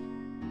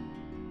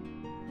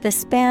 The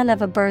span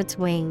of a bird's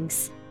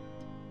wings.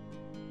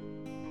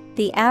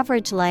 The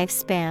average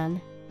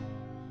lifespan.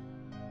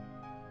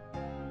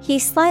 He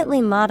slightly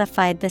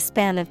modified the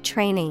span of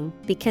training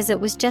because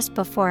it was just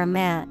before a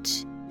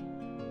match.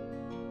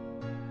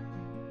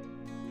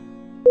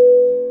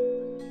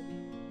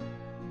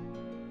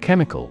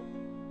 Chemical.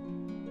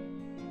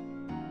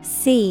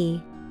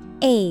 C-H-E-M-I-C-A-L.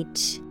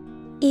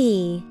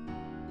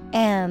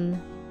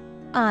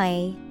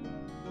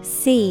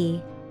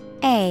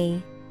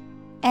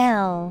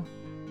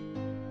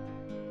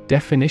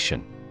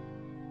 Definition.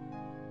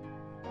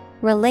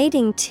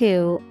 Relating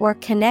to or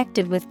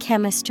connected with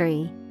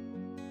chemistry.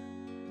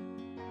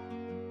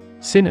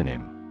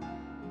 Synonym.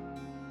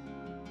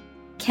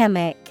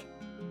 Chemic,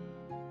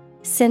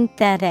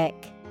 synthetic.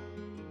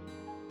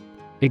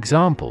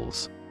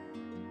 Examples.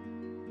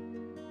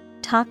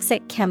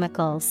 Toxic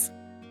chemicals.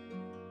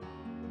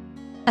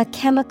 A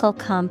chemical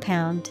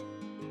compound.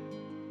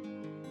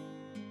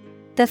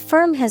 The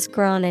firm has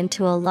grown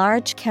into a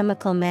large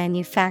chemical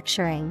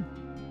manufacturing.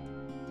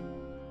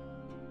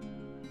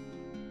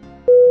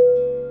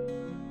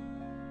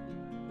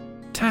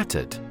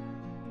 Tattered.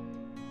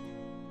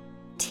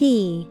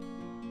 T-A-T-T-E-R-E-D.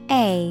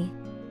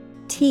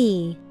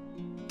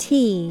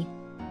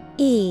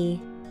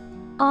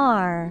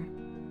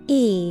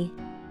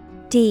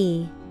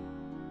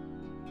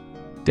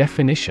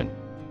 Definition: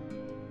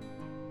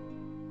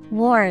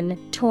 worn,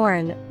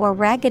 torn, or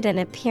ragged in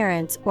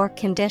appearance or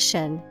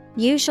condition,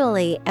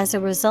 usually as a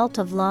result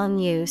of long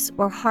use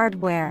or hard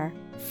wear,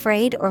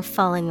 frayed or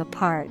falling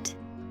apart.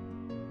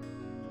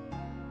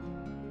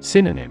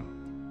 Synonym: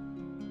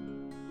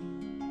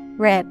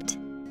 Ripped,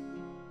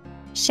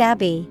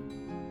 shabby,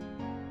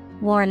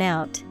 worn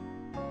out.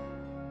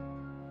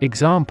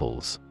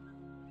 Examples: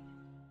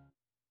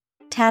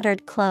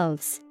 tattered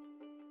clothes,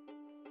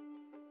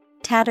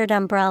 tattered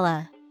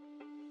umbrella.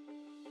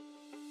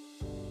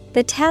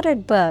 The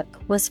tattered book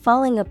was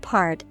falling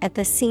apart at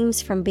the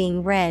seams from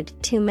being read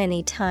too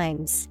many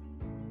times.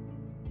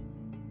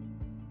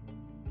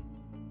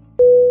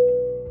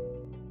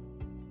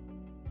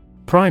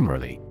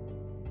 Primarily.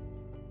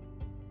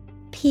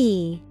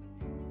 P-R-I-M-A-R-I-L-Y.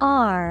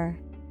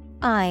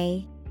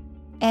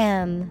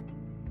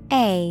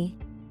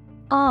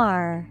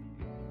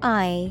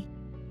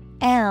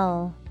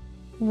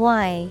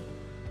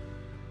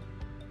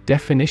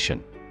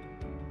 Definition: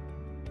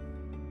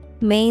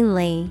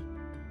 mainly.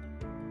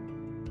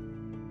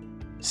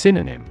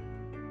 Synonym: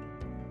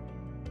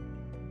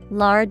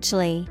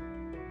 largely,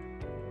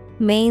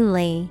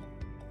 mainly,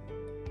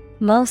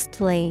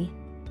 mostly.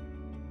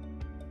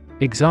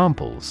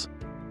 Examples: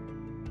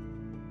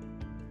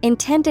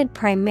 intended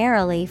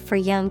primarily for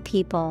young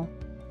people,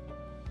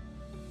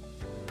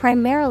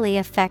 primarily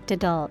affect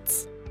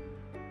adults.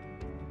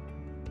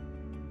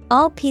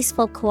 All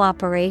peaceful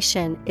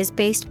cooperation is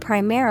based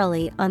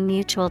primarily on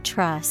mutual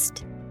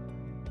trust.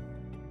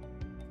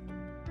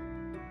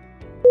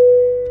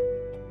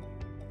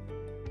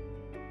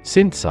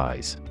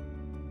 Synthesize.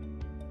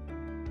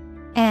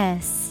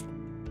 S-Y-N-T-H-E-S-I-Z-E.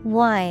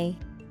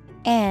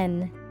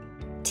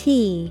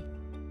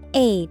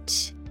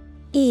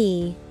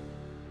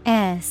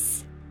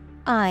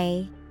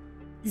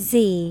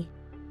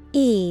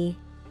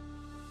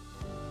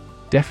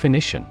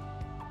 Definition: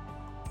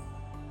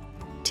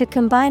 to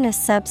combine a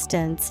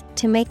substance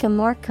to make a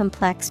more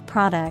complex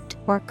product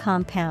or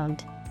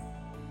compound.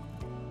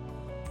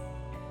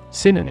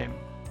 Synonym: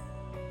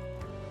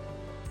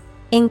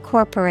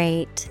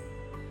 incorporate,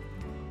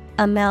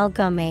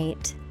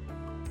 amalgamate.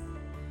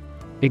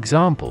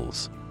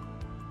 Examples: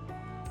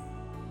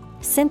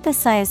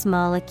 synthesize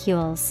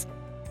molecules,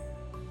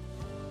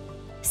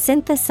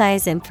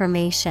 synthesize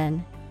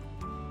information.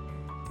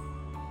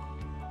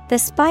 The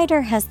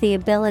spider has the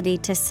ability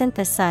to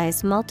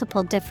synthesize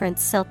multiple different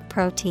silk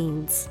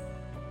proteins.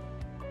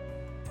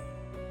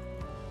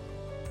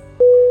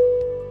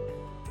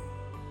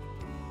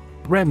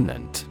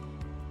 Remnant.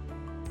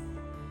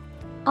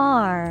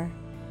 R-E-M-N-A-N-T.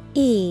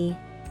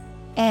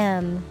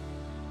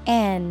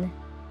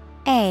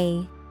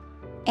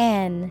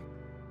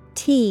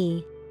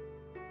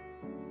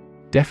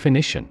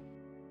 Definition: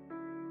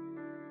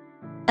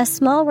 a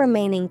small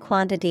remaining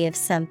quantity of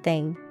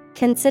something,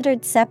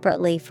 considered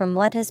separately from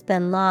what has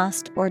been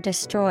lost or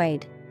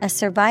destroyed, a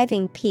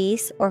surviving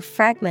piece or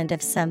fragment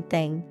of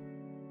something.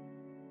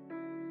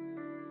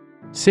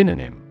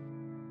 Synonym: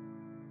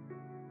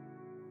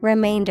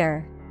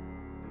 remainder,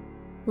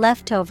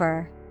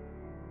 leftover,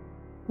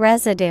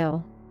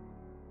 residue.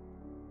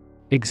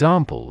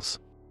 Examples: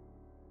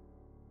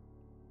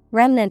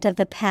 remnant of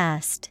the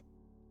past,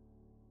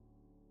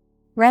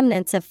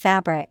 remnants of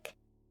fabric.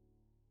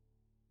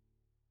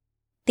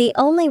 The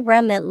only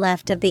remnant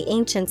left of the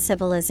ancient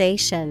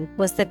civilization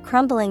was the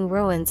crumbling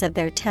ruins of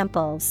their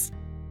temples.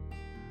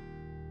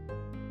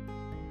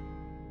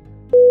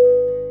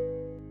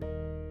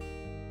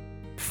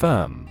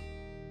 Firm.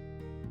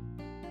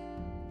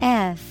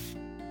 F-I-R-M.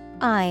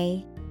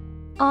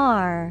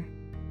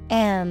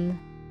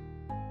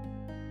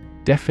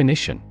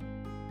 Definition: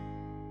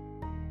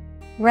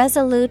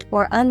 resolute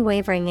or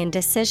unwavering in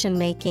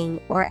decision-making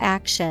or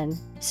action,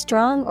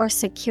 strong or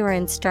secure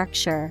in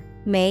structure,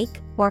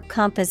 make or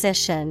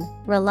composition,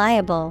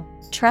 reliable,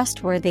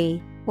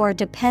 trustworthy, or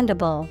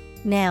dependable.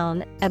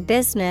 Noun, a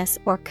business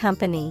or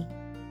company.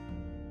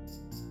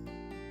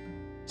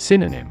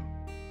 Synonym: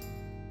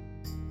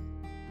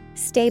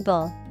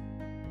 stable,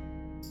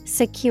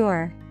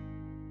 secure,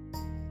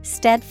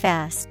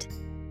 steadfast.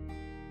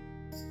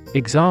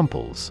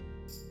 Examples: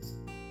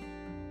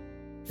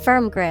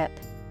 firm grip,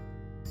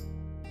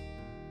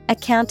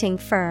 accounting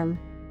firm.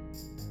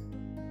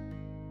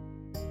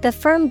 The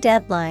firm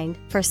deadline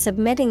for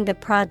submitting the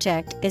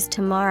project is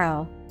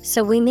tomorrow,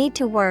 so we need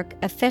to work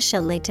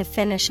efficiently to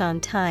finish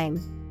on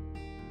time.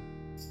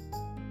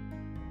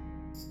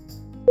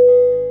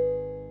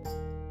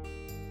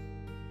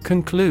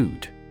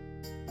 Conclude.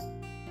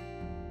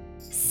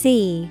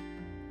 C-O-N-C-L-U-D-E.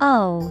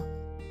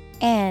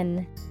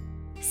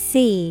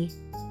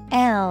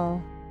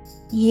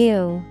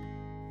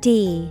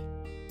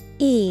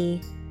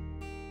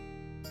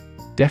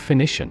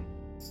 Definition: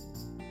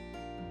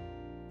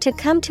 to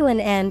come to an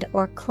end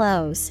or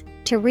close,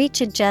 to reach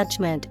a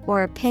judgment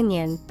or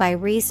opinion by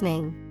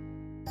reasoning.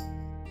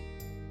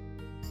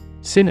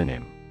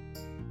 Synonym: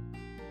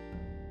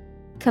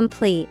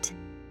 Complete,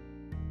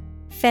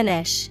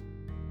 finish,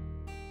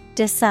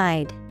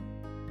 decide.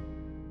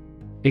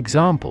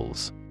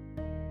 Examples: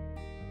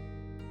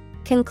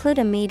 Conclude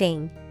a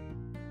meeting.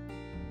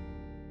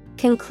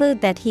 Conclude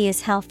that he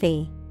is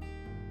healthy.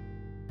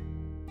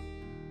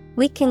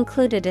 We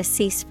concluded a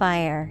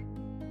ceasefire.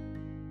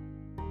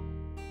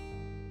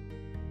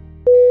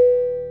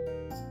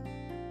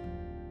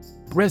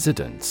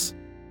 Residence.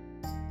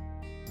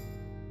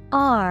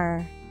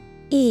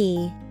 R-E-S-I-D-E-N-C-E.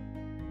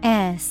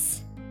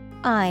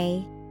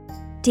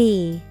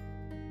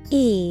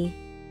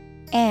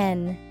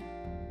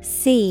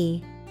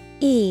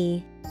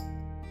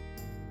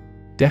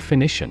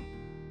 Definition: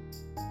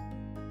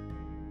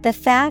 the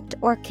fact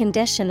or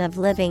condition of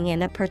living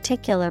in a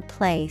particular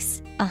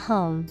place, a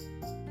home.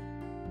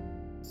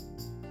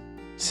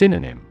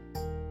 Synonym: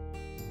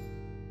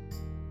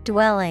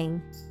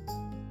 Dwelling,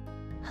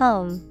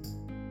 home,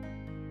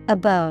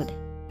 abode.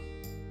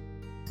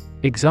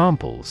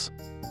 Examples: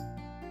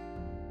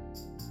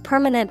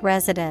 permanent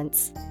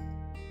residence.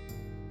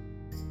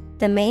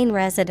 The main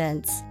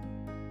residence.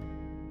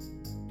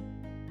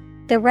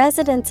 The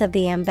residence of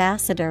the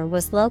ambassador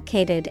was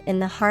located in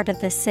the heart of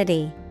the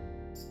city.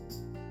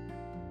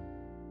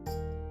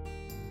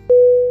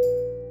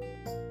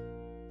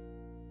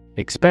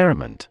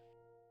 Experiment.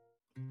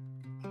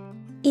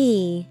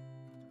 E-X-P-E-R-I-M-E-N-T.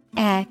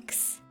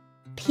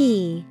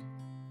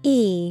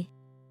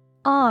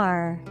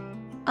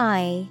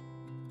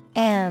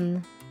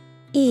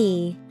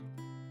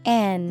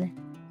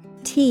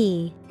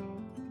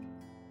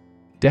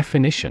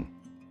 Definition: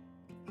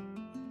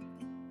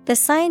 the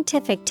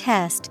scientific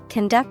test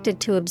conducted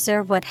to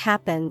observe what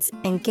happens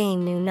and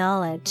gain new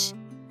knowledge.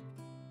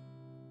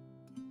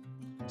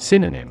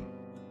 Synonym: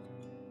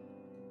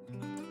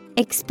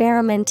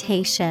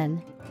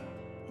 experimentation,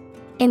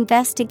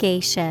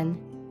 investigation.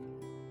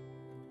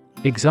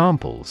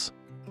 Examples: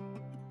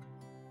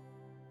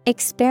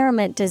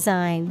 experiment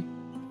design.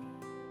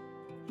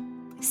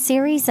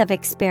 Series of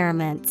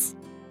experiments.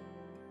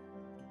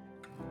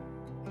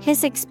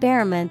 His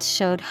experiments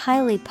showed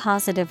highly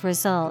positive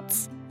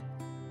results.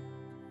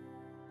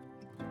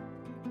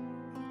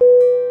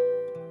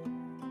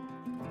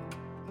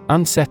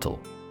 Unsettle.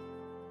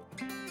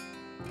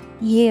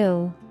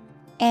 U-N-S-E-T-T-L-E.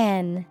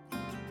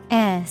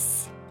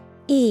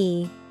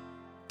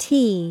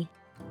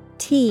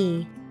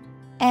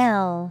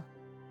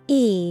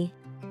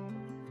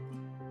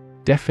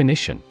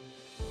 Definition: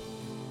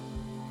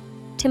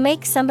 to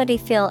make somebody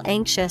feel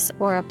anxious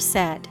or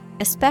upset,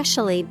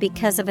 especially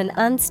because of an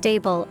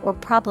unstable or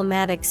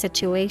problematic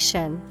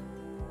situation.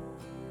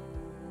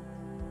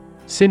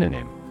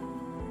 Synonym: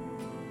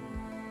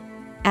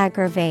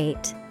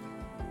 aggravate,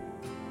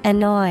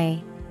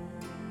 annoy,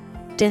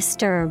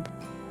 disturb.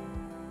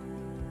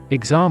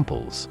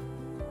 Examples: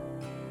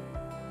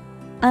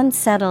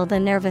 unsettle the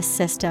nervous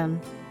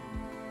system.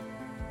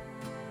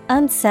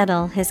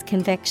 Unsettle his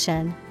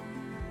conviction.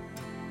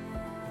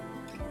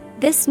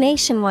 This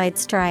nationwide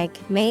strike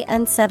may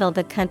unsettle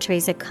the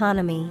country's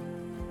economy.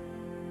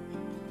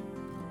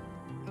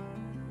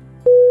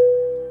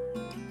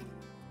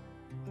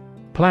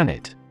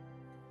 Planet.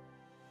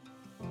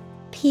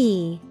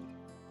 P-L-A-N-E-T.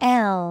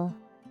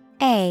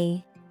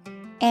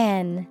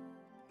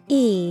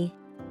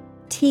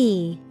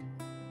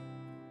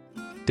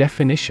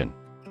 Definition: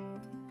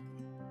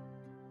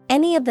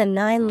 any of the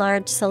 9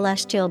 large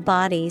celestial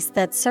bodies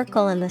that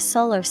circle in the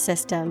solar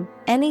system,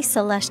 any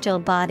celestial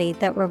body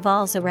that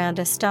revolves around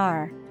a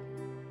star.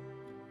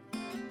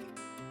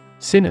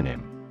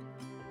 Synonym: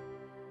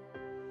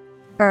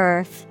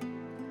 Earth,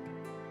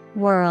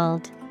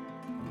 world,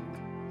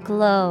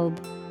 globe.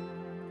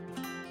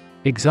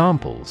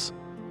 Examples: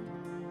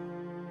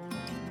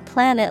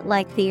 planet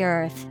like the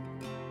Earth.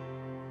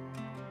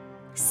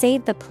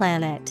 Save the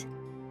planet.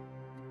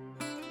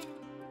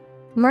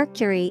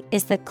 Mercury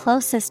is the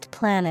closest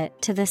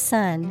planet to the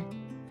Sun.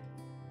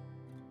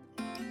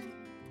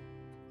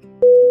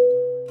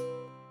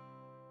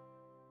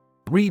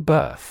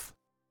 Rebirth.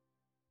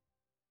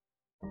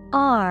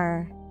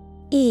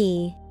 R-E-B-I-R-T-H.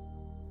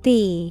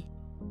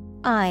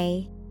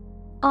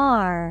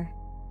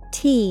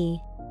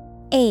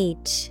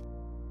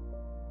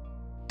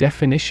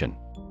 Definition: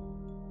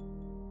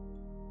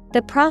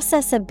 the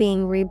process of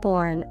being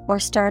reborn or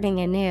starting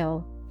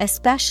anew,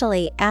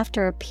 especially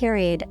after a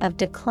period of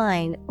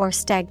decline or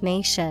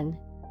stagnation.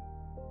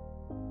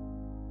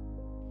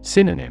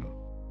 Synonym: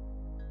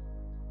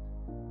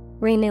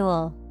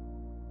 renewal,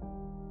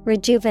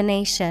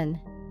 rejuvenation,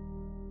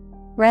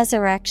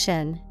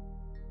 resurrection.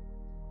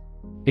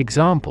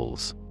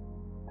 Examples: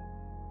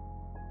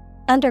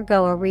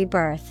 undergo a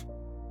rebirth.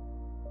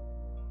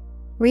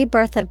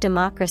 Rebirth of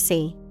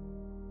democracy.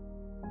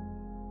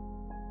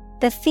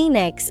 The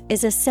phoenix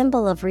is a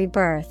symbol of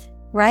rebirth,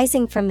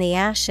 rising from the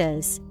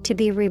ashes to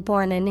be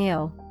reborn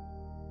anew.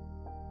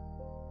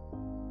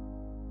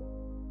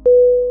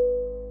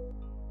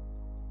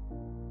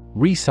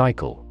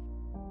 Recycle.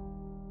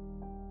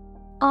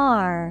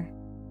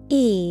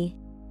 RECYCLE.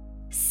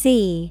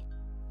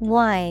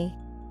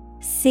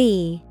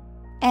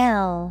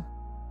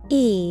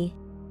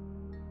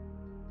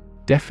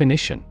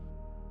 Definition: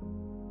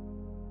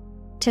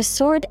 to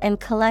sort and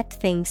collect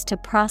things to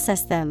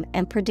process them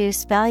and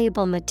produce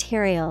valuable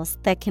materials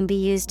that can be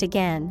used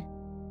again.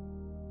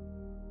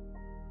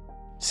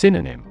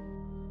 Synonym: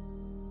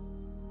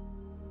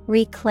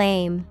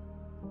 Reclaim,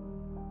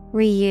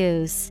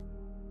 reuse,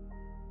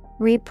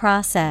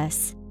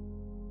 reprocess.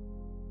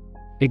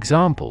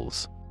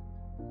 Examples: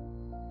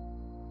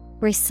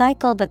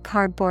 recycle the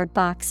cardboard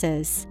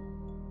boxes.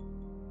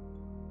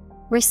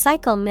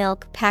 Recycle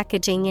milk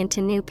packaging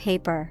into new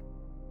paper.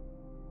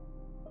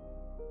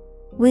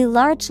 We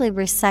largely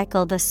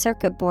recycle the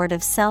circuit board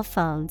of cell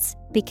phones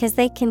because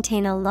they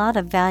contain a lot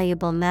of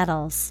valuable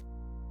metals.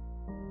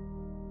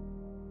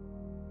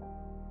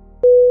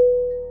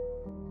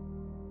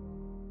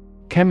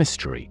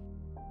 Chemistry.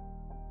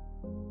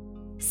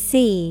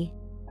 CHEMISTRY.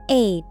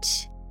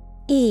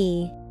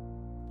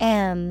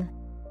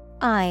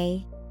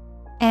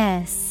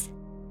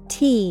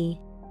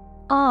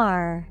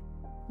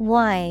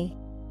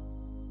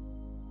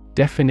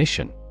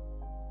 Definition: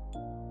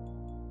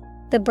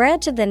 the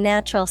branch of the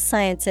natural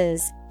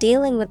sciences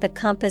dealing with the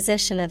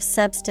composition of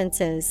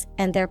substances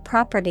and their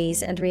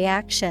properties and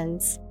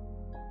reactions.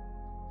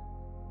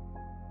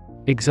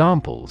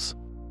 Examples: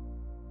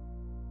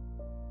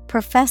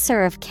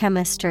 professor of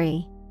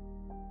chemistry.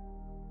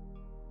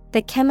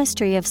 The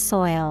chemistry of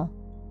soil.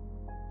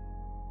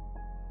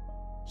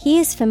 He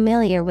is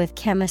familiar with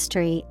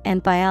chemistry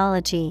and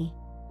biology.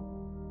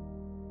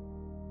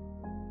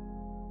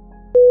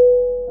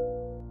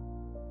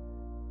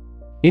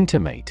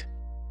 Intimate.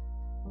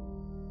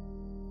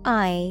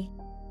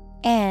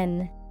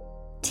 INTIMATE.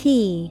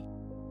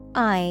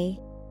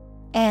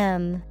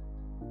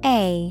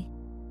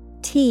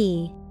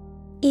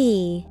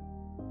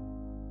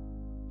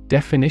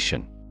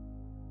 Definition: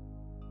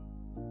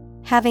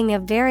 having a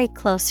very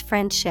close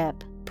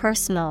friendship,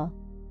 personal.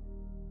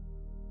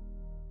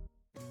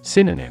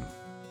 Synonym: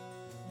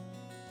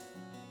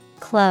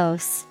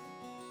 close,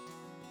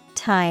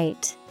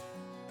 tight,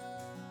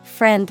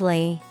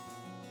 friendly.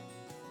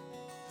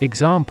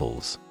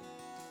 Examples: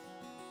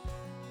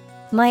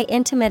 my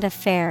intimate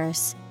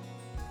affairs.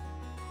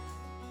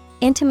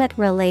 Intimate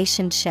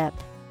relationship.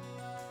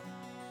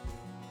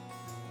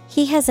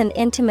 He has an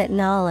intimate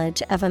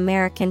knowledge of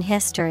American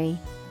history.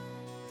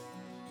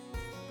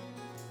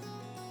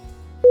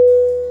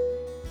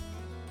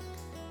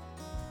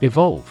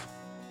 Evolve.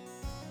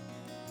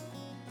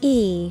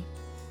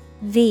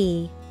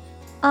 EVOLVE.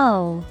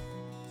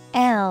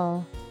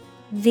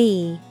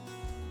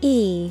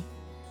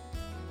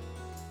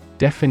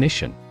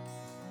 Definition: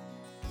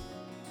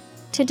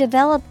 to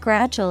develop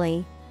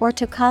gradually, or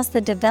to cause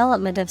the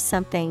development of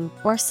something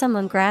or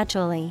someone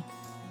gradually.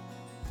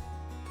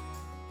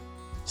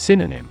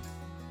 Synonym: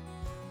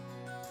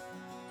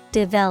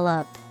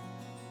 develop,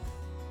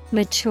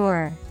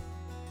 mature,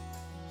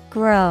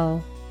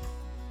 grow.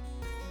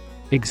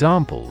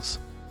 Examples: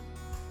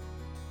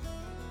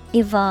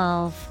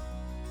 evolve.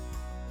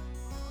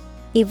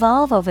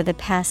 Evolve over the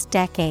past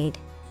decade.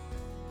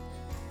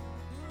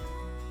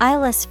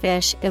 Eyeless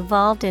fish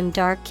evolved in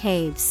dark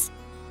caves.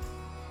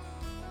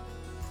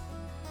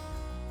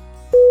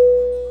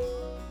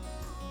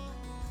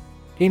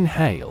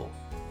 Inhale.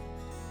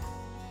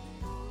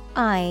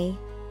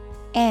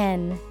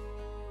 INHALE.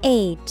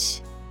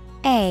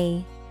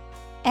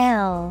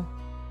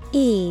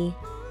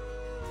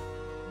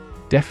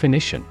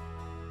 Definition: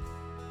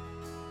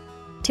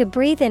 to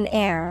breathe in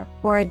air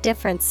or a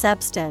different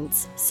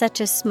substance,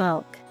 such as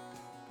smoke.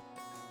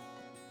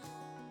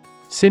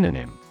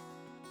 Synonym: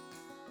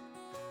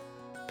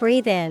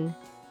 breathe in,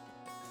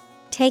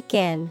 take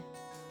in,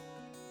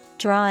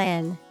 draw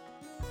in.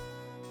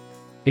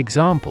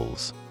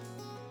 Examples: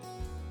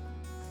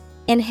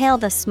 inhale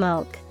the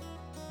smoke.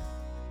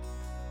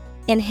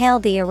 Inhale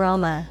the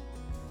aroma.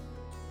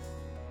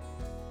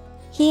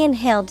 He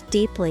inhaled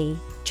deeply,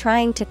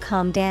 trying to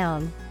calm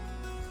down.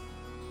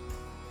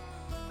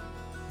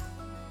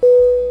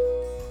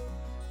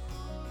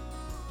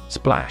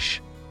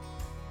 Splash.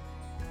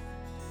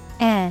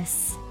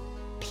 SPLASH.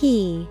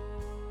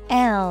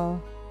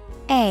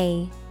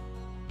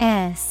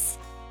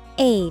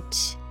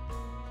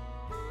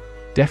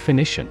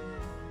 Definition: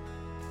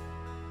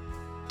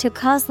 to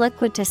cause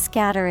liquid to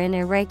scatter in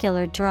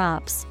irregular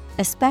drops,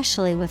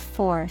 especially with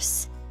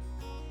force.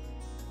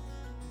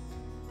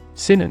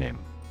 Synonym: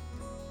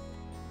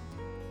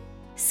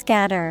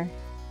 scatter,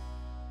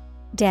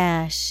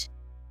 dash,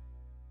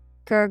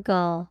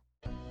 gurgle.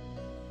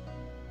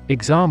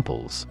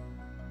 Examples: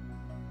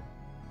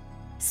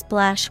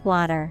 splash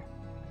water.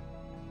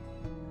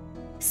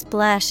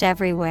 Splash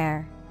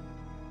everywhere.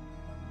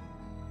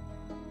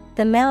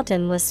 The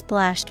mountain was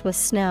splashed with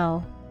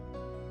snow.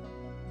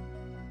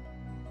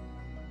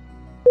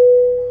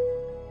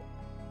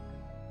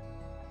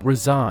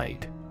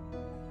 Reside.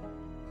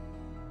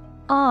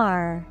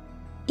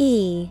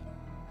 RESIDE.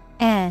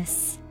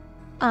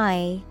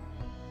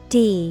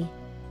 D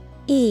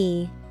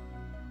E.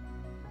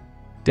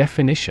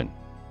 Definition: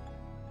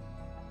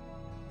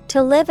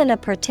 To live in a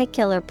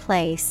particular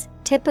place,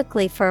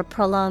 typically for a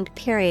prolonged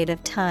period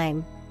of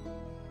time.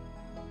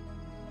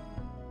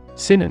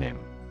 Synonym: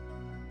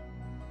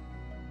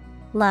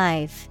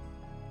 Live,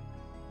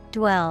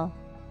 dwell,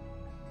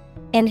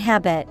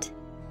 inhabit.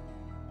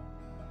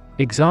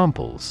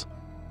 Examples: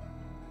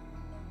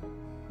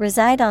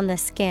 Reside on the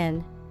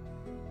skin.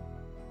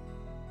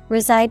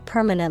 Reside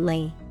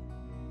permanently.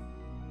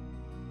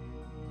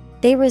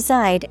 They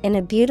reside in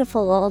a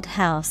beautiful old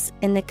house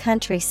in the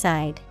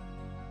countryside.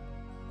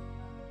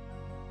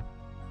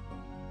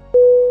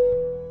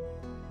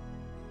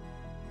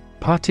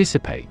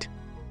 Participate.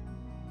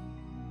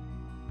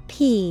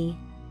 P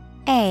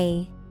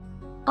A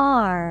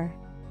R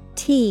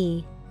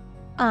T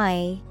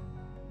I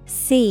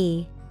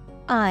C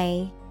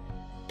I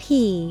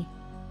P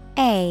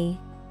A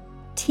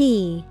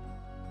T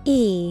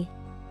E.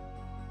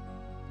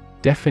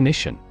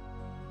 Definition: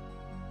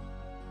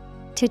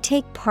 To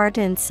take part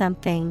in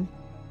something.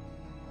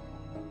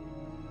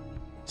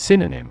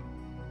 Synonym: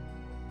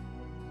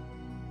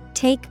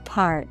 Take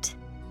part,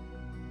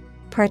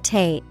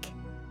 partake,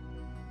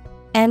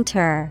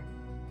 enter.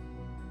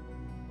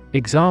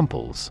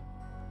 Examples: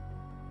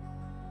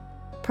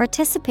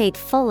 Participate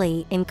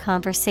fully in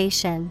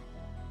conversation.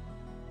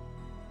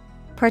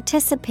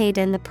 Participate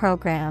in the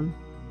program.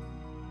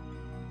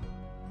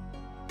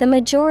 The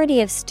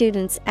majority of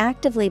students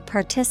actively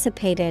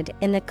participated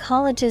in the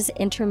college's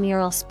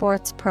intramural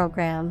sports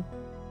program.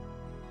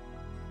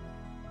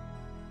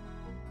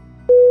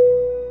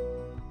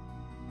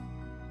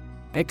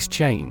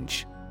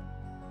 Exchange.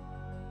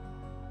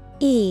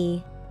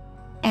 E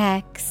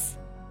X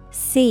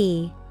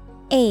C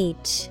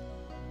H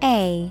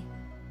A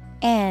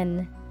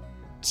N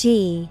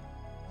G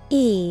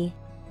E.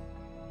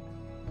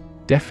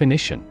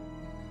 Definition: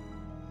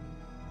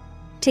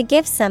 To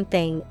give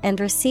something and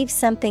receive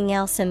something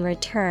else in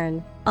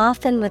return,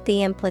 often with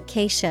the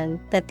implication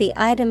that the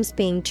items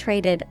being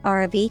traded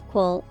are of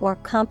equal or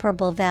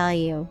comparable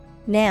value.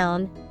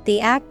 Noun,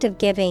 the act of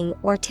giving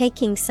or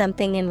taking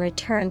something in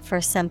return for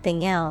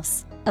something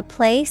else, a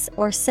place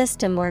or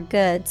system where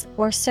goods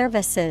or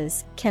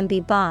services can be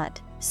bought,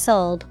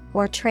 sold,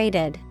 or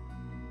traded.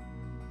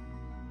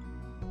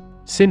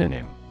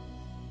 Synonym: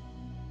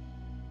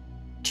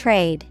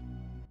 Trade,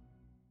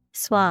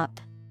 swap,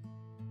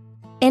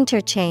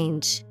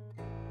 interchange.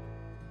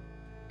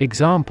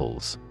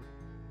 Examples: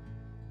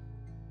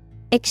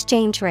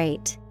 Exchange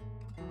rate.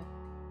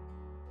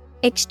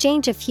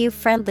 Exchange a few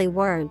friendly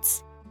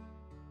words.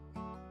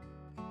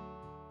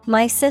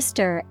 My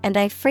sister and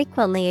I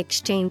frequently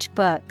exchange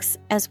books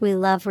as we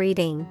love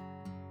reading.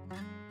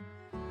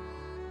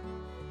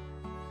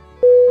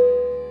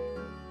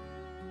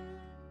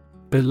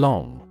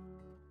 Belong.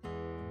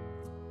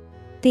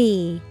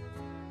 B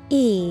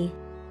E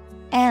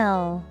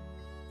L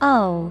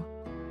O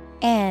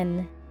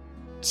N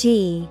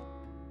G.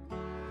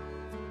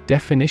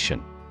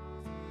 Definition: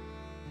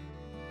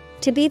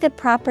 To be the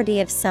property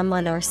of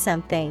someone or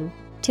something,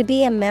 to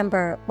be a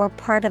member or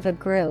part of a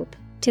group,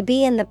 to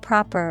be in the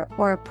proper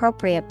or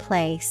appropriate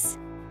place.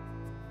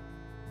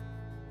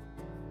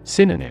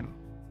 Synonym: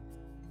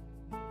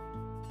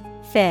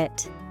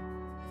 Fit,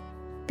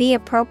 be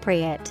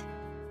appropriate,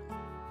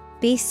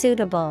 be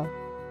suitable.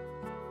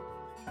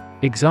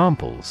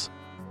 Examples: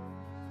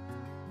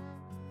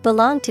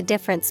 Belong to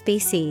different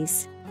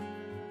species.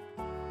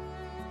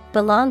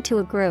 Belong to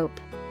a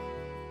group.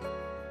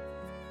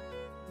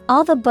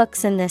 All the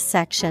books in this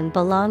section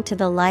belong to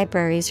the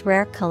library's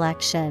rare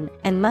collection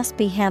and must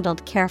be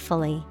handled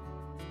carefully.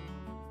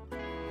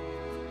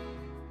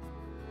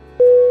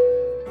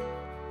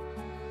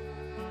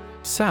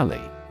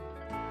 Sally.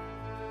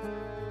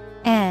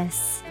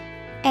 S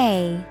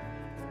A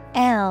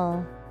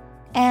L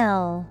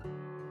L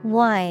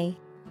Y.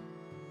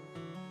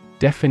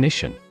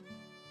 Definition: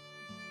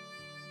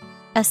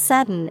 A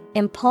sudden,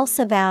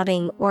 impulsive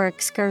outing or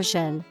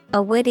excursion,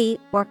 a witty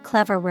or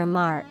clever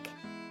remark.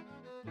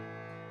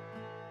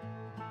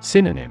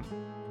 Synonym: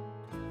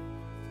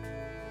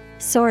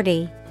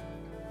 Sortie,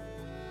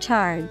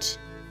 charge,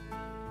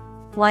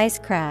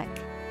 wisecrack.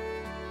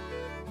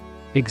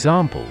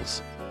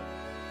 Examples: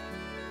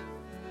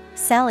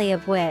 Sally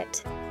of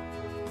wit,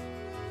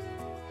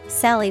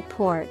 sally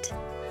port.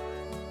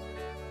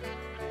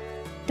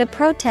 The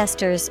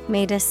protesters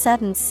made a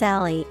sudden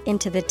sally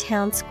into the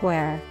town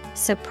square,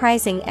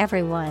 surprising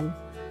everyone.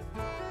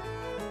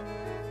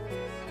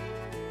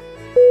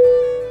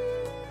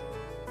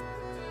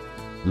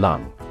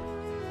 Lung.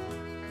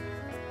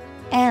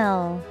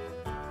 L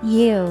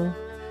U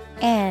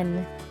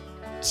N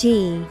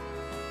G.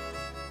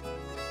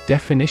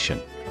 Definition: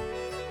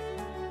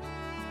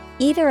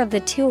 Either of the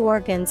two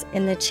organs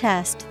in the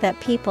chest that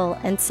people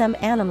and some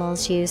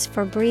animals use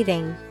for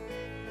breathing.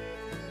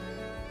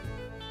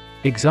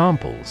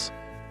 Examples: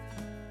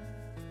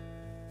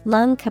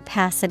 Lung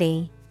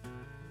capacity.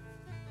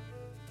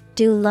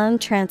 Do lung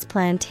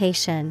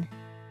transplantation.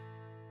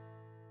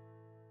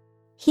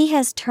 He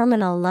has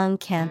terminal lung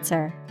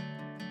cancer.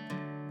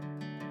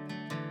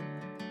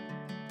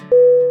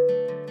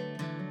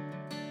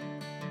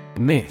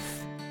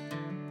 Myth.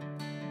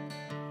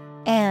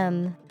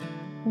 M-Y-T-H.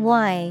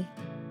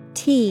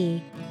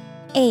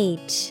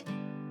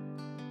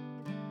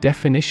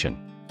 Definition.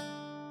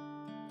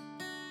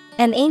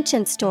 An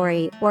ancient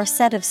story or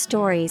set of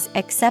stories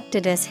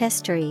accepted as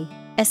history,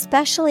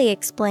 especially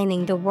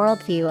explaining the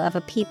worldview of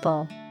a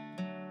people.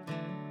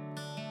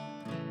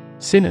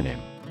 Synonym.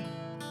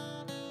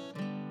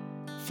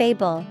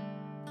 Fable,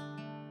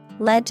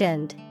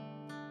 legend,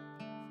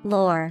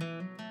 lore.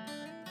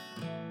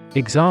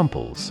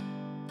 Examples.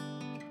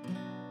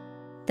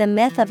 The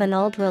myth of an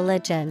old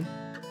religion.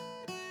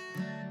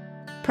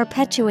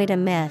 Perpetuate a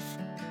myth.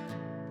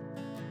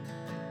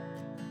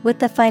 With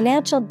the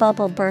financial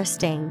bubble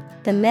bursting,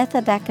 the myth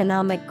of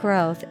economic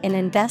growth in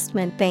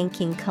investment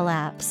banking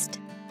collapsed.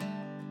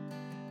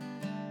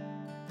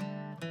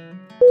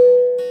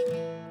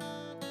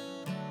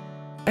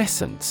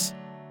 Essence.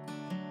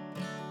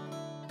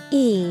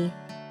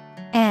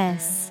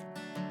 E-S-S-E-N-C-E.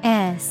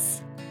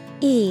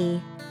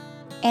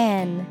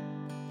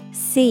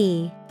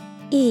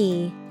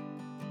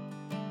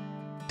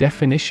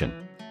 Definition.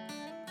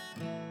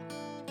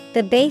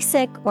 The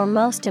basic or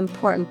most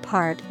important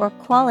part or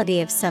quality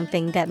of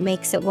something that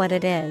makes it what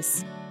it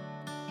is.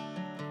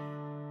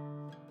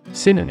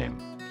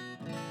 Synonym.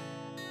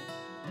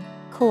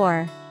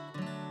 Core,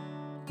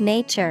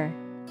 nature,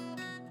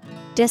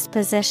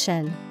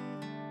 disposition.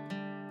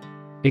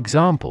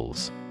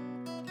 Examples.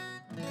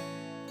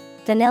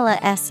 Vanilla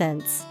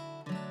essence.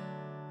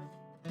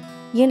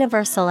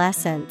 Universal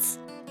essence.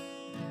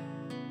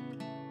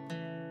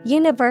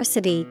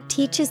 University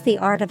teaches the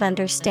art of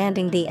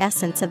understanding the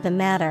essence of the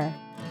matter.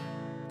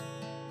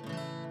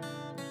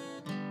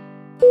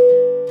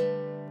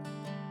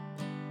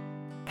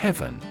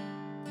 Heaven.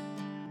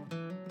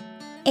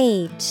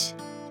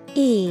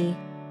 H-E-A-V-E-N.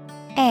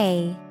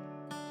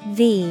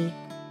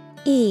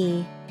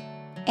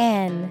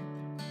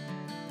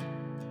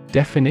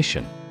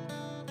 Definition.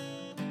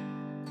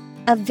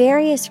 Of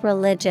various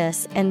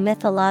religious and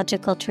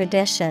mythological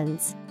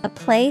traditions, a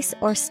place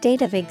or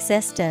state of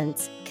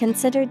existence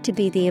considered to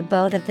be the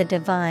abode of the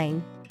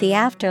divine, the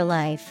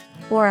afterlife,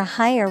 or a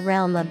higher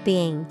realm of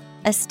being,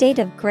 a state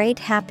of great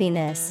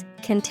happiness,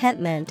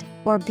 contentment,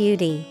 or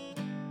beauty.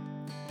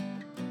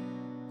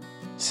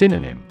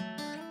 Synonym.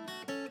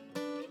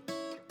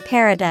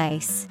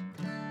 Paradise,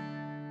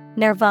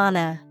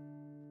 nirvana,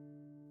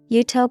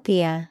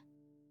 utopia.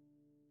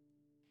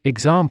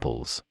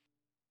 Examples.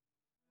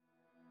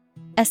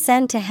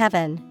 Ascend to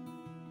heaven.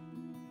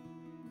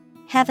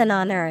 Heaven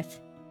on earth.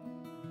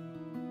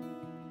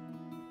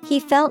 He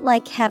felt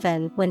like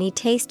heaven when he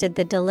tasted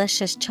the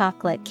delicious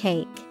chocolate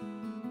cake.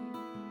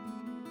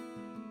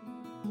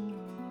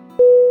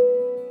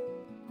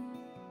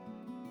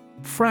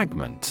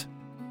 Fragment.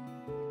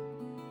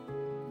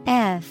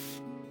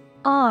 F-R-A-G-M-E-N-T.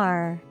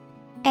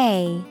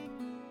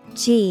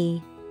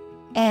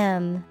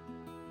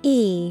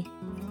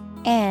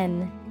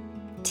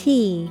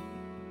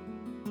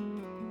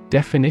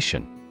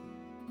 Definition.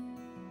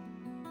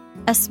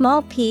 A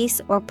small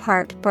piece or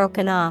part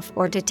broken off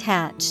or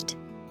detached.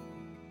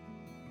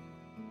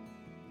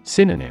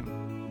 Synonym.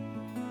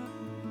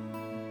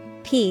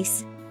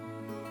 Piece,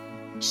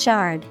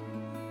 shard,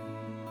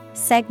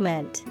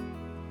 segment.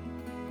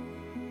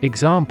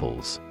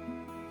 Examples.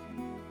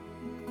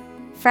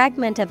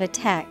 Fragment of a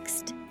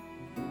text.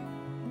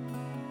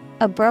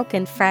 A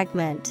broken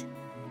fragment.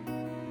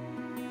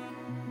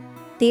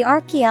 The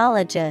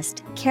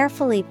archaeologist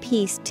carefully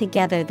pieced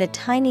together the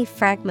tiny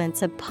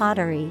fragments of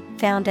pottery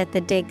found at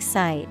the dig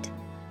site.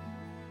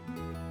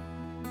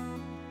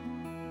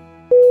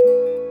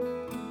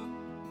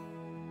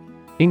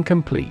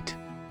 Incomplete.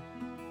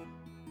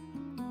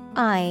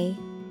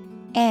 I-N-C-O-M-P-L-E-T.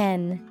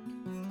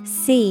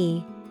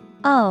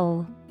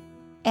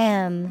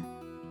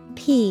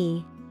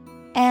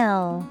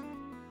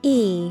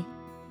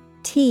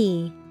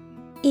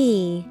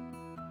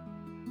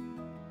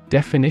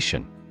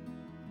 Definition.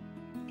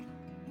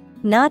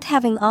 Not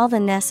having all the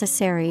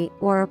necessary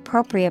or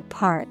appropriate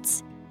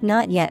parts,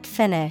 not yet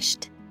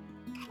finished.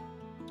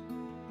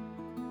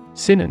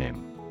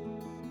 Synonym.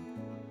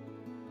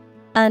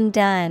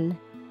 Undone,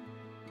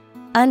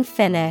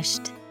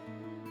 unfinished,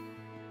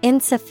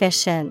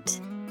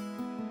 insufficient.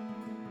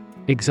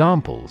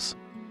 Examples.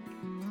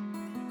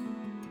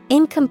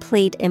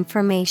 Incomplete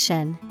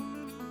information.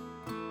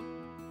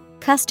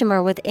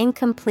 Customer with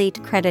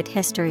incomplete credit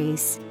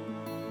histories.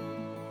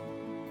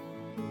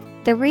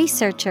 The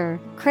researcher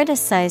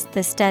criticized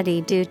the study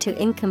due to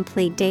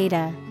incomplete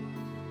data.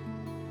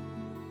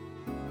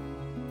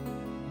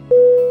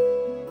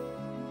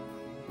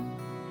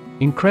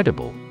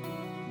 Incredible.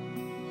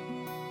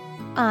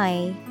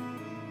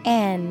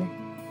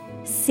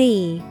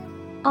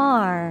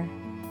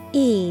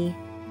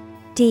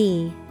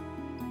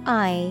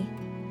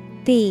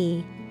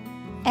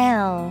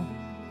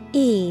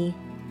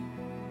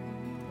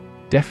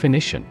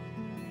 Definition.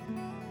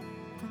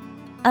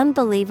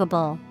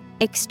 Unbelievable,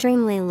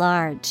 extremely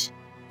large.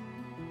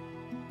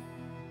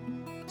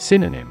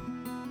 Synonym.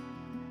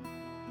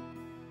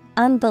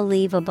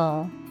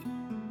 Unbelievable,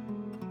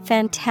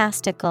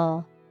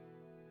 fantastical,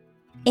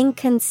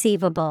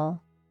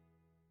 Inconceivable.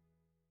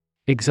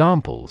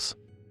 Examples: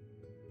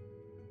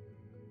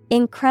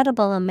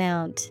 Incredible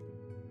amount.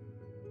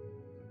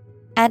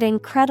 At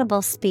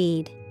incredible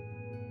speed.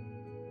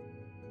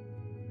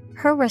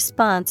 Her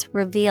response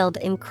revealed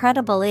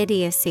incredible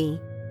idiocy.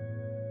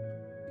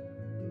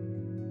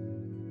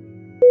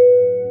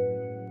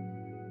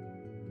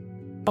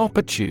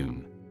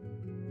 Opportune.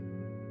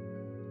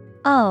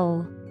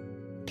 O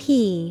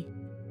P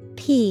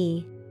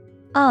P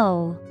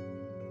O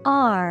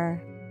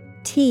R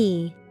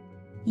T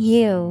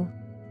U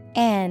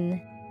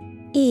N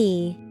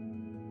E.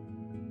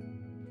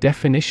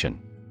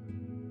 Definition: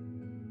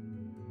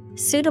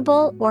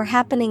 Suitable or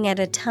happening at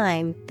a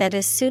time that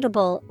is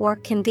suitable or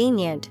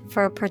convenient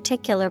for a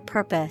particular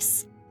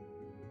purpose.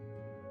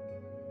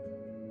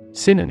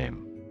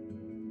 Synonym: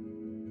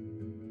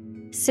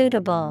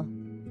 Suitable,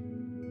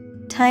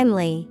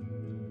 timely,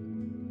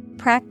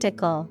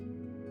 practical.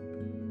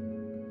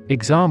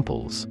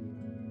 Examples: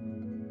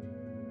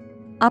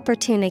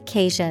 Opportune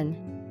occasion.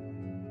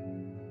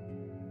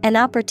 An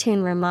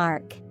opportune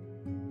remark.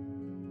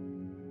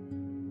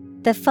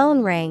 The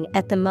phone rang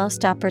at the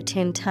most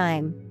opportune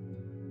time.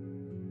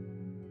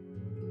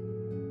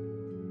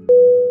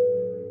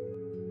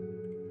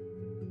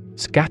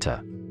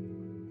 Scatter.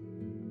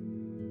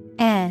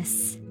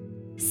 S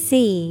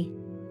C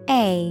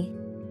A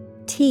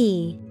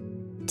T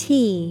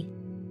T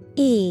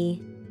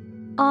E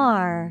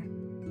R.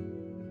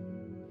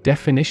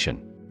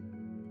 Definition: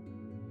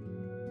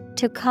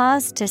 To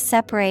cause to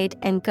separate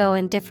and go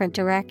in different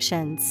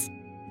directions.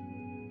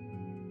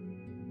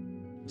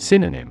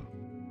 Synonym: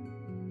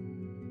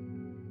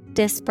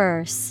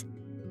 Disperse,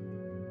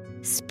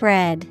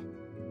 spread,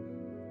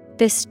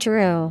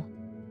 bestrew.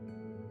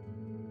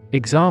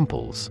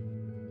 Examples: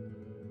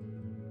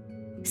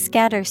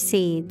 Scatter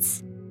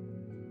seeds.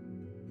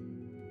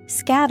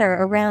 Scatter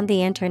around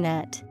the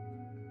internet.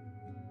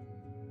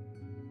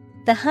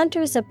 The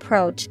hunter's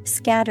approach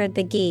scattered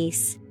the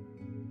geese.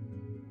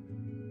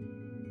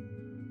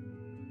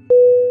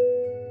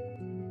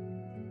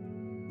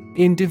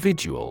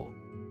 Individual.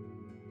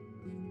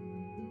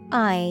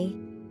 I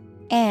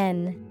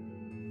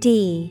N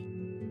D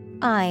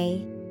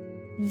I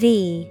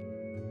V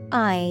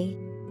I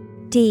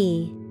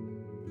D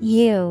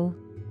U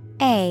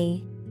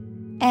A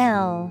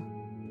L.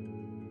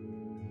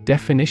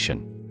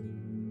 Definition: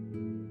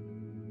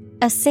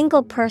 A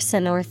single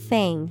person or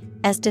thing,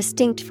 as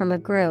distinct from a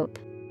group.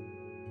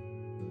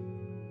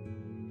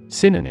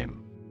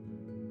 Synonym: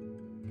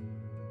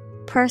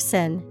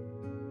 Person,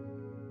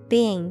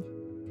 being,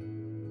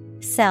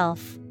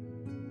 self.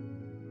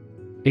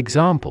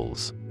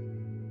 Examples: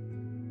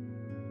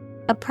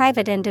 A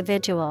private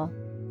individual.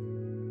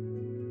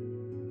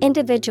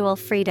 Individual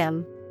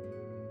freedom.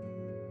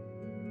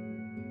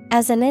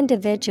 As an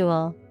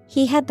individual,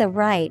 he had the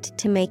right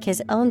to make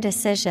his own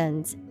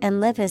decisions and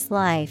live his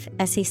life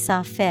as he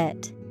saw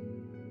fit.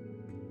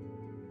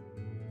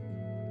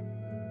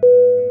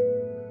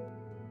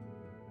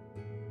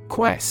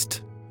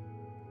 Quest.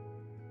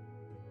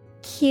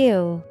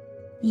 Q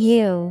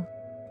U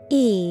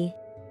E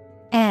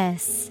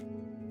S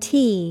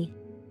T.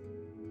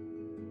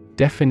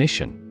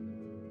 Definition: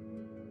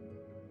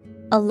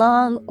 A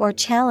long or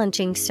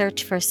challenging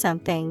search for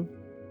something.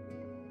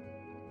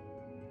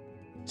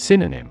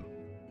 Synonym: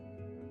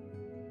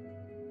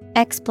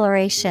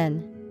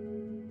 Exploration,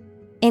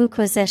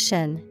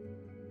 inquisition,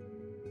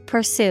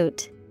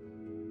 pursuit.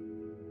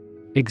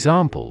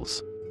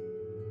 Examples: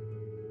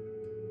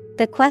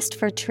 The quest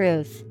for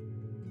truth.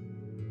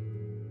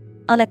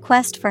 On a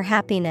quest for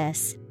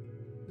happiness.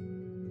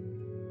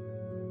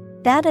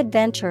 That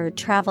adventurer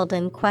traveled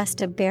in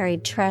quest of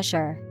buried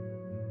treasure.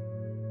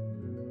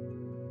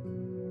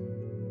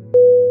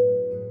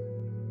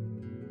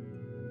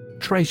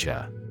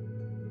 Treasure.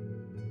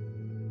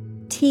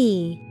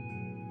 T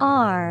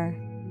R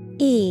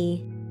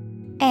E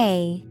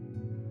A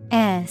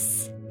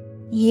S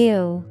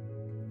U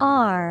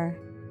R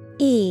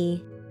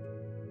E.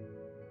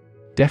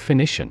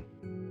 Definition: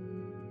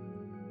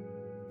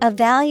 A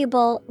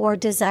valuable or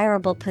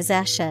desirable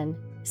possession,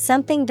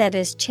 something that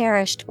is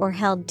cherished or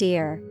held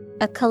dear,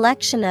 a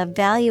collection of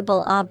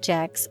valuable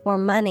objects or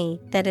money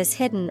that is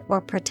hidden or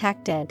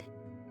protected.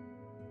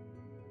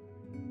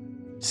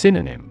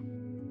 Synonym: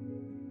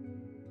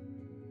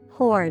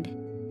 Hoard,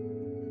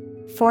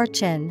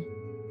 fortune,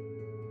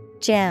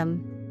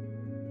 gem.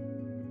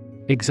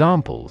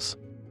 Examples: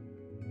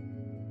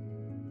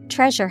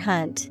 Treasure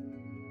hunt,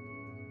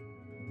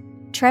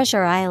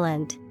 treasure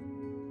island.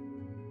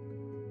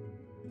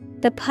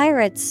 The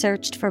pirates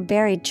searched for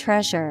buried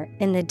treasure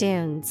in the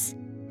dunes.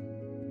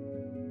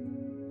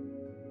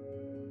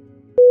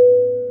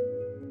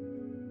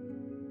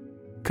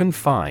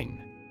 Confine.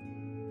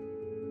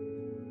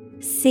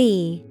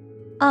 C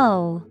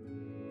O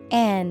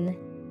N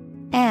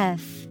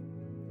F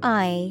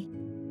I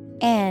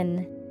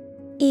N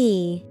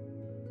E.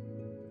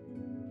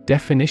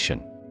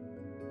 Definition: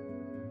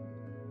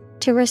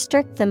 To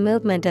restrict the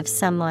movement of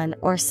someone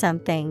or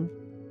something.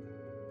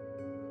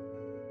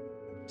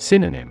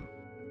 Synonym: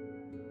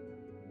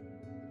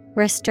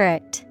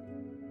 restrict,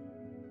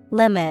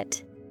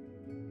 limit,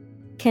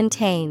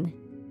 contain.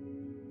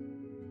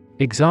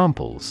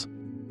 Examples: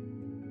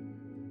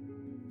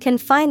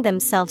 confine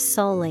themselves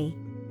solely,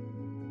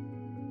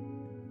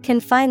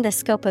 confine the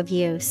scope of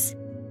use.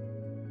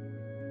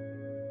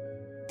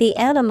 The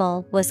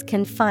animal was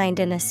confined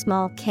in a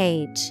small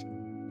cage.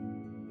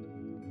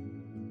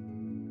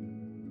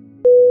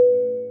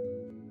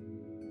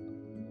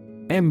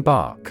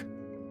 Embark.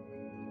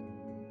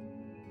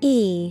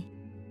 E-M-B-A-R-K.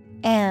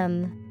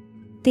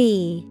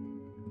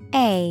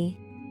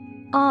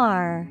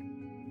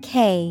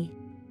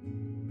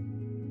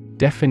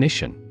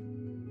 Definition: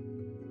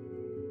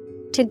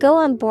 to go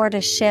on board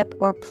a ship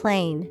or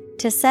plane,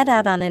 to set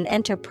out on an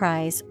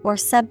enterprise or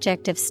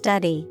subject of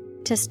study,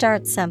 to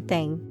start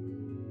something.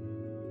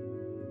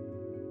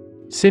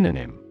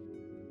 Synonym: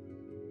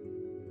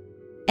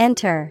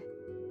 enter,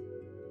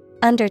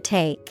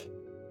 undertake,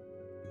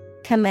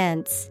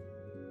 commence.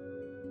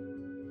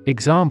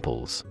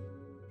 Examples: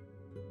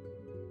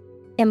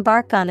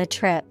 embark on a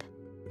trip,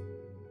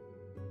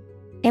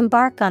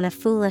 embark on a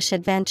foolish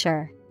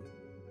adventure.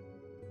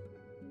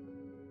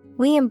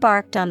 We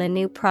embarked on a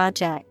new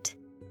project.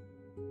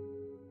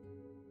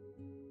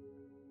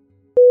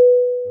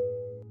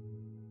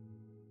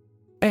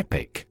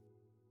 Epic.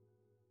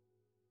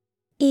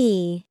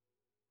 E-P-I-C.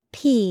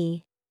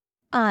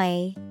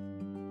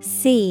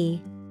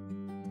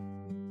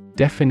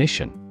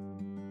 Definition: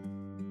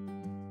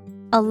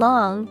 a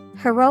long,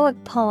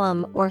 heroic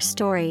poem or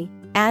story.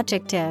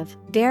 Adjective,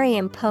 very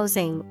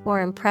imposing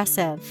or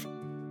impressive.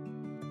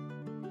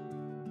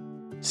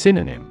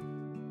 Synonym: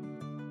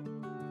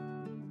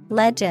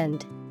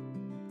 legend,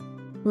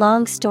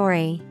 long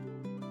story,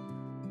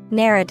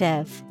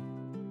 narrative.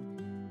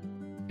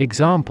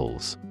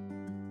 Examples: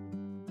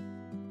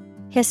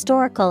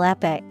 historical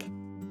epic,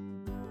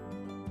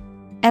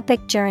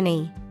 epic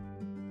journey.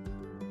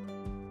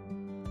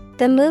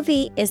 The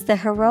movie is the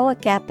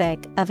heroic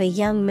epic of a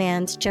young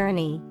man's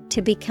journey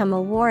to become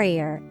a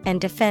warrior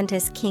and defend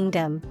his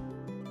kingdom.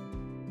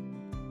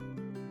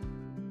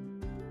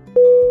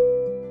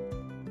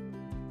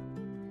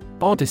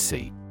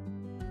 Odyssey.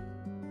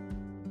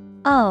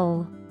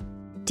 O-D-Y-S-S-E-Y.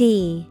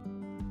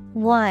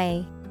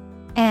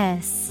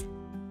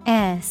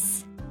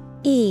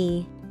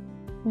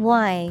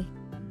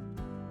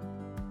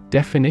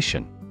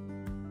 Definition: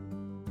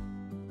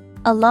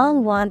 a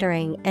long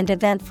wandering and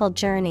eventful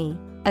journey,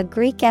 a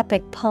Greek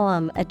epic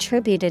poem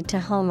attributed to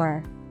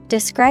Homer,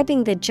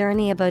 describing the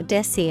journey of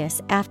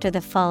Odysseus after the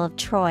fall of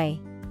Troy.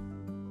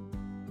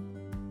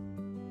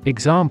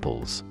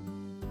 Examples: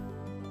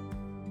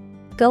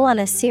 go on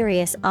a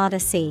serious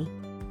odyssey,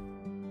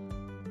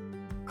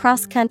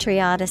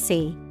 cross-country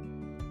odyssey.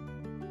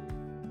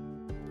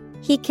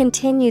 He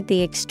continued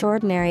the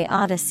extraordinary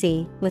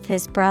odyssey with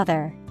his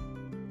brother.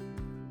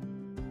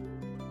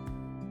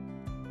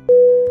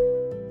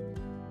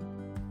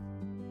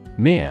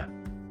 Mere.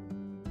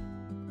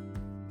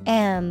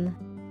 M-E-R-E.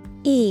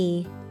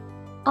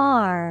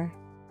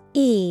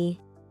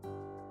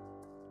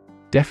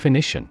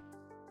 Definition: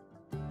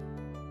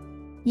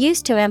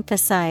 used to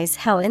emphasize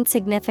how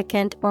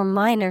insignificant or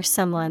minor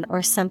someone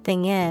or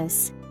something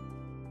is.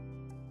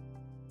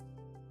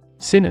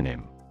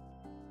 Synonym: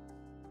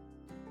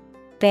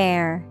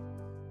 bare,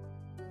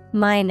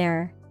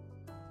 minor,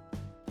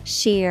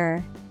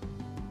 sheer.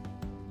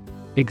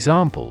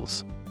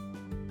 Examples: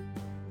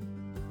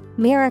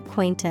 mere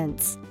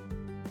acquaintance,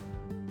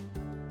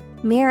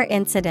 mere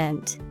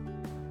incident.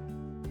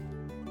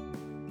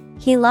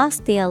 He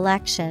lost the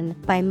election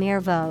by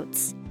mere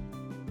votes.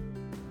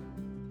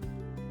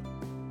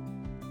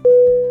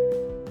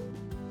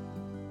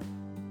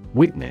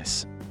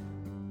 Witness.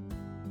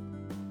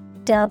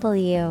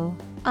 W-I-T-N-E-S-S.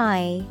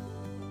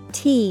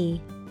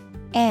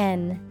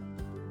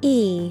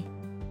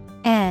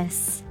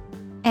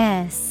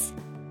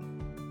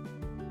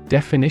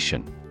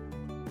 Definition: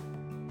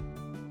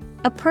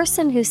 a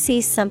person who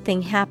sees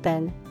something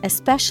happen,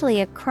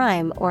 especially a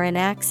crime or an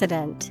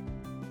accident.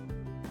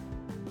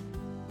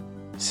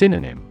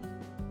 Synonym: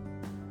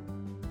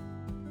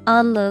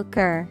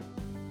 onlooker,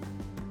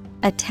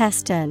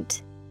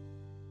 attestant,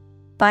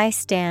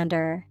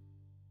 bystander.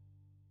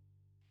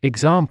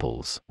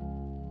 Examples: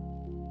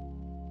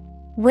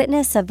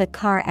 witness of the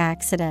car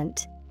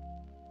accident,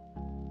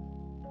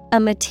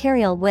 a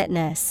material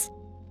witness.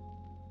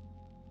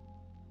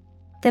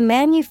 The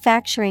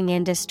manufacturing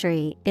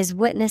industry is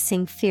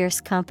witnessing fierce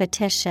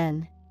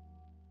competition.